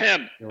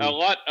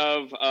lot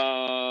of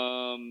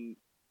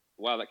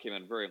wow, that came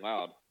in very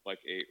loud, like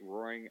a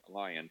roaring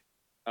lion.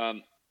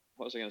 What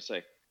was I going to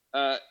say?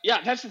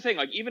 Yeah, that's the thing.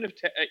 Like even if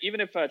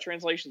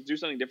translations do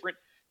something different,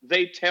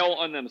 they tell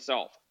on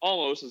themselves,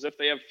 almost as if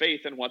they have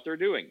faith in what they're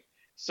doing.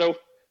 So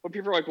when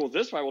people are like, "Well,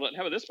 this Bible doesn't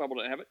have it. This Bible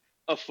doesn't have it,"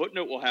 a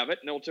footnote will have it,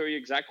 and it'll tell you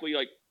exactly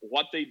like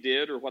what they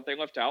did or what they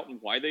left out and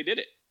why they did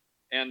it.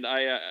 And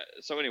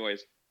so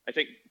anyways, I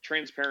think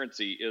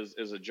transparency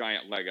is a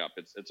giant leg up.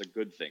 It's a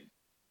good thing.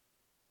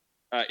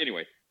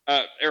 Anyway,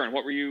 Aaron,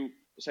 what were you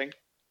saying?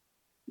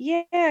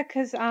 Yeah,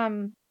 because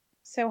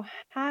so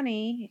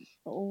Hani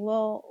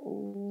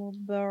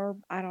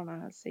I don't know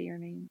how to say your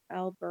name,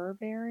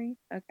 Elberberry.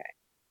 Okay,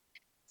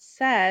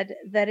 said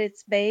that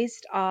it's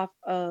based off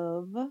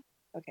of.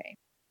 Okay,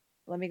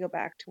 let me go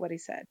back to what he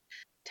said.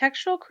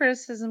 Textual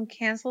criticism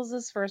cancels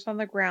this verse on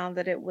the ground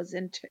that it was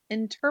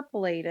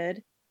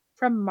interpolated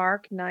from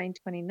Mark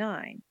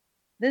 9:29.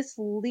 This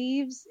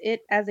leaves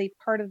it as a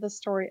part of the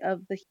story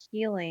of the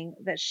healing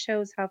that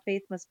shows how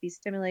faith must be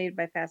stimulated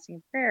by fasting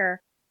and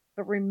prayer,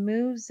 but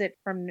removes it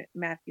from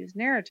Matthew's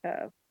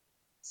narrative.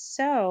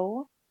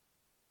 So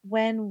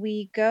when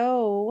we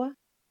go,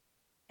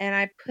 and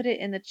I put it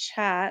in the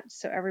chat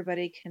so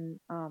everybody can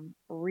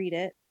read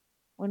it.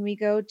 When we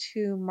go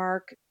to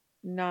Mark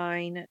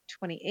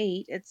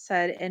 9:28, it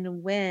said,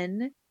 "And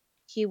when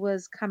he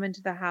was come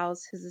into the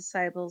house, his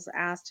disciples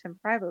asked him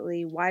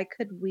privately, why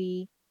could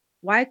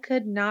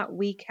not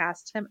we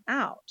cast him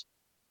out?"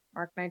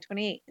 Mark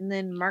 9:28. And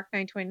then Mark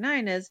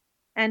 9:29 is,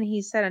 "And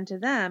he said unto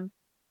them,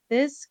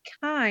 this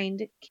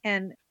kind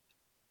can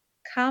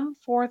come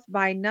forth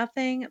by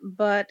nothing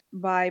but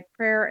by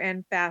prayer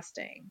and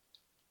fasting."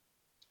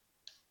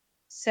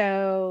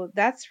 So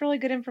that's really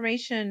good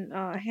information,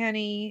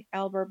 Hanny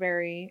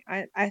Elberberry.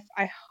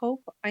 I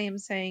hope I am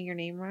saying your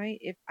name right.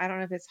 If I don't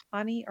know if it's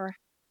Hani or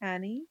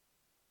Hanny.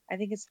 I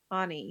think it's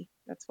Hani.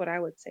 That's what I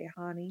would say,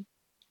 Hani.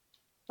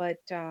 But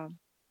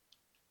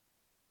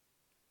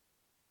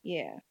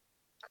yeah,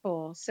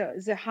 cool. So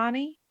is it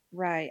Hani?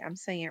 Right, I'm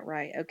saying it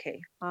right.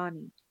 Okay,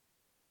 Hani.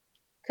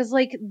 Because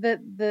like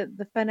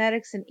the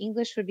phonetics in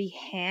English would be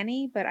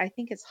Hanny, but I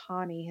think it's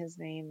Hani, his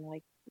name.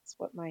 Like that's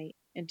what my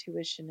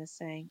intuition is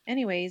saying.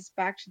 Anyways,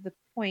 back to the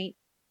point.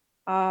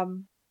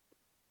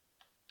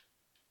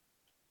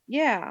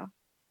 Yeah,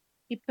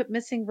 he put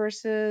missing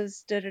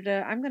verses. Da da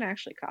da. I'm gonna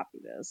actually copy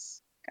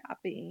this.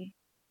 Copy.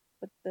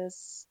 Put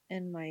this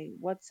in my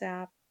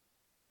WhatsApp.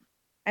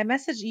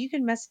 You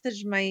can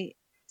message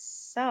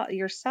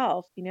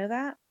yourself. You know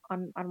that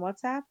on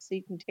WhatsApp, so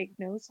you can take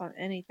notes on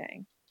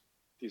anything.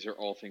 These are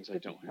all things I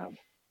don't have.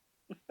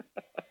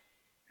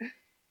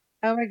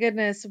 Oh my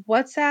goodness.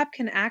 WhatsApp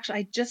can actually,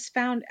 I just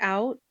found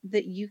out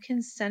that you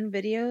can send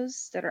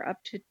videos that are up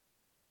to,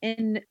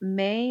 in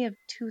May of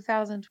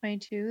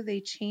 2022,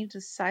 they changed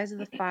the size of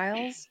the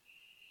files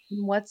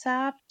in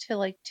WhatsApp to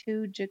like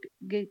 2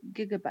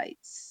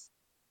 gigabytes.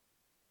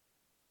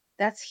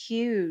 That's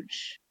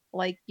huge.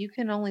 Like you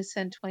can only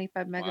send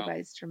 25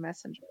 megabytes through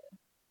Messenger.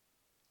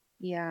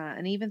 Yeah,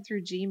 and even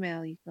through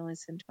Gmail, you can only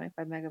send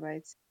 25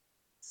 megabytes.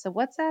 So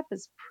WhatsApp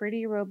is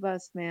pretty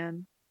robust,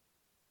 man.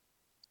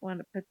 Want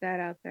to put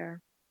that out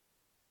there.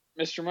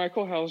 Mr.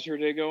 Michael, how's your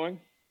day going?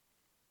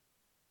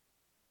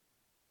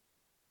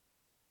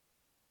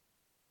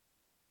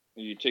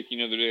 Are you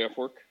taking another day off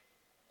work?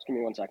 Just give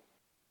me 1 sec.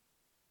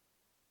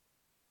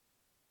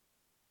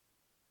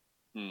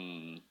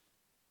 Hmm.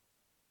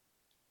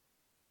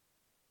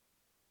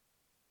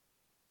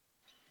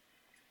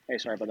 Hey,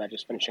 sorry about that.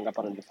 Just finishing up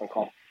on a different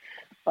call.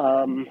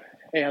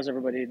 Hey, how's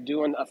everybody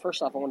doing?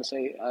 First off, I want to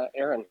say,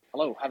 Aaron,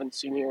 hello. Haven't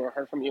seen you or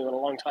heard from you in a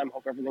long time.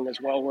 Hope everything is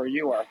well where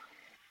you are.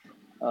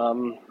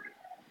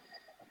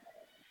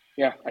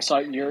 Yeah, I saw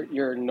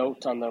your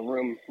note on the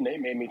room. And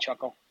it made me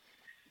chuckle.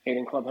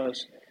 Hating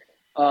Clubhouse.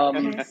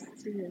 Nice to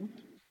see you.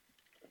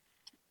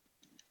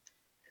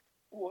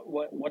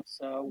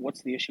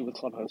 What's the issue with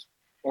Clubhouse?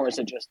 Or is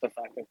it just the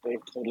fact that they've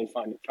totally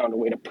found a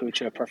way to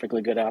pooch a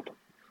perfectly good app?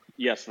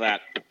 Yes,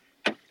 that.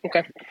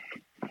 Okay.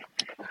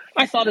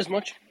 I thought as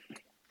much.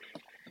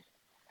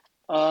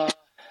 When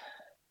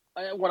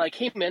I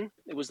came in,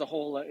 it was the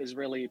whole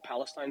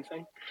Israeli-Palestine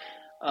thing.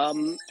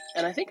 And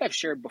I think I've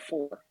shared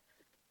before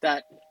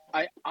that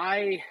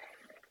I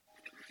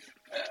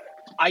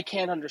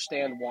can't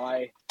understand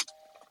why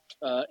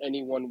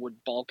anyone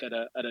would balk at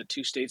a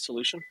two-state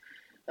solution.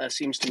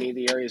 Seems to me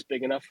the area is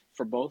big enough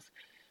for both.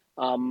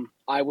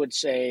 I would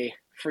say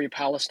free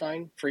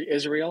Palestine, free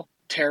Israel.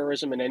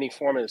 Terrorism in any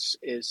form is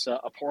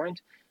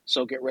abhorrent.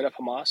 So get rid of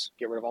Hamas,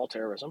 get rid of all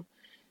terrorism,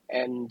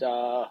 and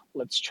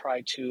let's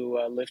try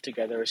to live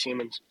together as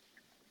humans.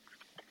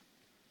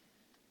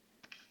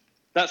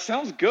 That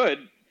sounds good,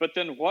 but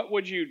then what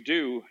would you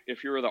do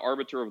if you were the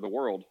arbiter of the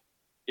world?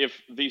 If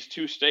these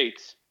two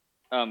states,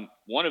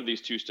 one of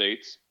these two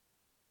states,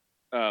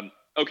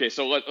 okay,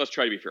 so let's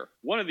try to be fair.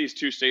 One of these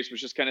two states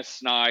was just kind of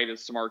snide and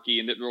smarky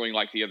and didn't really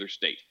like the other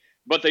state,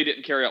 but they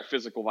didn't carry out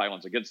physical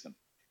violence against them.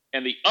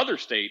 And the other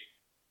state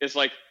is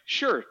like,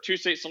 sure,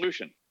 two-state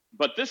solution,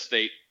 but this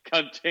state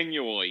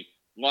continually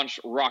launched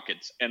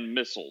rockets and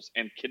missiles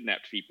and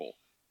kidnapped people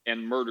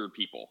and murdered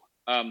people.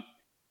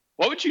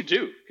 What would you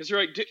do? Because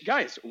you're like,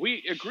 guys,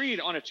 we agreed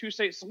on a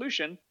two-state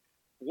solution.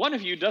 One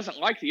of you doesn't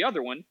like the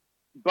other one,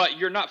 but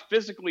you're not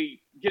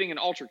physically getting in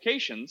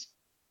altercations.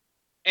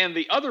 And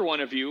the other one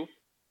of you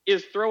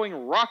is throwing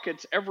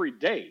rockets every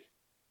day.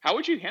 How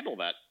would you handle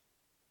that?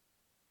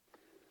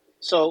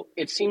 So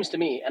it seems to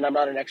me, and I'm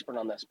not an expert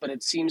on this, but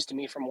it seems to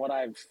me from what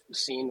I've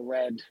seen,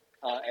 read,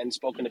 and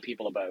spoken to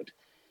people about,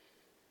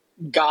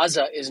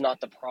 Gaza is not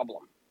the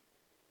problem.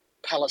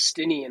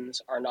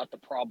 Palestinians are not the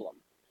problem.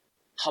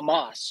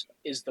 Hamas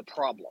is the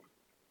problem.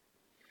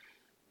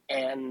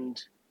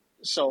 And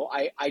so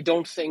I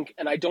don't think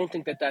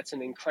that that's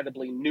an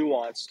incredibly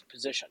nuanced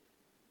position.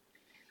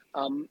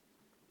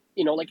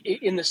 Like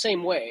in the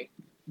same way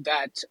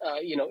that,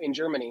 in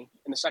Germany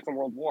in the Second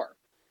World War,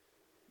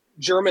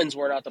 Germans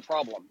were not the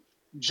problem.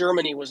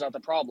 Germany was not the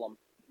problem.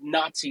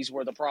 Nazis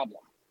were the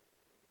problem.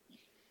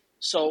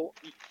 So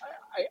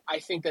I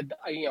think that,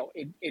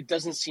 it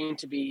doesn't seem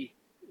to be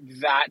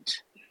that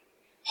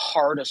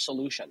hard a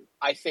solution.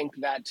 I think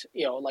that,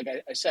 like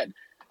I said,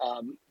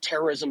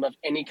 terrorism of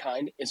any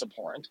kind is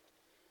abhorrent,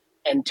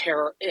 and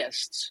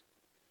terrorists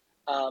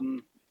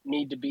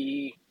need to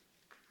be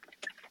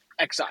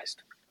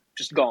excised,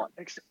 just gone.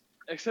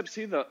 Except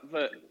see,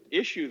 the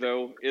issue,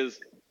 though, is,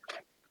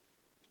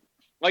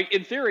 like,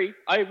 in theory,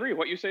 I agree.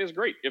 What you say is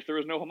great if there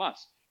was no Hamas.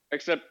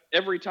 Except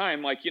every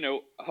time,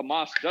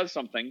 Hamas does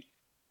something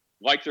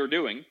like they're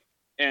doing,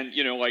 and,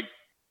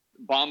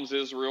 bombs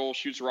Israel,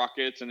 shoots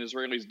rockets, and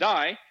Israelis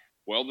die,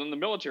 well, then the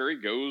military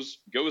goes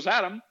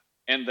at them,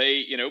 and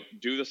they,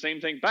 do the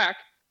same thing back,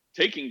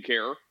 taking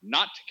care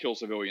not to kill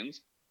civilians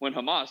when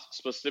Hamas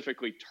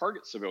specifically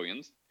targets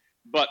civilians.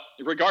 But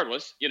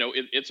regardless,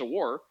 it's a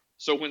war.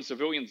 So when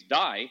civilians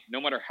die,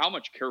 no matter how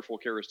much careful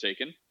care is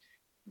taken,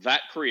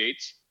 that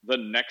creates the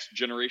next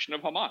generation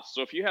of Hamas.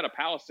 So if you had a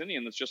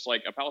Palestinian that's just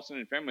like a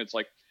Palestinian family, it's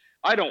like,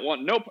 I don't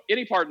want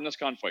any part in this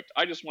conflict.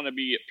 I just want to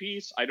be at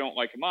peace. I don't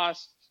like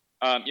Hamas.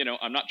 I'm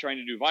not trying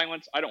to do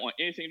violence. I don't want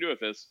anything to do with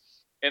this.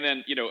 And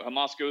then,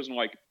 Hamas goes and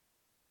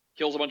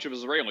kills a bunch of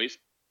Israelis.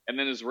 And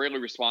then Israeli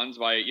responds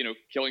by,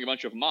 killing a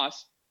bunch of Hamas.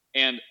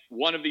 And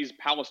one of these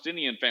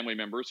Palestinian family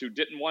members who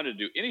didn't want to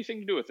do anything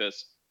to do with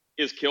this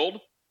is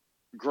killed.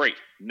 Great.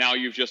 Now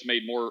you've just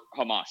made more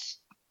Hamas.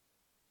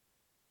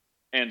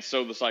 And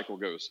so the cycle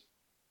goes.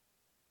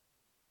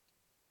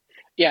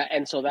 Yeah,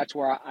 and so that's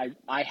where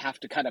I have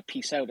to kind of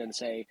piece out and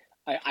say,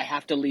 I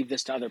have to leave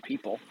this to other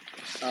people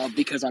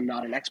because I'm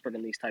not an expert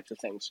in these types of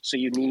things. So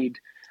you need,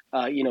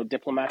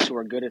 diplomats who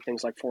are good at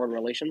things like foreign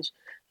relations,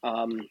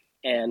 and,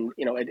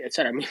 et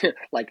cetera. I mean,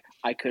 like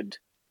I could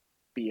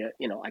be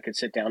I could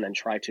sit down and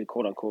try to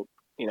quote unquote,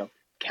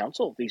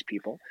 counsel these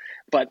people,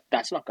 but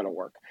that's not going to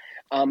work.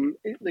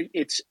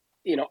 It's,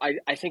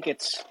 I think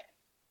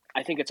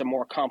it's a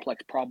more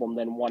complex problem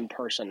than one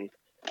person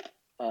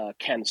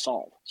can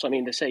solve. So, I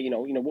mean, to say,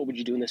 what would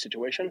you do in this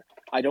situation?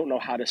 I don't know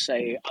how to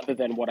say other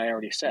than what I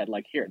already said.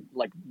 Like,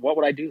 what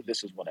would I do?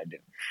 This is what I do.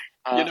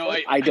 I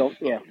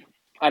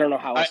don't know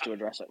how else to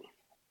address it.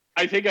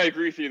 I think I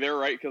agree with you there,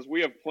 right? Because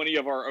we have plenty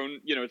of our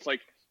own, it's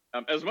like,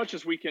 as much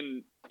as we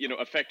can,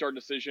 affect our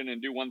decision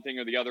and do one thing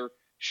or the other,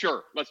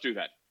 sure, let's do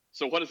that.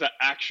 So what does that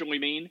actually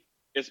mean?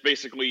 It's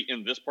basically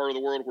in this part of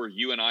the world where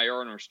you and I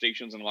are in our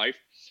stations in life,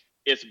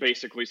 it's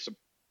basically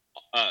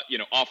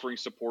offering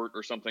support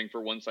or something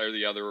for one side or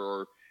the other,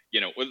 or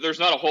there's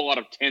not a whole lot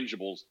of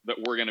tangibles that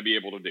we're going to be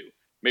able to do.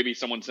 Maybe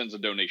someone sends a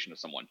donation to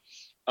someone.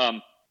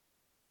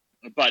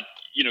 But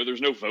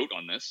there's no vote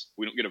on this.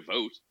 We don't get a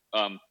vote.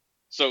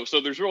 So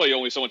there's really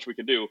only so much we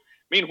can do.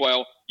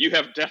 Meanwhile, you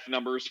have death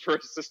numbers for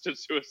assisted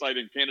suicide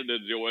in Canada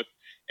to deal with,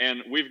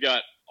 and we've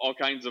got all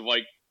kinds of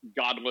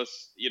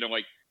godless,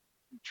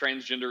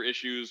 transgender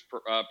issues,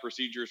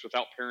 procedures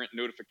without parent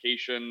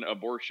notification,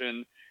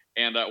 abortion,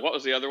 and what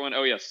was the other one?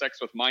 Oh yeah, sex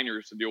with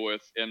minors to deal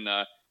with in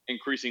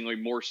increasingly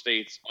more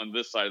states on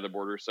this side of the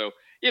border. So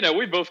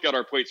we both got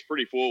our plates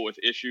pretty full with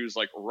issues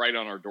right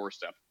on our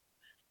doorstep.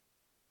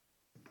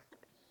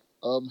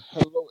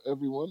 Hello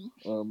everyone.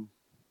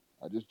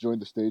 I just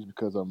joined the stage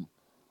because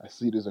I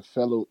see there's a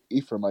fellow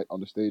Ephraimite on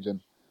the stage, and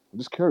I'm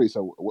just curious.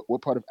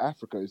 What part of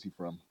Africa is he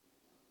from?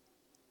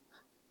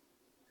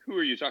 Who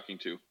are you talking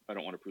to? I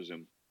don't want to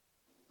presume.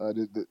 I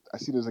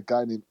see there's a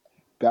guy named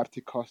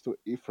Baptist Coastal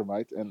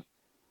Ephraimite, and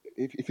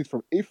if he's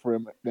from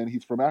Ephraim, then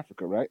he's from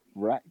Africa, right?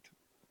 Right.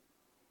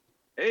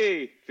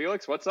 Hey,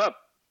 Felix, what's up?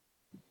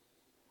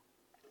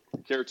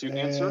 Care to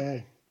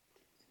answer?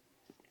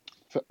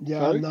 Yeah,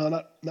 Sorry? no,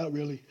 not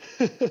really.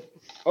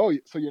 Oh,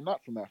 so you're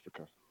not from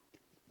Africa?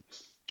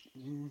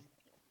 Mm,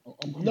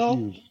 I'm no,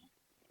 confused.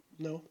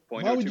 no.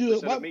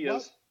 0.02% of me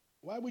is.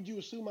 Why would you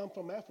assume I'm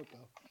from Africa?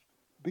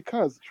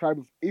 Because the tribe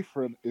of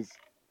Ephraim is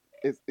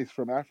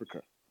from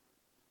Africa.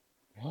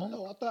 What?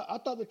 No, I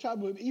thought the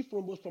tribe of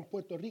Ephraim was from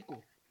Puerto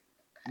Rico.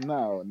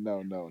 No.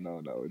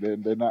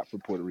 They're not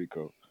from Puerto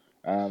Rico.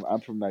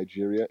 I'm from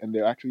Nigeria, and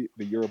they're actually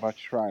the Yoruba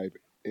tribe.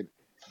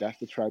 That's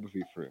the tribe of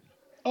Ephraim.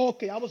 Oh,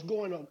 okay, I was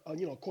going on,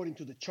 according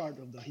to the chart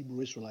of the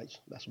Hebrew Israelites.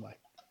 That's why.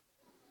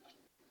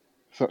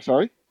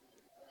 Sorry?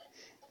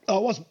 I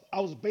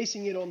was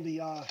basing it on the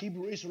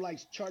Hebrew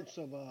Israelites charts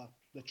of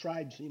the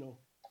tribes.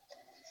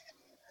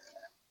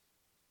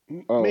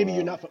 Oh, Maybe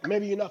you're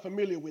not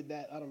familiar with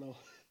that. I don't know.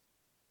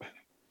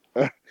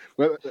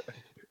 well,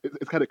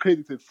 it's kind of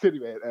crazy to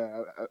insinuate.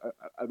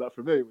 I'm not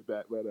familiar with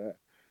that, but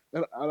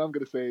all I'm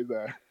going to say is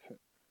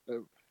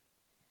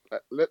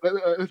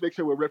let's make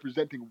sure we're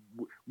representing.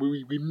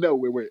 We know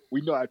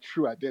we know our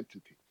true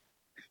identity.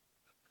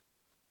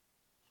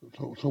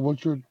 So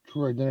what's your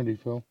true identity,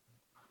 Phil?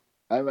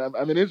 I'm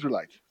an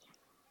Israelite.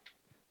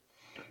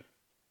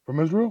 From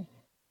Israel?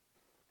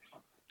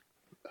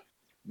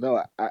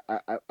 No,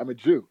 I'm a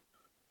Jew.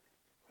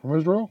 From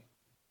Israel?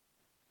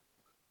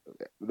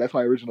 That's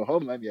my original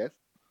homeland. Yes.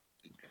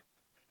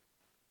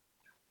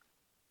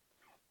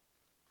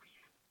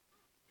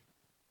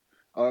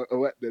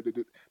 What?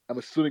 I'm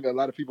assuming a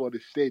lot of people on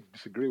this stage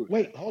disagree with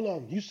Wait, that. hold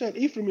on. You said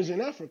Ephraim is in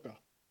Africa.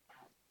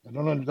 I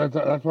don't know.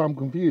 That's why I'm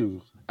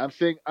confused. I'm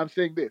saying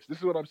this. This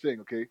is what I'm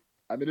saying. Okay,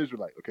 I'm an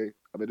Israelite. Okay,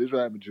 I'm an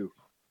Israelite. I'm a Jew.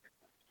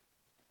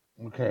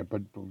 Okay,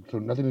 but so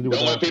nothing to do with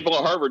Don't let Africa. people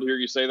at Harvard hear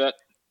you say that.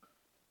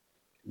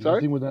 Sorry?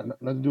 Nothing with that.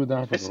 Nothing to do with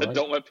I Africa, said, right?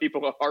 don't let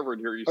people at Harvard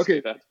hear you say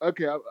Okay, that.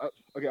 okay,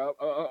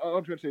 all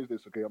I'm trying to say is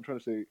this. Okay, I'm trying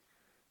to say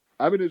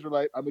I'm an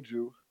Israelite. I'm a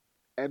Jew,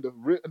 and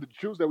the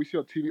Jews that we see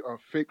on TV are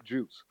fake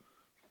Jews.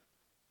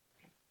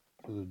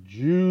 The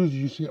Jews,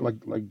 you see,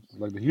 like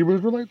the Hebrew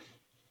Israelites.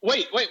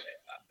 Wait.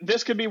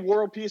 This could be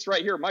world peace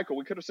right here, Michael.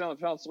 We could have found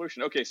a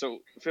solution. Okay, so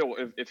Phil,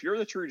 if you're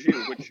the true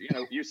Jew, which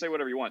you say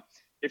whatever you want.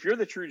 If you're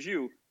the true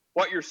Jew,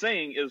 what you're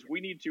saying is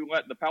we need to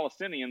let the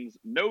Palestinians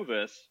know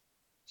this.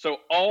 So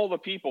all the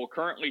people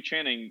currently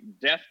chanting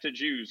 "Death to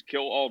Jews,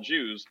 kill all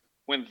Jews,"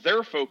 when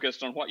they're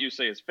focused on what you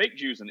say is fake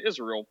Jews in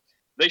Israel,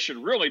 they should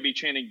really be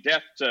chanting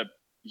 "Death to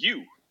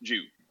you,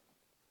 Jew."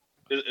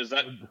 Is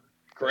that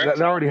correct?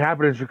 That already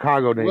happened in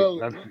Chicago, Nate.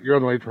 Well, You're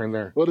on the late train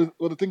there. Well,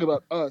 the thing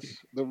about us,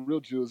 the real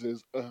Jews,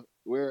 is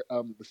we're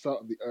the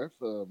salt of the earth.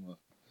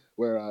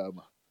 Where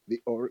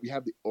we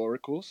have the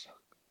oracles,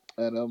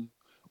 and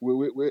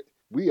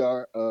we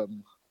are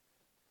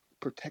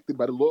protected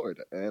by the Lord,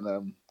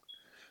 and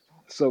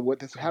so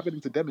what is happening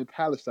to them in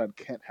Palestine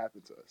can't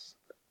happen to us.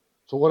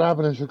 So what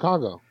happened in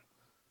Chicago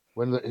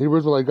when the Hebrew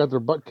Israelites got their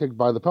butt kicked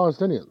by the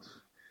Palestinians?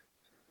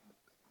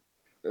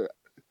 Uh,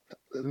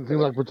 Didn't seem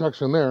like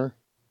protection there.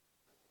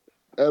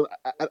 I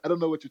don't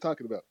know what you're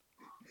talking about.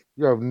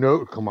 You have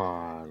no. Come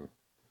on.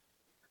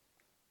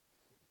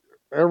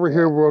 Every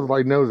Hebrew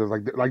Israelite knows this.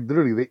 Like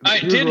literally. I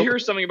did hear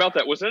something about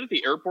that. Was that at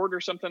the airport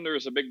or something? There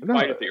was a big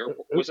fight at the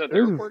airport. Was that at the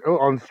airport?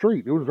 On the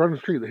street. It was right on the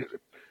street.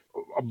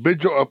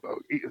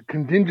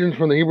 Contingents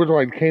from the Hebrew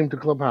Israelites came to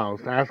Clubhouse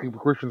asking for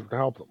Christians to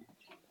help them.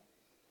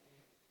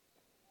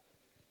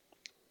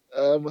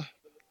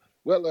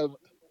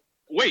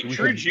 Wait,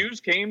 true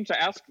Jews came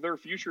to ask their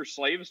future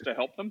slaves to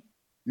help them?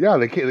 Yeah,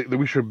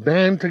 we should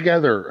band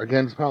together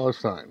against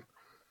Palestine.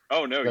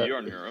 Oh no, you're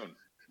on your own.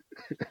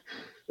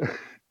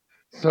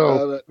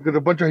 So because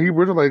a bunch of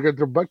Hebrew Israelites got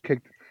their butt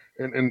kicked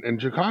in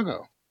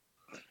Chicago.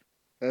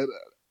 And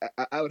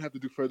I would have to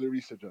do further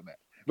research on that.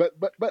 But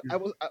I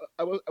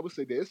will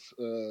say this.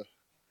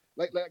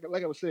 Like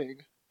I was saying,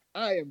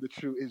 I am the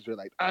true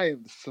Israelite. I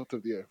am the salt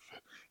of the earth.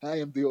 I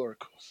am the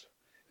oracles.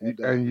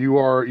 And you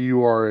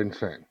are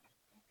insane.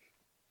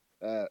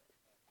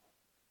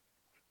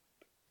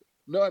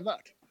 No, I'm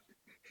not.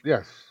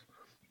 Yes.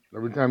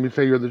 Every time you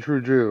say you're the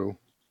true Jew,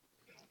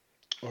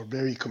 Or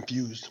very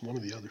confused, one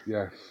or the other.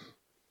 yes,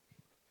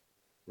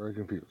 very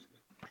confused.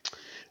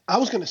 I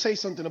was going to say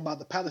something about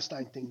the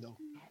Palestine thing, though.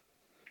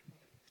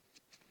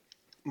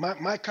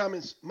 My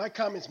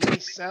comments may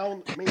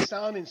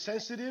sound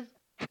insensitive,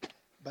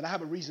 but I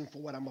have a reason for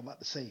what I'm about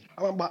to say.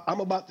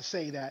 I'm about to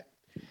say that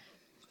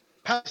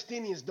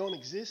Palestinians don't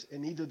exist,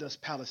 and neither does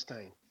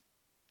Palestine.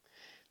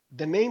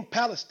 The name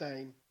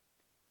Palestine,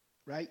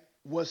 right,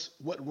 was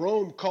what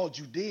Rome called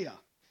Judea,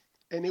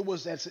 and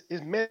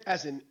it meant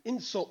as an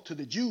insult to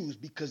the Jews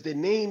because they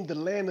named the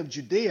land of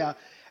Judea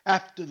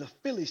after the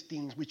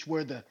Philistines, which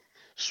were the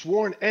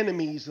sworn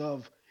enemies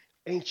of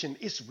ancient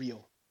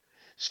Israel.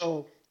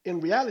 So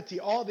in reality,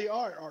 all they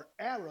are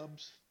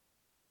Arabs,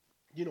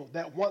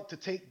 that want to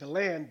take the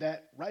land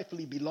that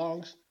rightfully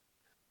belongs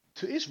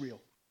to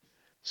Israel.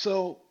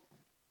 So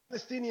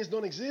Palestinians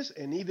don't exist,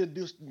 and neither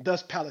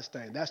does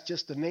Palestine. That's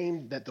just the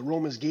name that the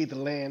Romans gave the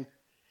land.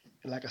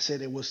 And like I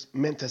said, it was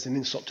meant as an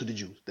insult to the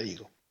Jews. There you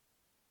go.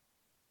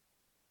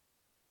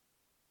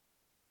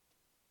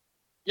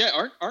 Yeah,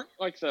 aren't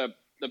like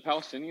the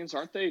Palestinians,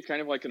 aren't they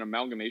kind of like an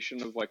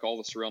amalgamation of like all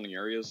the surrounding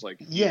areas, like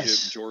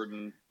Egypt, Yes.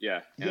 Jordan?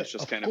 Yeah, and Yeah, it's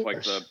just of kind of like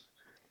course.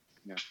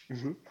 yeah,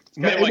 Hmm it's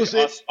kind of It like was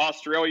it.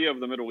 Australia of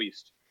the Middle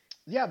East.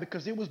 Yeah,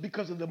 because it was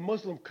because of the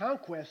Muslim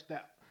conquest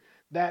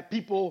that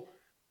people,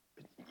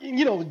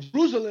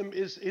 Jerusalem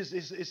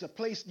is a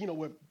place,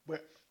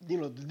 where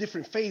the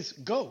different faiths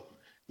go.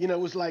 It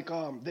was like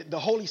the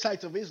holy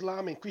sites of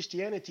Islam and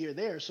Christianity are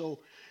there.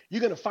 So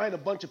you're gonna find a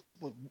bunch of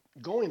people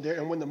going there.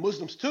 And when the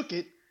Muslims took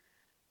it,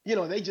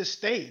 they just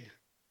stayed.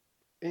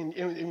 And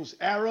it was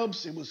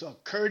Arabs, it was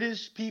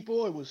Kurdish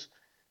people, it was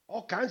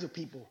all kinds of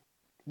people.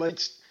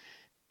 But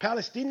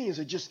Palestinians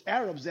are just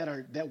Arabs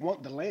that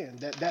want the land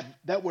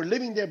that were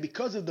living there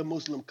because of the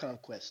Muslim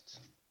conquests.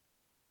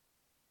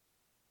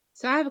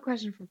 So I have a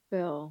question for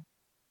Phil.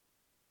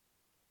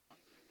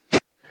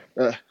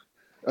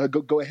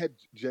 Go ahead,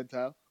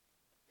 Gentile.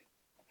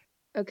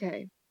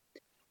 Okay.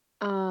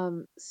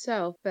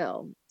 So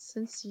Phil,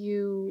 since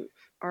you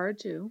are a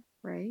Jew,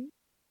 right?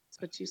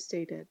 That's what you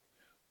stated.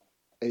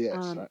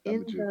 Yes, I'm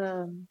In a Jew.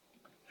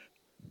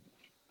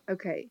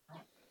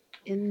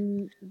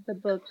 in the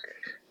book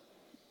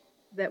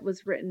that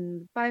was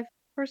written,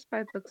 first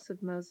five books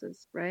of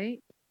Moses, right?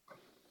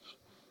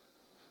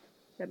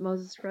 That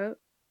Moses wrote.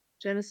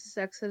 Genesis,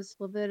 Exodus,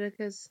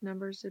 Leviticus,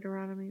 Numbers,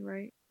 Deuteronomy,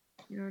 right?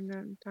 You know what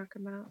I'm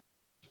talking about?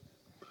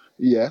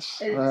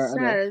 Yes, It I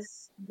know.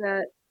 says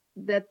that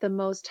the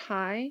Most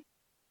High,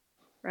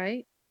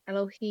 right?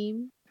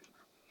 Elohim,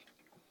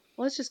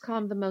 let's just call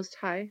him the Most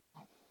High,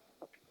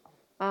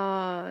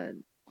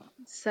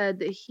 said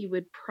that he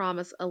would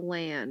promise a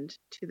land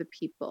to the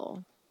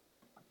people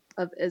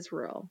of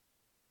Israel,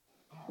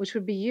 which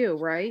would be you,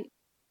 right?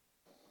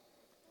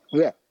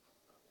 Yeah.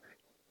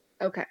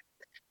 Okay.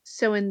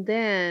 So, and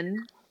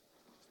then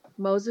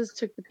Moses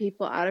took the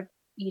people out of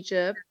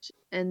Egypt,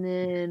 and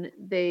then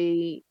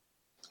they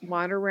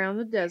wandered around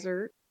the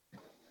desert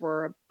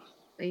for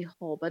a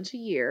whole bunch of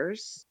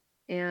years.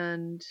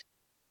 And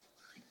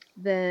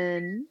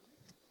then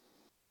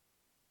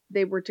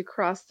they were to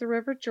cross the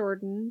River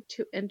Jordan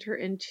to enter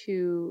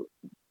into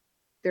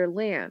their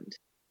land,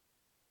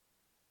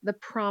 the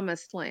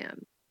promised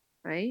land,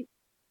 right?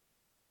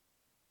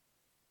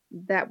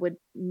 That would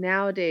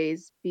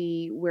nowadays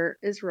be where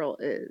Israel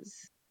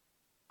is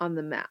on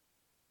the map.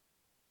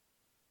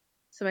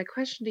 So, my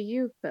question to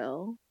you,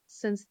 Phil,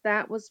 since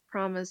that was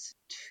promised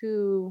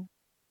to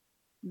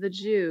the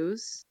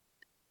Jews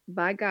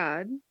by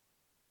God,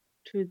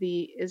 to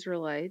the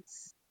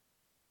Israelites,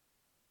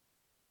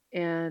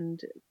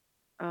 and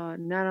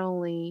not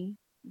only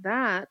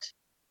that,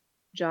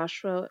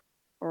 Joshua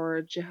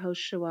or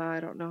Jehoshua, I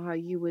don't know how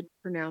you would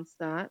pronounce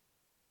that,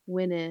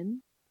 went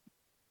in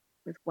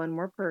with one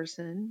more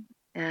person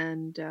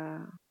and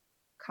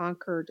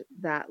conquered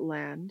that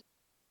land.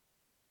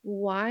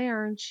 Why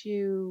aren't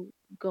you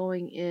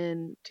going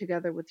in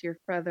together with your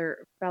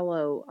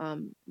fellow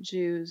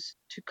Jews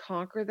to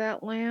conquer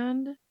that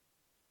land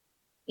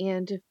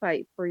and to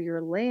fight for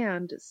your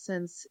land,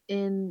 since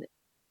in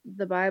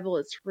the Bible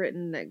it's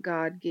written that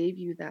God gave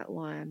you that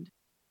land?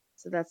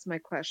 So that's my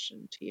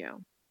question to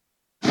you.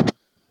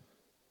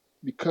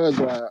 Because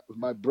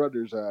my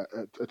brothers are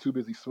too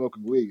busy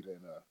smoking weed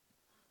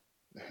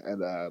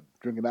and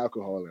drinking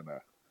alcohol and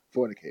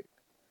fornicating.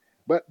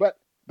 But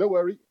don't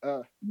worry.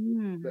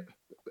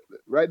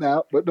 Right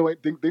now, but no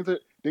wait, things are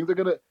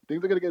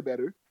gonna get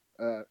better.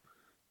 Uh,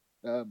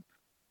 um,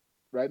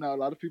 right now, a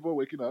lot of people are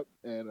waking up,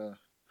 and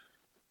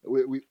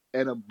we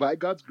and by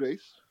God's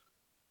grace,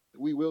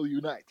 we will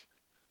unite.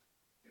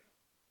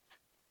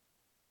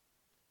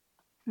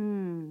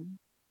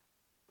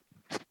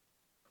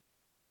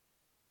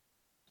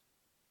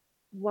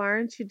 Why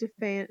aren't you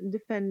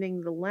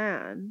defending the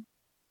land?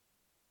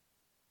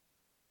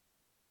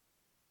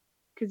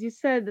 Because you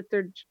said that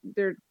they're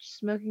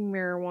smoking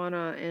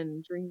marijuana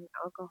and drinking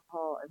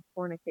alcohol and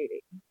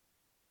fornicating.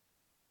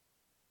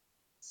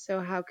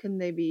 So how can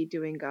they be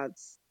doing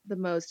the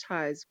Most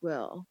High's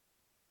will?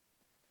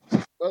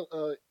 Well,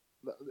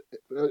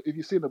 if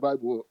you see in the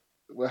Bible,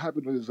 what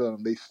happened was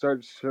they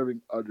started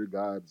serving other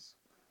gods,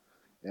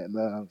 and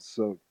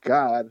so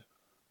God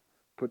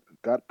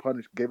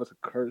punished, gave us a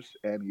curse,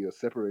 and He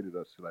separated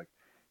us. Like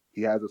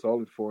He has us all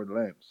in foreign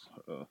lands.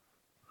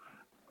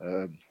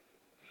 Um,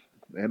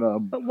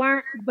 and But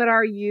why? But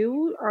are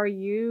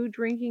you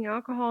drinking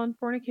alcohol and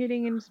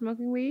fornicating and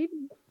smoking weed?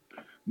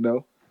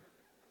 no,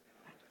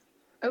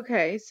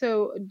 Okay,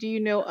 so do you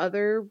know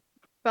other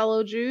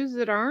fellow Jews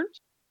that aren't?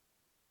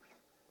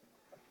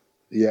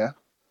 yeah.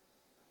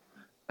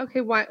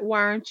 Okay, why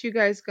aren't you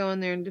guys going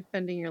there and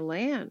defending your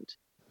land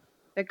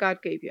that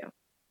God gave you?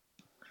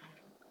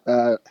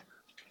 Uh,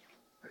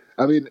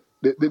 I mean,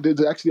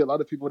 there's actually a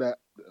lot of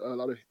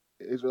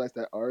Israelites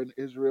that are in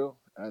Israel,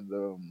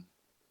 and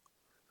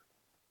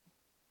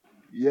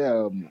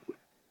yeah,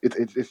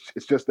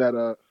 it's just that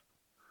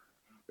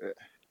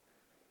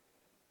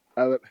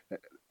uh,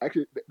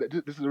 actually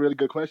this is a really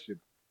good question.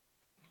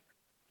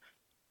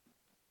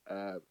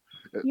 Uh,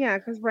 Yeah,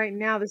 because right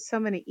now there's so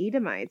many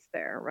Edomites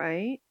there,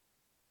 right?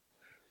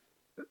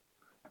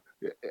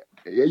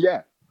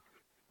 yeah,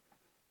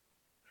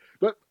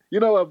 but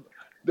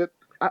that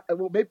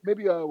well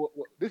maybe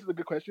this is a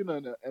good question,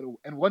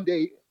 and one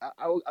day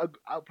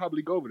I'll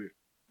probably go over there.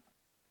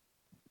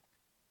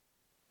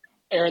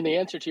 Aaron, the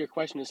answer to your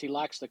question is he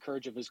lacks the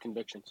courage of his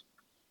convictions.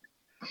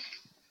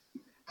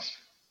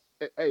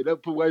 Hey,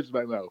 don't put words in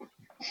my mouth.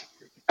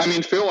 I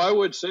mean, Phil, I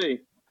would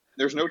say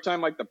there's no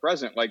time like the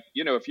present. Like,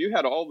 if you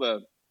had all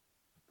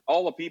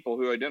the people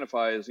who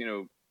identify as,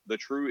 the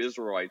true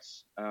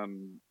Israelites,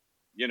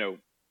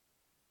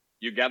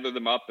 you gather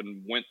them up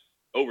and went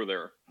over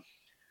there.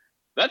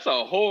 That's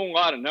a whole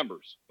lot of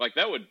numbers. Like,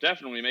 that would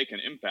definitely make an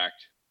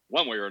impact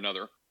one way or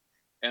another.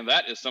 And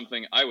that is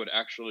something I would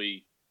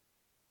actually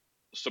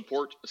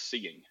support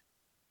seeing.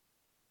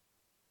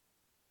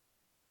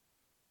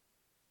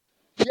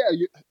 Yeah,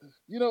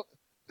 you know,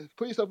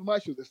 put yourself in my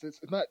shoes. It's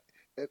not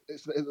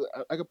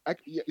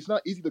it's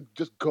not easy to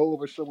just go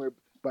over somewhere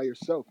by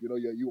yourself. You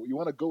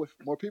want to go with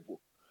more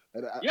people.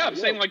 And I'm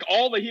saying like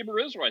all the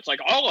Hebrew Israelites, like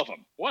all of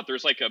them. What?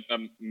 There's like a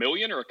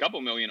million or a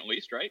couple million at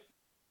least, right?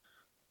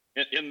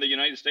 In the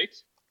United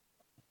States.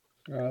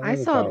 I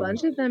saw a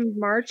bunch of them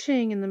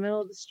marching in the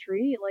middle of the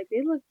street. Like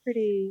they look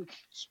pretty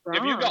strong.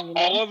 If you got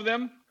all of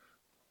them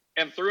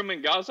and threw them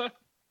in Gaza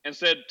and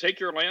said, "Take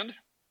your land,"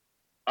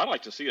 I'd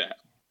like to see that.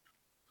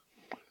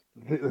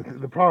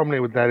 The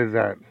problem with that is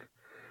that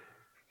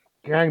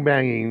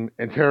gangbanging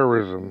and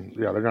terrorism,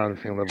 they're not on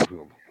the same level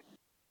field.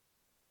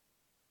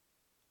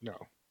 No,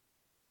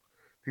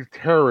 these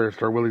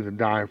terrorists are willing to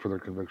die for their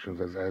convictions,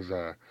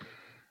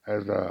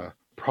 as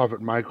Prophet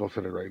Michael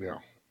said it right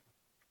now.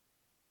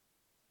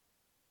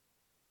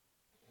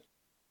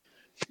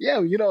 Yeah,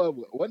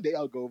 one day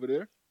I'll go over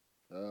there.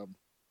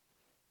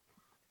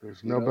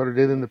 There's no better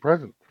day than the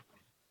present.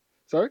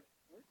 Sorry?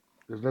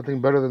 There's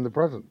nothing better than the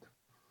present.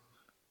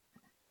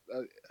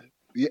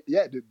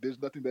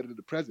 There's nothing better than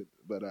the present.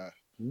 But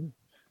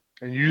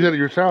and you said it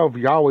yourself.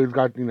 Yahweh's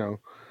got the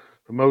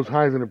Most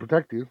High's going to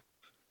protect you.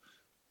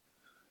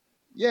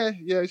 Yeah,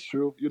 it's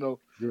true.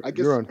 I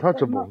guess you're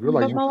untouchable. You're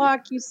like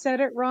Malak, you said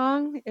it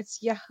wrong. It's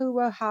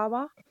Yahuwah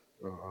Haba.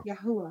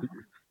 Yahuwah.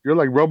 You're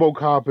like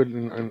RoboCop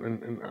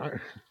and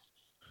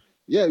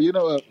yeah, it'd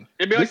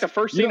be like the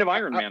first scene of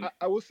Iron Man.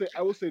 I will say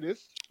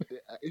this: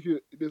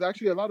 there's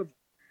actually a lot of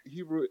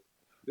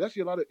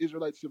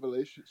Israelite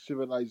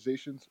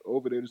civilizations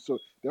over there. So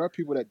there are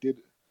people that did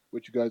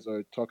what you guys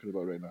are talking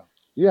about right now.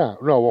 Yeah,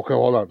 no, okay,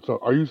 hold on. So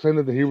are you saying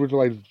that the Hebrew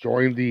Israelites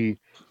joined the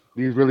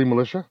Israeli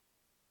militia?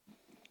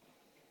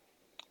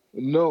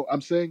 No,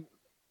 I'm saying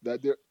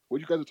that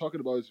what you guys are talking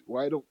about is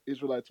why don't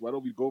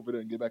we go over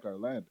there and get back our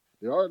land?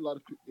 There are a lot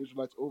of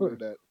Israelites over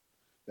there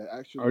that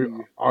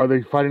actually are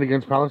they fighting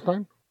against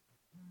Palestine?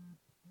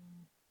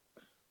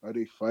 Are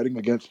they fighting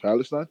against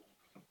Palestine?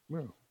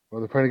 No. Or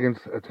they're fighting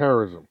against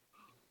terrorism.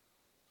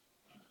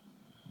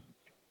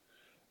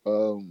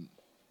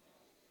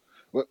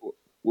 What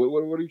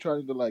are you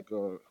trying to what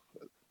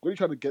are you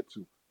trying to get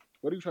to?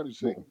 What are you trying to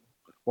say?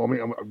 Well, I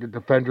mean,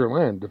 defend your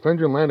land. Defend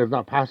your land is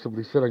not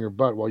passively sit on your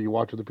butt while you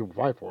watch other people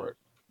fight for it.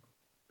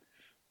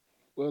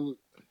 Well,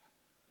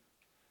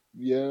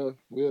 yeah.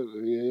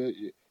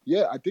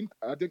 I think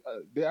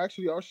there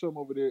actually are some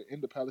over there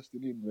in the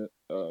Palestinian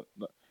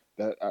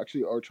that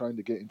actually are trying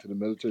to get into the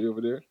military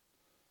over there.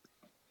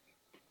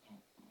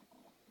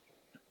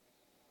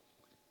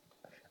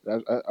 I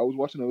was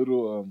watching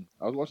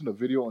a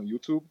video on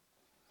YouTube,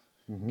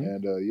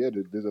 and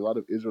there's a lot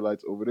of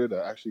Israelites over there that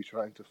are actually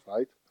trying to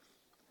fight,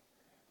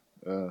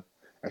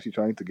 actually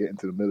trying to get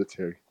into the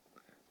military.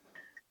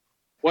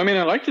 Well, I mean,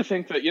 I like to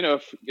think that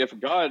if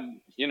God,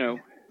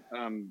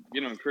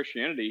 in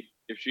Christianity,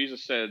 if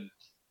Jesus said,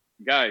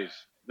 "Guys,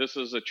 this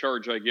is a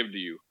charge I give to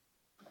you.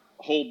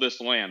 Hold this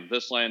land.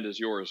 This land is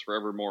yours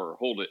forevermore.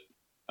 Hold it.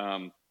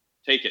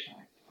 Take it."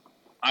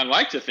 I'd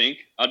like to think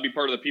I'd be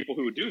part of the people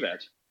who would do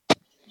that.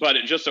 But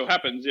it just so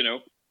happens,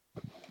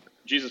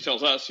 Jesus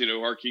tells us,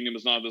 our kingdom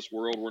is not of this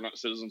world. We're not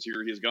citizens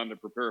here. He's gone to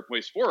prepare a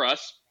place for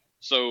us.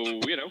 So,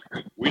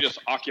 we just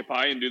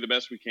occupy and do the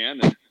best we can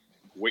and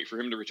wait for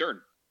him to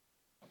return.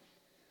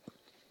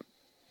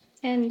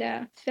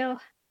 And Phil,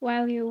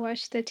 while you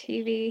watch the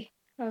TV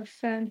of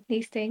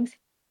these things,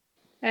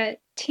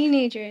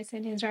 teenagers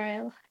in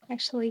Israel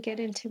actually get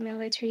into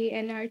military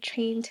and are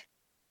trained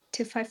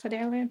to fight for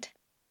their land.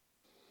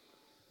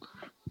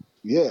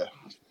 Yeah,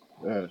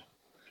 yeah,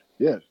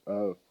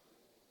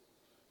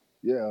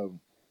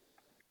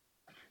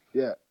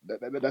 yeah,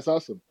 that's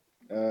awesome.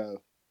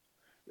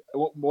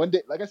 One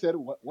day, like I said,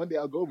 one day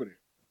I'll go over there.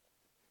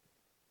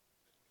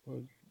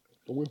 Well,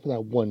 don't wait for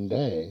that one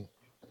day.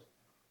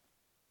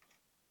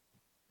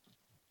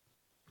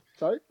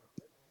 Sorry,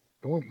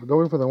 Don't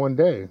wait for the one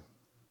day.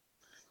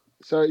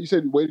 sorry. You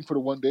said waiting for the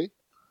one day.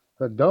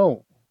 But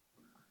don't.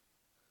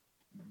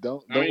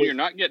 Don't I mean, wait. you're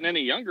not getting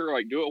any younger.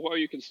 Like, do it while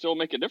you can still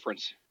make a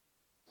difference.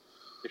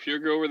 If you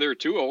go over there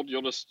too old,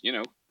 you'll just,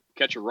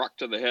 catch a rock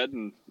to the head,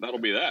 and that'll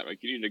be that. Like,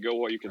 you need to go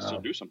while you can still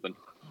do something.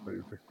 But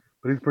he's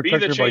Be the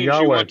protected by change you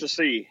Yahweh. want to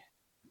see.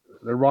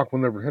 The rock will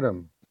never hit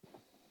him.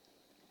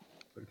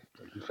 Like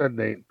you said,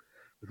 Nate,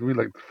 it's really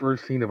like the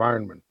first scene of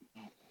Iron Man.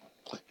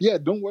 Yeah,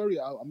 don't worry.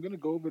 I'm gonna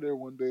go over there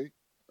one day.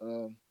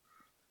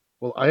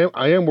 Well,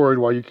 I am worried.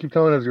 While you keep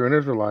telling us you're an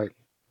Israelite,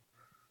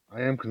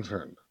 I am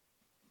concerned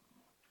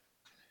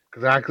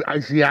because I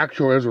see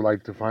actual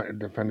Israelites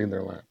defending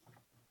their land.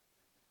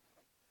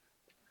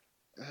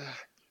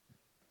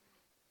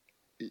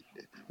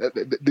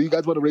 Do you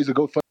guys want to raise a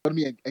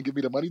GoFundMe and give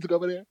me the money to go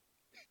over there?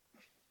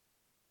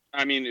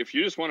 I mean, if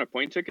you just want a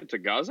plane ticket to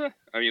Gaza,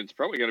 I mean, it's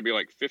probably going to be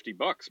like $50,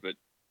 but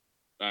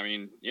I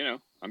mean,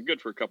 I'm good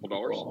for a couple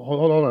dollars.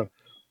 Hold on.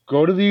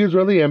 Go to the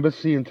Israeli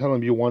embassy and tell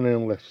them you want to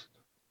enlist.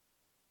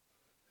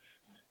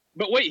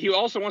 But wait, he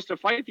also wants to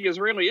fight the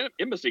Israeli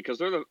embassy because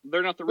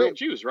they're not the real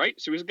Jews, right?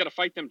 So he's got to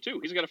fight them too.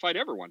 He's got to fight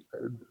everyone.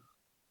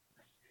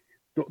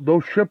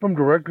 They'll ship them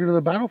directly to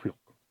the battlefield.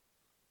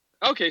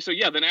 Okay, so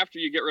yeah, then after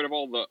you get rid of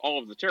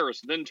all of the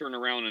terrorists, then turn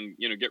around and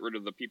get rid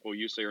of the people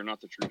you say are not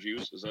the true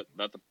Jews. Is that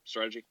the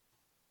strategy?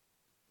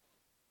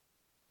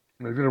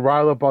 They're going to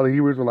rile up all the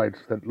Hebrew Israelites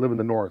that live in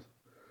the north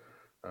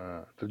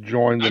to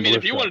join the militia. I mean,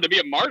 if you wanted to be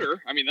a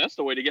martyr, I mean, that's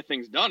the way to get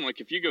things done.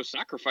 Like if you go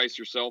sacrifice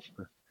yourself,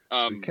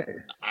 I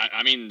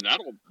mean,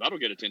 that'll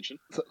get attention.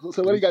 So what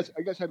do you guys?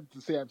 Are you guys trying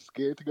to say I'm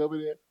scared to go over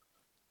there?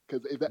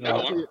 Because if that's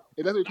what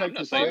you're trying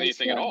to say, saying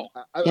anything at all.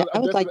 I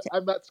would like to.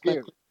 I'm not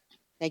scared.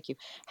 Thank you.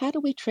 How do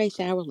we trace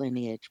our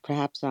lineage?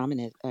 Perhaps I'm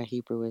a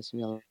Hebrew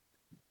Israelite.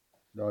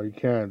 No, you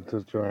can't,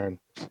 Sister Joanne.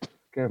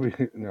 Can't be.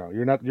 No,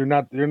 you're not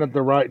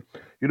the right.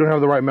 You don't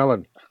have the right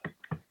melon.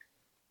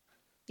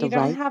 You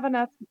don't have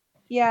enough.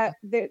 Yeah,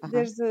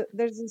 there's a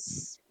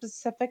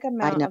specific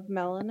amount of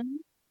melanin.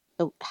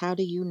 So how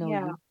do you know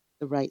you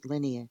the right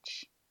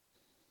lineage?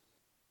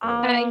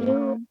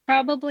 You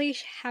probably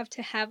have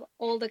to have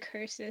all the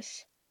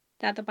curses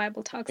that the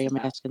Bible talks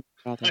about.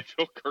 I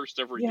feel cursed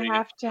every day. You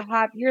have to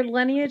have your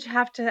lineage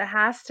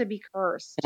has to be cursed.